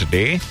sworn in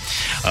today.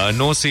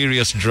 No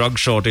serious drug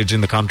shortage in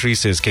the country,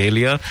 says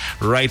Kalia.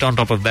 Right on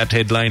top of that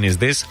headline is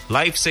this: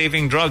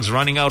 life-saving drugs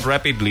running out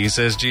rapidly,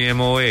 says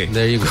GMOA.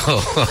 There you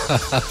go.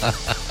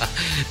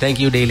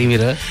 Thank you, Daily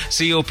Mirror.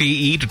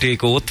 COPE to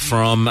take oath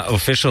from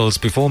officials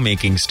before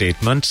making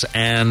statements,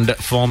 and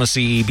former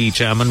CEB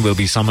chairman will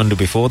be summoned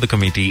before the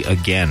committee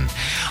again.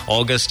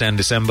 August and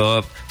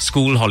December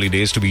school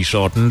holidays to be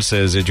shortened,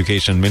 says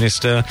Education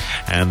Minister.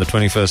 And the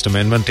 21st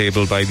Amendment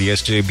tabled by the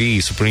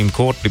SJB. Supreme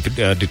Court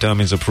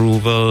determines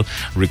approval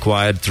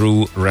required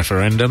through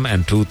referendum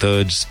and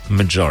 2/3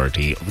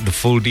 majority. The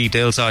full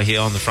details are here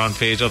on the front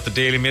page of the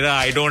Daily Mirror.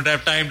 I don't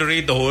have time to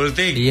read the whole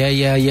thing. Yeah.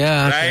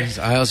 Right?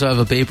 I also have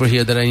a paper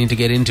here that I need to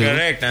get into.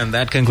 Correct. And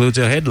that concludes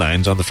your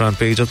headlines on the front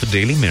page of the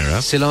Daily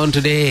Mirror. Ceylon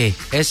today.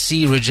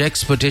 SC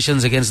rejects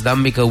petitions against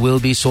Dhammika, will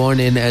be sworn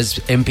in as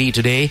MP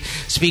today.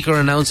 Speaker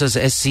announces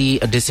SC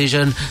a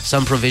decision.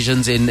 Some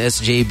provisions in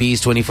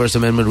SJB's 21st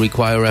Amendment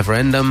require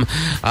referendum.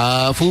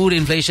 Food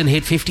inflation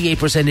hit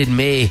 58% in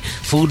May.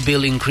 Food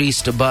bill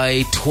increased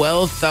by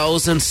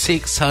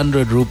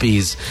 12,600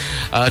 rupees.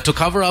 To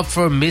cover up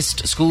for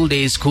missed school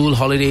days, school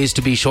holidays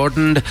to be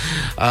shortened.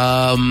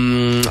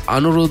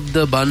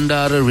 Anuruddha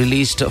Bandara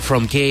released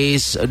from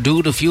case.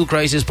 Due to fuel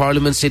crisis,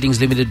 Parliament sittings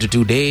limited to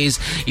 2 days.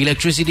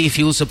 Electricity,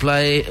 fuel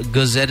supply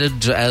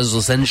gazetted as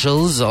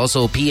essentials.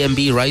 Also,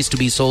 PMB rice to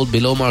be sold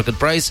below market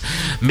price.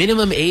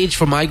 Minimum age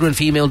for migrant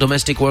female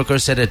domestic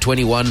workers set at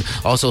 21.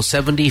 Also,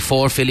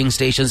 74 filling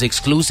stations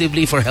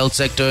exclusively for health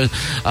sector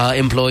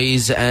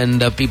employees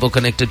and people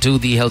connected to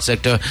the health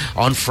sector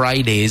on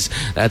Fridays.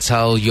 That's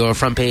how your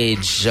front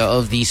page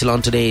of the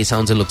Ceylon today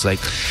sounds and looks like.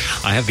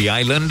 I have the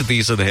island.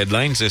 These are the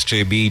headlines.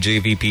 SJB,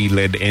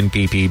 JVP-led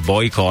NPP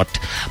boycott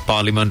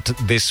Parliament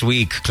this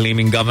week,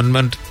 claiming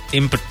government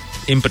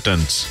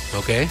impotence.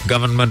 Okay.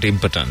 Government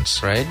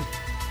impotence. Right.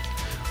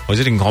 Or is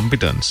it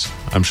incompetence?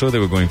 I'm sure they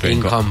were going for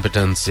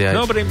incompetence. Yeah.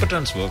 No, but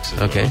impotence works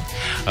as okay.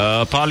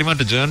 well.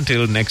 Parliament adjourned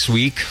till next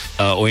week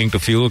owing to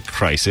fuel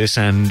crisis,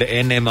 and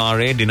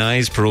NMRA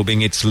denies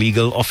probing its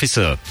legal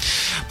officer.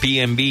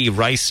 PMB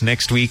rice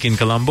next week in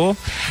Colombo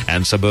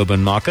and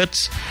suburban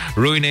markets.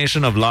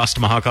 Ruination of last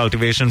Maha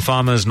cultivation.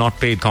 Farmers not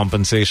paid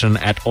compensation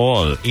at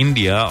all.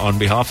 India, on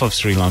behalf of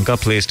Sri Lanka,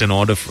 placed an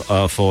order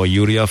for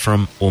urea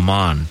from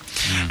Oman.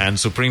 And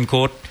Supreme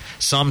Court,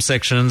 some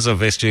sections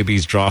of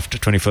SJB's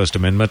draft 21st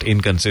Amendment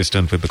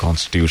inconsistent with the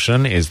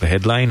Constitution is the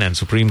headline, and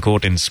Supreme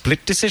Court in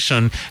split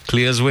decision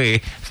clears way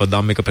for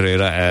Dhammika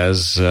Perera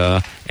as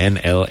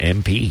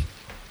NLMP.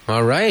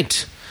 All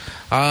right.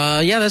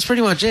 Yeah, that's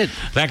pretty much it.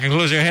 That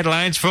concludes your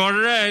headlines for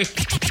today.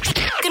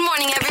 Good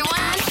morning, everyone.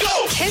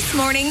 Kiss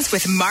Mornings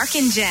with Mark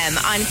and Jem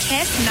on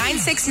Kiss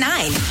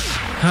 969.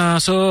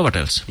 So what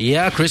else?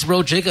 Yeah, Chris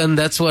Bro Chicken,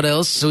 that's what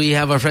else. So we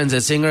have our friends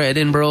at Singer,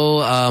 Edinburgh,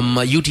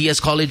 UTS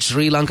College,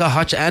 Sri Lanka,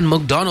 Hutch and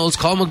McDonald's.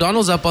 Call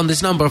McDonald's up on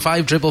this number,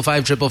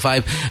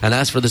 5555555, and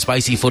ask for the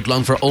spicy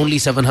footlong for only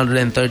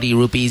 730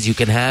 rupees. You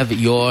can have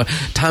your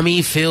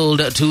tummy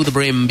filled to the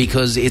brim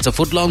because it's a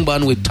footlong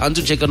bun with tons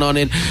of chicken on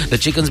it. The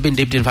chicken's been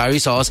dipped in fiery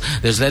sauce.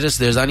 There's lettuce,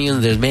 there's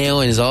onions, there's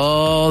mayo, and it's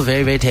all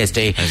very, very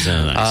tasty.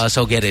 Nice.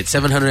 So get it,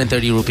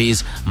 730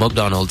 rupees,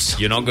 McDonald's.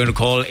 You're not going to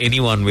call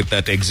anyone with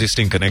that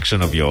existing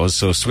connection of yours,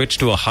 so switch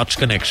to a Hutch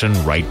connection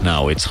right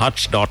now. It's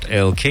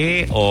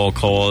hutch.lk or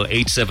call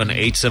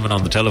 8787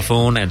 on the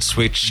telephone and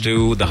switch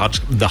to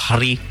the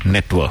Hurry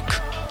network.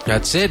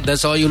 That's it.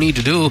 That's all you need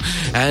to do.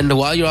 And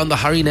while you're on the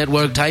Hurry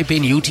network, type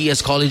in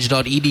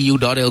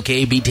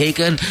utscollege.edu.lk. Be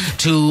taken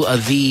to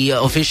the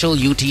official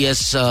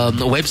UTS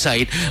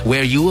website,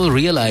 where you will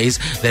realize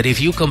that if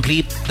you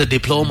complete the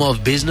Diploma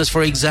of Business,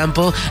 for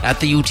example,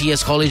 at the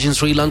UTS College in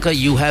Sri Lanka,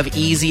 you have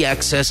easy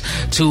access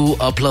to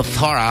a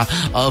plethora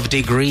of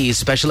degrees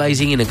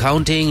specializing in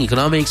accounting,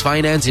 economics,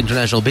 finance,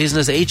 international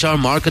business, HR,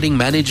 marketing,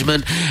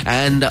 management,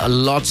 and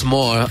lots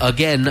more.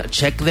 Again,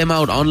 check them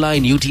out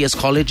online,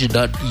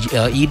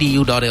 utscollege.edu.lk,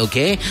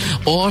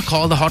 or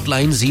call the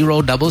hotline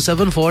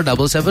 0774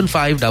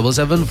 775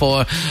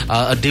 774.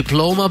 A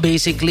diploma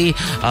basically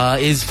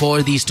is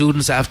for the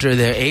students after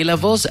their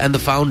A-levels, and the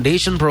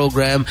foundation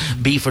program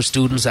be for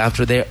students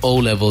after their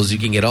O-levels. You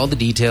can get all the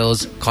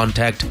details.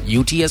 Contact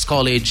UTS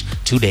College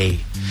today.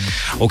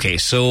 Okay,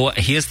 so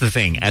here's the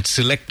thing. At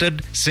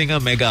selected Singer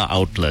Mega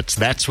outlets,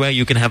 that's where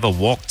you can have a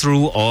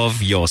walkthrough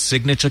of your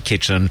signature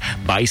kitchen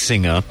by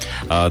Singer,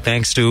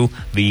 thanks to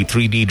the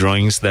 3D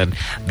drawings that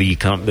the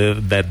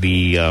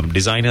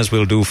designers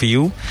will do for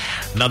you.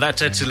 Now,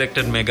 that's at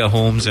selected Mega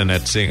homes and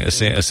at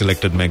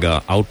selected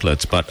Mega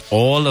outlets, but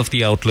all of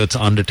the outlets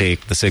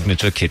undertake the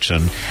signature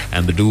kitchen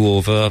and the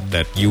do-over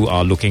that you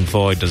are looking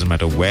for. It doesn't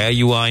matter where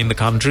you are in the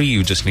country.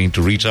 You just need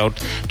to reach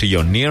out to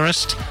your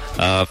nearest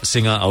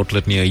Singer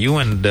outlet near you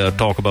and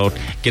talk about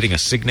getting a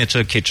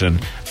signature kitchen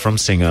from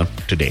Singer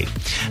today.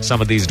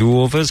 Some of these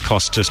do-overs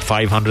cost just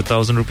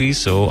 500,000 rupees,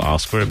 so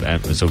ask for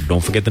it. So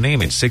don't forget the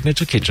name. It's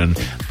Signature Kitchen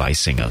by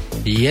Singer.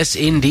 Yes,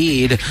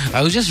 indeed.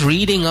 I was just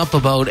reading up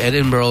about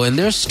Edinburgh, and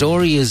their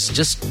story is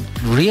just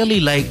really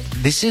like,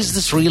 this is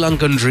the Sri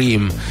Lankan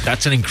dream.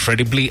 That's an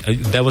incredibly...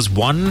 there was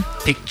one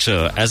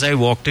picture as I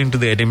walked into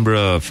the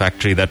Edinburgh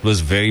factory that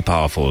was very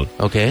powerful.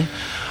 Okay.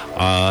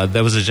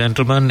 There was a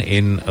gentleman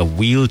in a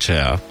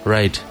wheelchair,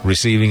 right,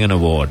 receiving an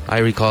award. I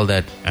recall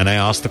that. And I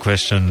asked the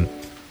question,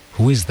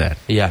 who is that?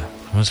 Yeah.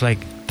 I was like,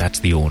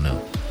 that's the owner.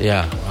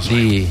 Yeah.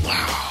 The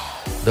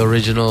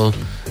original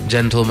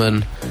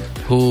gentleman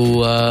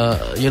who,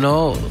 he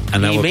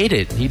made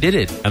it. He did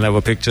it. And there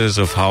were pictures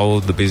of how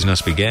the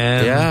business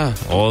began. Yeah.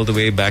 All the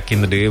way back in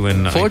the day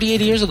when...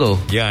 48 years ago.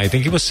 Yeah, I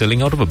think he was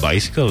selling out of a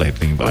bicycle, I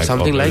think. Or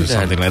something like that.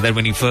 Something like that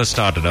when he first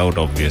started out,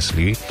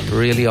 obviously.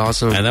 Really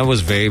awesome. And that was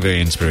very, very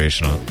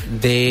inspirational.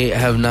 They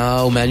have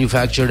now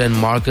manufactured and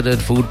marketed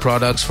food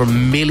products for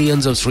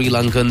millions of Sri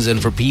Lankans and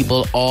for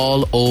people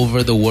all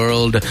over the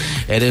world.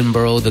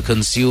 Edinburgh, the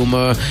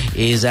consumer,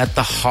 is at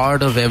the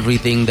heart of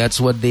everything.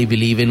 That's what they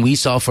believe in. We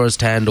saw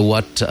firsthand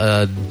what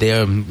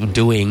they're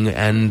doing,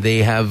 and they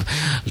have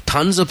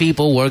tons of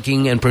people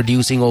working and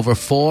producing over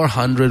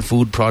 400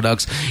 food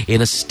products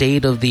in a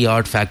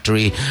state-of-the-art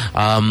factory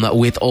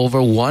with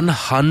over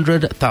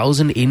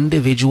 100,000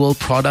 individual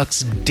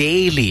products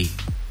daily.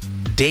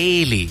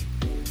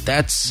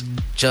 That's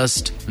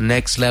just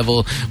next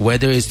level.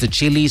 Whether it's the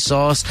chili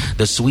sauce,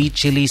 the sweet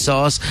chili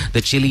sauce,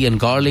 the chili and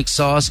garlic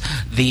sauce,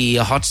 the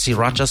hot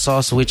sriracha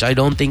sauce, which I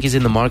don't think is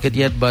in the market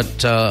yet,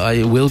 but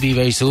it will be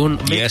very soon.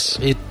 Yes.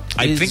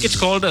 I think it's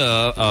called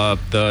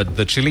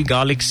the chili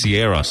garlic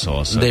Sierra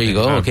sauce. There you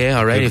go. Okay,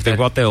 all right. They've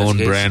got their own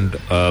brand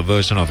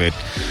version of it.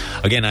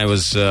 Again, I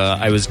was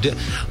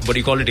what do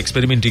you call it?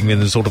 Experimenting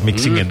with sort of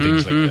mixing and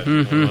things like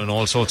that, and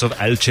all sorts of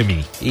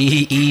alchemy.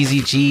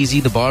 Easy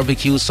cheesy, the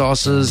barbecue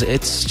sauces.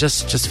 It's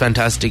just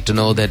fantastic to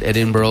know that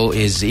Edinburgh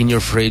is in your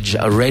fridge,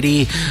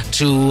 ready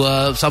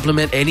to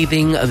supplement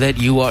anything that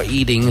you are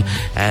eating,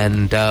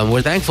 and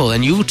we're thankful.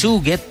 And you too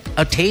get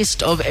a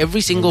taste of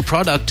every single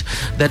product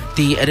that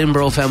the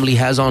Edinburgh family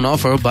has on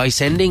offer by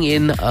sending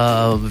in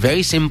a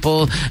very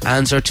simple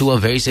answer to a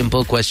very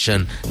simple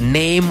question.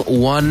 Name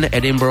one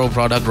Edinburgh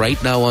product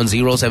right now on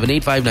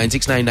 0785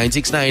 969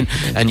 969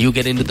 and you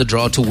get into the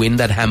draw to win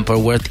that hamper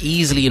worth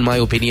easily, in my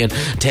opinion,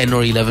 10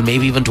 or 11,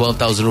 maybe even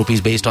 12,000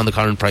 rupees based on the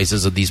current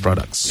prices of these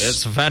products.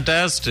 It's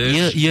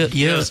fantastic. Yeah.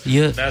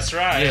 That's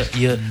right.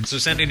 Yeah. So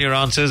send in your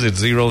answers. It's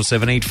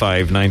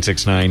 0785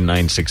 969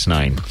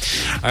 969.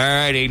 All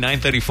right,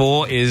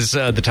 9:34 is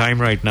the time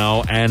right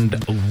now.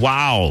 And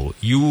wow,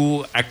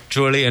 you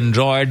actually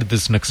enjoyed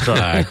this next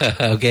track.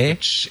 Okay.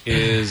 Which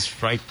is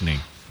frightening.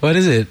 What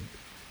is it?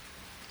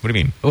 What do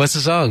you mean? What's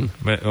the song?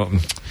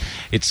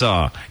 It's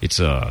a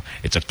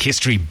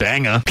history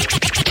banger.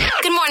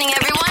 Good morning,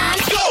 everyone.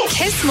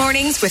 Kiss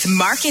Mornings with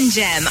Mark and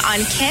Jem on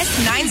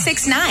Kiss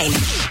 969.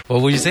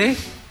 What would you say?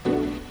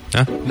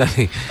 Huh?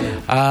 Nothing.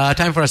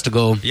 Time for us to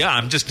go. Yeah,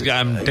 I'm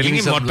telling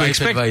him what to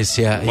expect. Advice,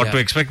 to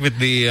expect with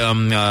the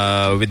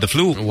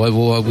flu.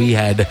 What we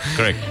had.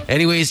 Correct.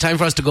 Anyways, time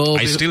for us to go.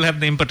 I still have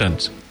the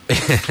impotence.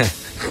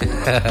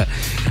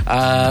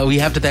 We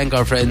have to thank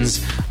our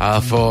friends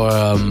for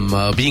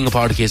being a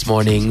part of Kiss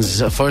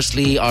Mornings.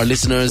 Firstly, our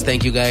listeners,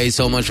 thank you guys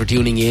so much for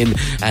tuning in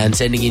and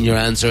sending in your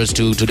answers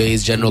to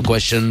today's general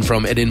question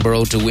from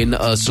Edinburgh to win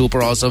a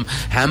super awesome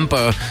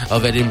hamper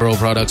of Edinburgh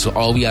products. So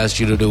all we asked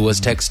you to do was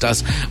text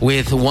us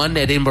with one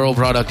Edinburgh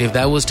product. If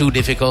that was too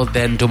difficult,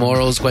 then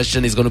tomorrow's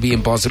question is going to be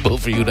impossible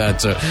for you to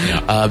answer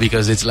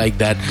because it's like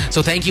that.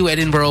 So thank you,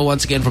 Edinburgh,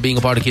 once again for being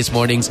a part of Kiss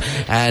Mornings.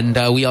 And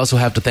we also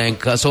have to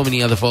thank so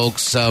many other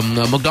folks.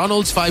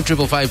 McDonald's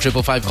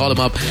 555-555. Call them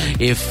up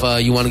if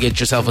you want to get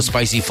yourself a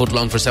spicy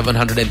footlong for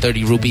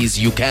 730 rupees.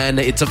 You can.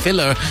 It's a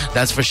filler,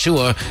 that's for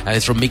sure. And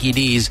it's from Mickey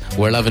D's.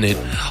 We're loving it.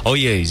 Oh,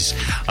 yes.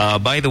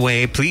 By the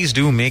way, please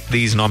do make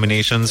these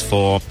nominations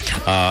for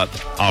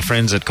our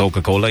friends at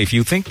Coca-Cola. If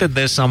you think that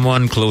there's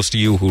someone close to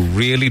you who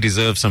really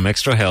deserves some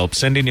extra help,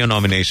 send in your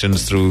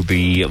nominations through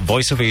the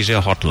Voice of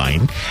Asia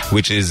hotline,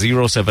 which is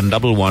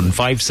 0711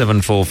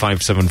 574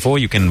 574.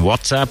 You can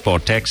WhatsApp or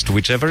text,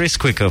 whichever is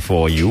quicker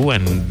for you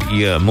and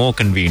more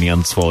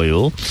convenience for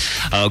you.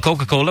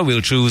 Coca-Cola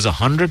will choose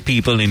 100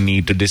 people in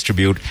need to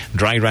distribute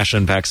dry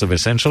ration packs of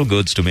essential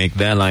goods to make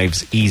their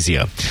lives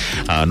easier.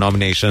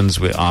 Nominations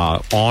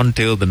are on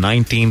till the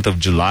 19th of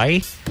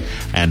July,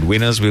 and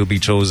winners will be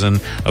chosen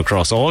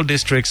across all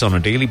districts on a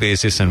daily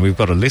basis. And we've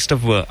got a list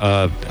of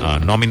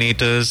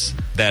nominators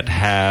that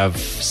have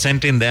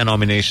sent in their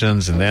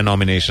nominations, and their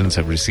nominations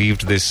have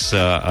received this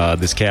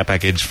care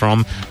package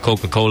from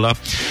Coca-Cola.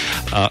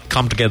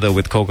 Come together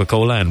with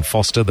Coca-Cola and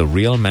foster the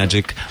real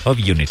magic of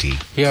unity.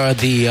 Here are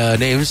the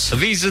names.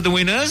 These are the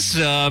winners.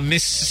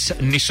 Miss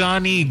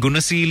Nishani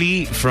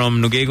Gunasili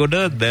from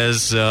Nugegoda.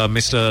 There's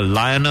Mr.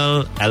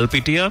 Lionel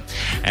Alpitia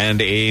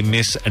and a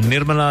Miss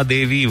Nirmala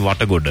Devi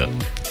Vatagoda.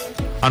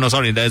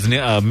 There's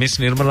Miss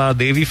Nirmala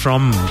Devi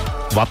from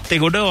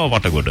Vattegoda or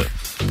Vatagoda?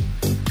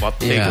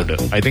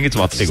 Vattegoda. I think it's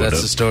Vattegoda.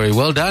 That's the story.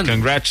 Well done.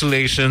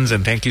 Congratulations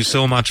and thank you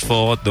so much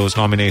for those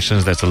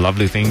nominations. That's a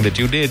lovely thing that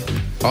you did.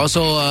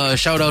 Also,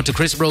 shout out to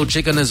Chris Bro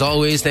Chicken as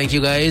always. Thank you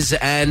guys.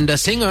 And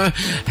Singer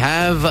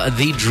have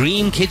the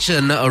Dream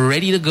Kitchen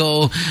ready to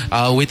go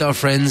with our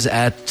friends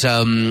at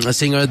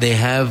Singer. They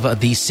have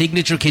the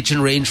signature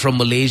kitchen range from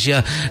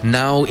Malaysia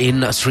now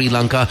in Sri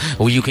Lanka,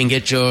 where you can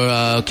get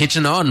your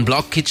kitchen on.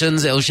 Block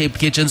kitchens, L-shaped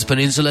kitchens,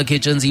 peninsula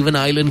kitchens, even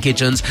island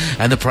kitchens.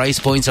 And the price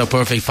points are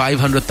perfect.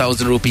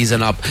 500,000 rupees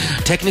and up.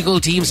 Technical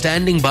team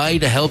standing by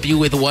to help you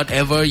with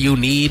whatever you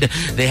need.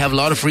 They have a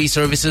lot of free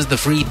services. The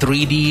free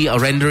 3D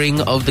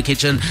rendering of the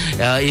kitchen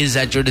is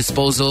at your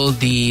disposal.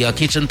 The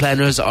kitchen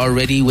planners are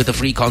ready with a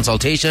free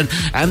consultation,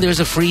 and there's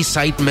a free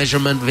site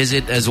measurement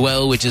visit as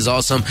well, which is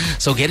awesome.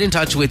 So get in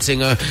touch with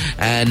Singer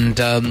and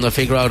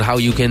figure out how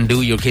you can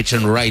do your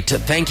kitchen right.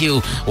 Thank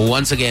you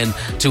once again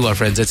to our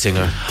friends at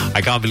Singer.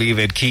 I can't believe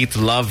it. Keith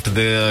loved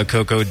the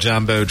Coco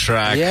Jumbo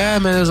track. Yeah,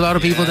 man, there's a lot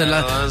of people that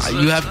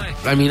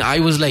I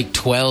was like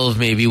 12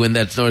 maybe when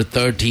that, or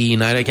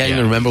 13. I can't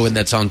even remember when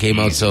that song came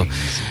out. So,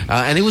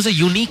 and it was a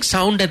unique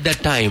sound at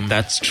that time.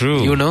 That's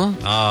true. You know?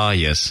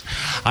 Yes.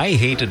 I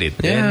hated it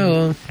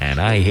then, and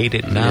I hate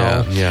it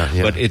now.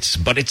 Yeah. But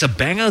it's a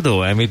banger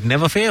though. I mean, it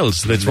never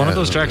fails. It's one of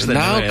those tracks that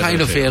now never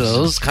kind of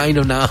fails. Kind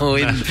of now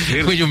when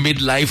you're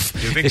midlife,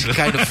 it's so?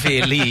 kind of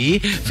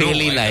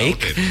faily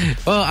like.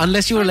 Well,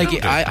 unless you were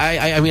like,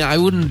 I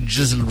wouldn't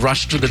just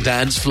rush to the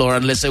dance floor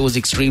unless I was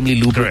extremely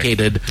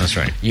lubricated. Correct. That's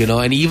right. You know,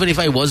 and even if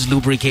I was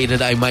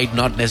lubricated, I might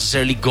not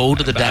necessarily go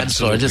to the dance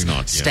floor. Just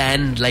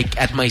stand like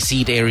at my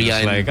seat area.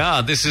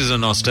 This is a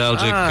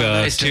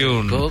nostalgic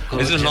tune.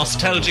 This is a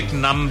nostalgic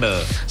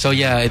number. So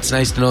yeah, it's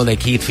nice to know that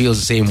Keith feels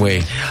the same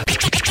way.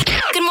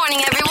 Good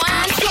morning, everyone.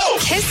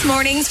 Kiss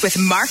Mornings with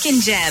Mark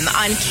and Jem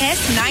on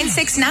Kiss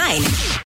 969.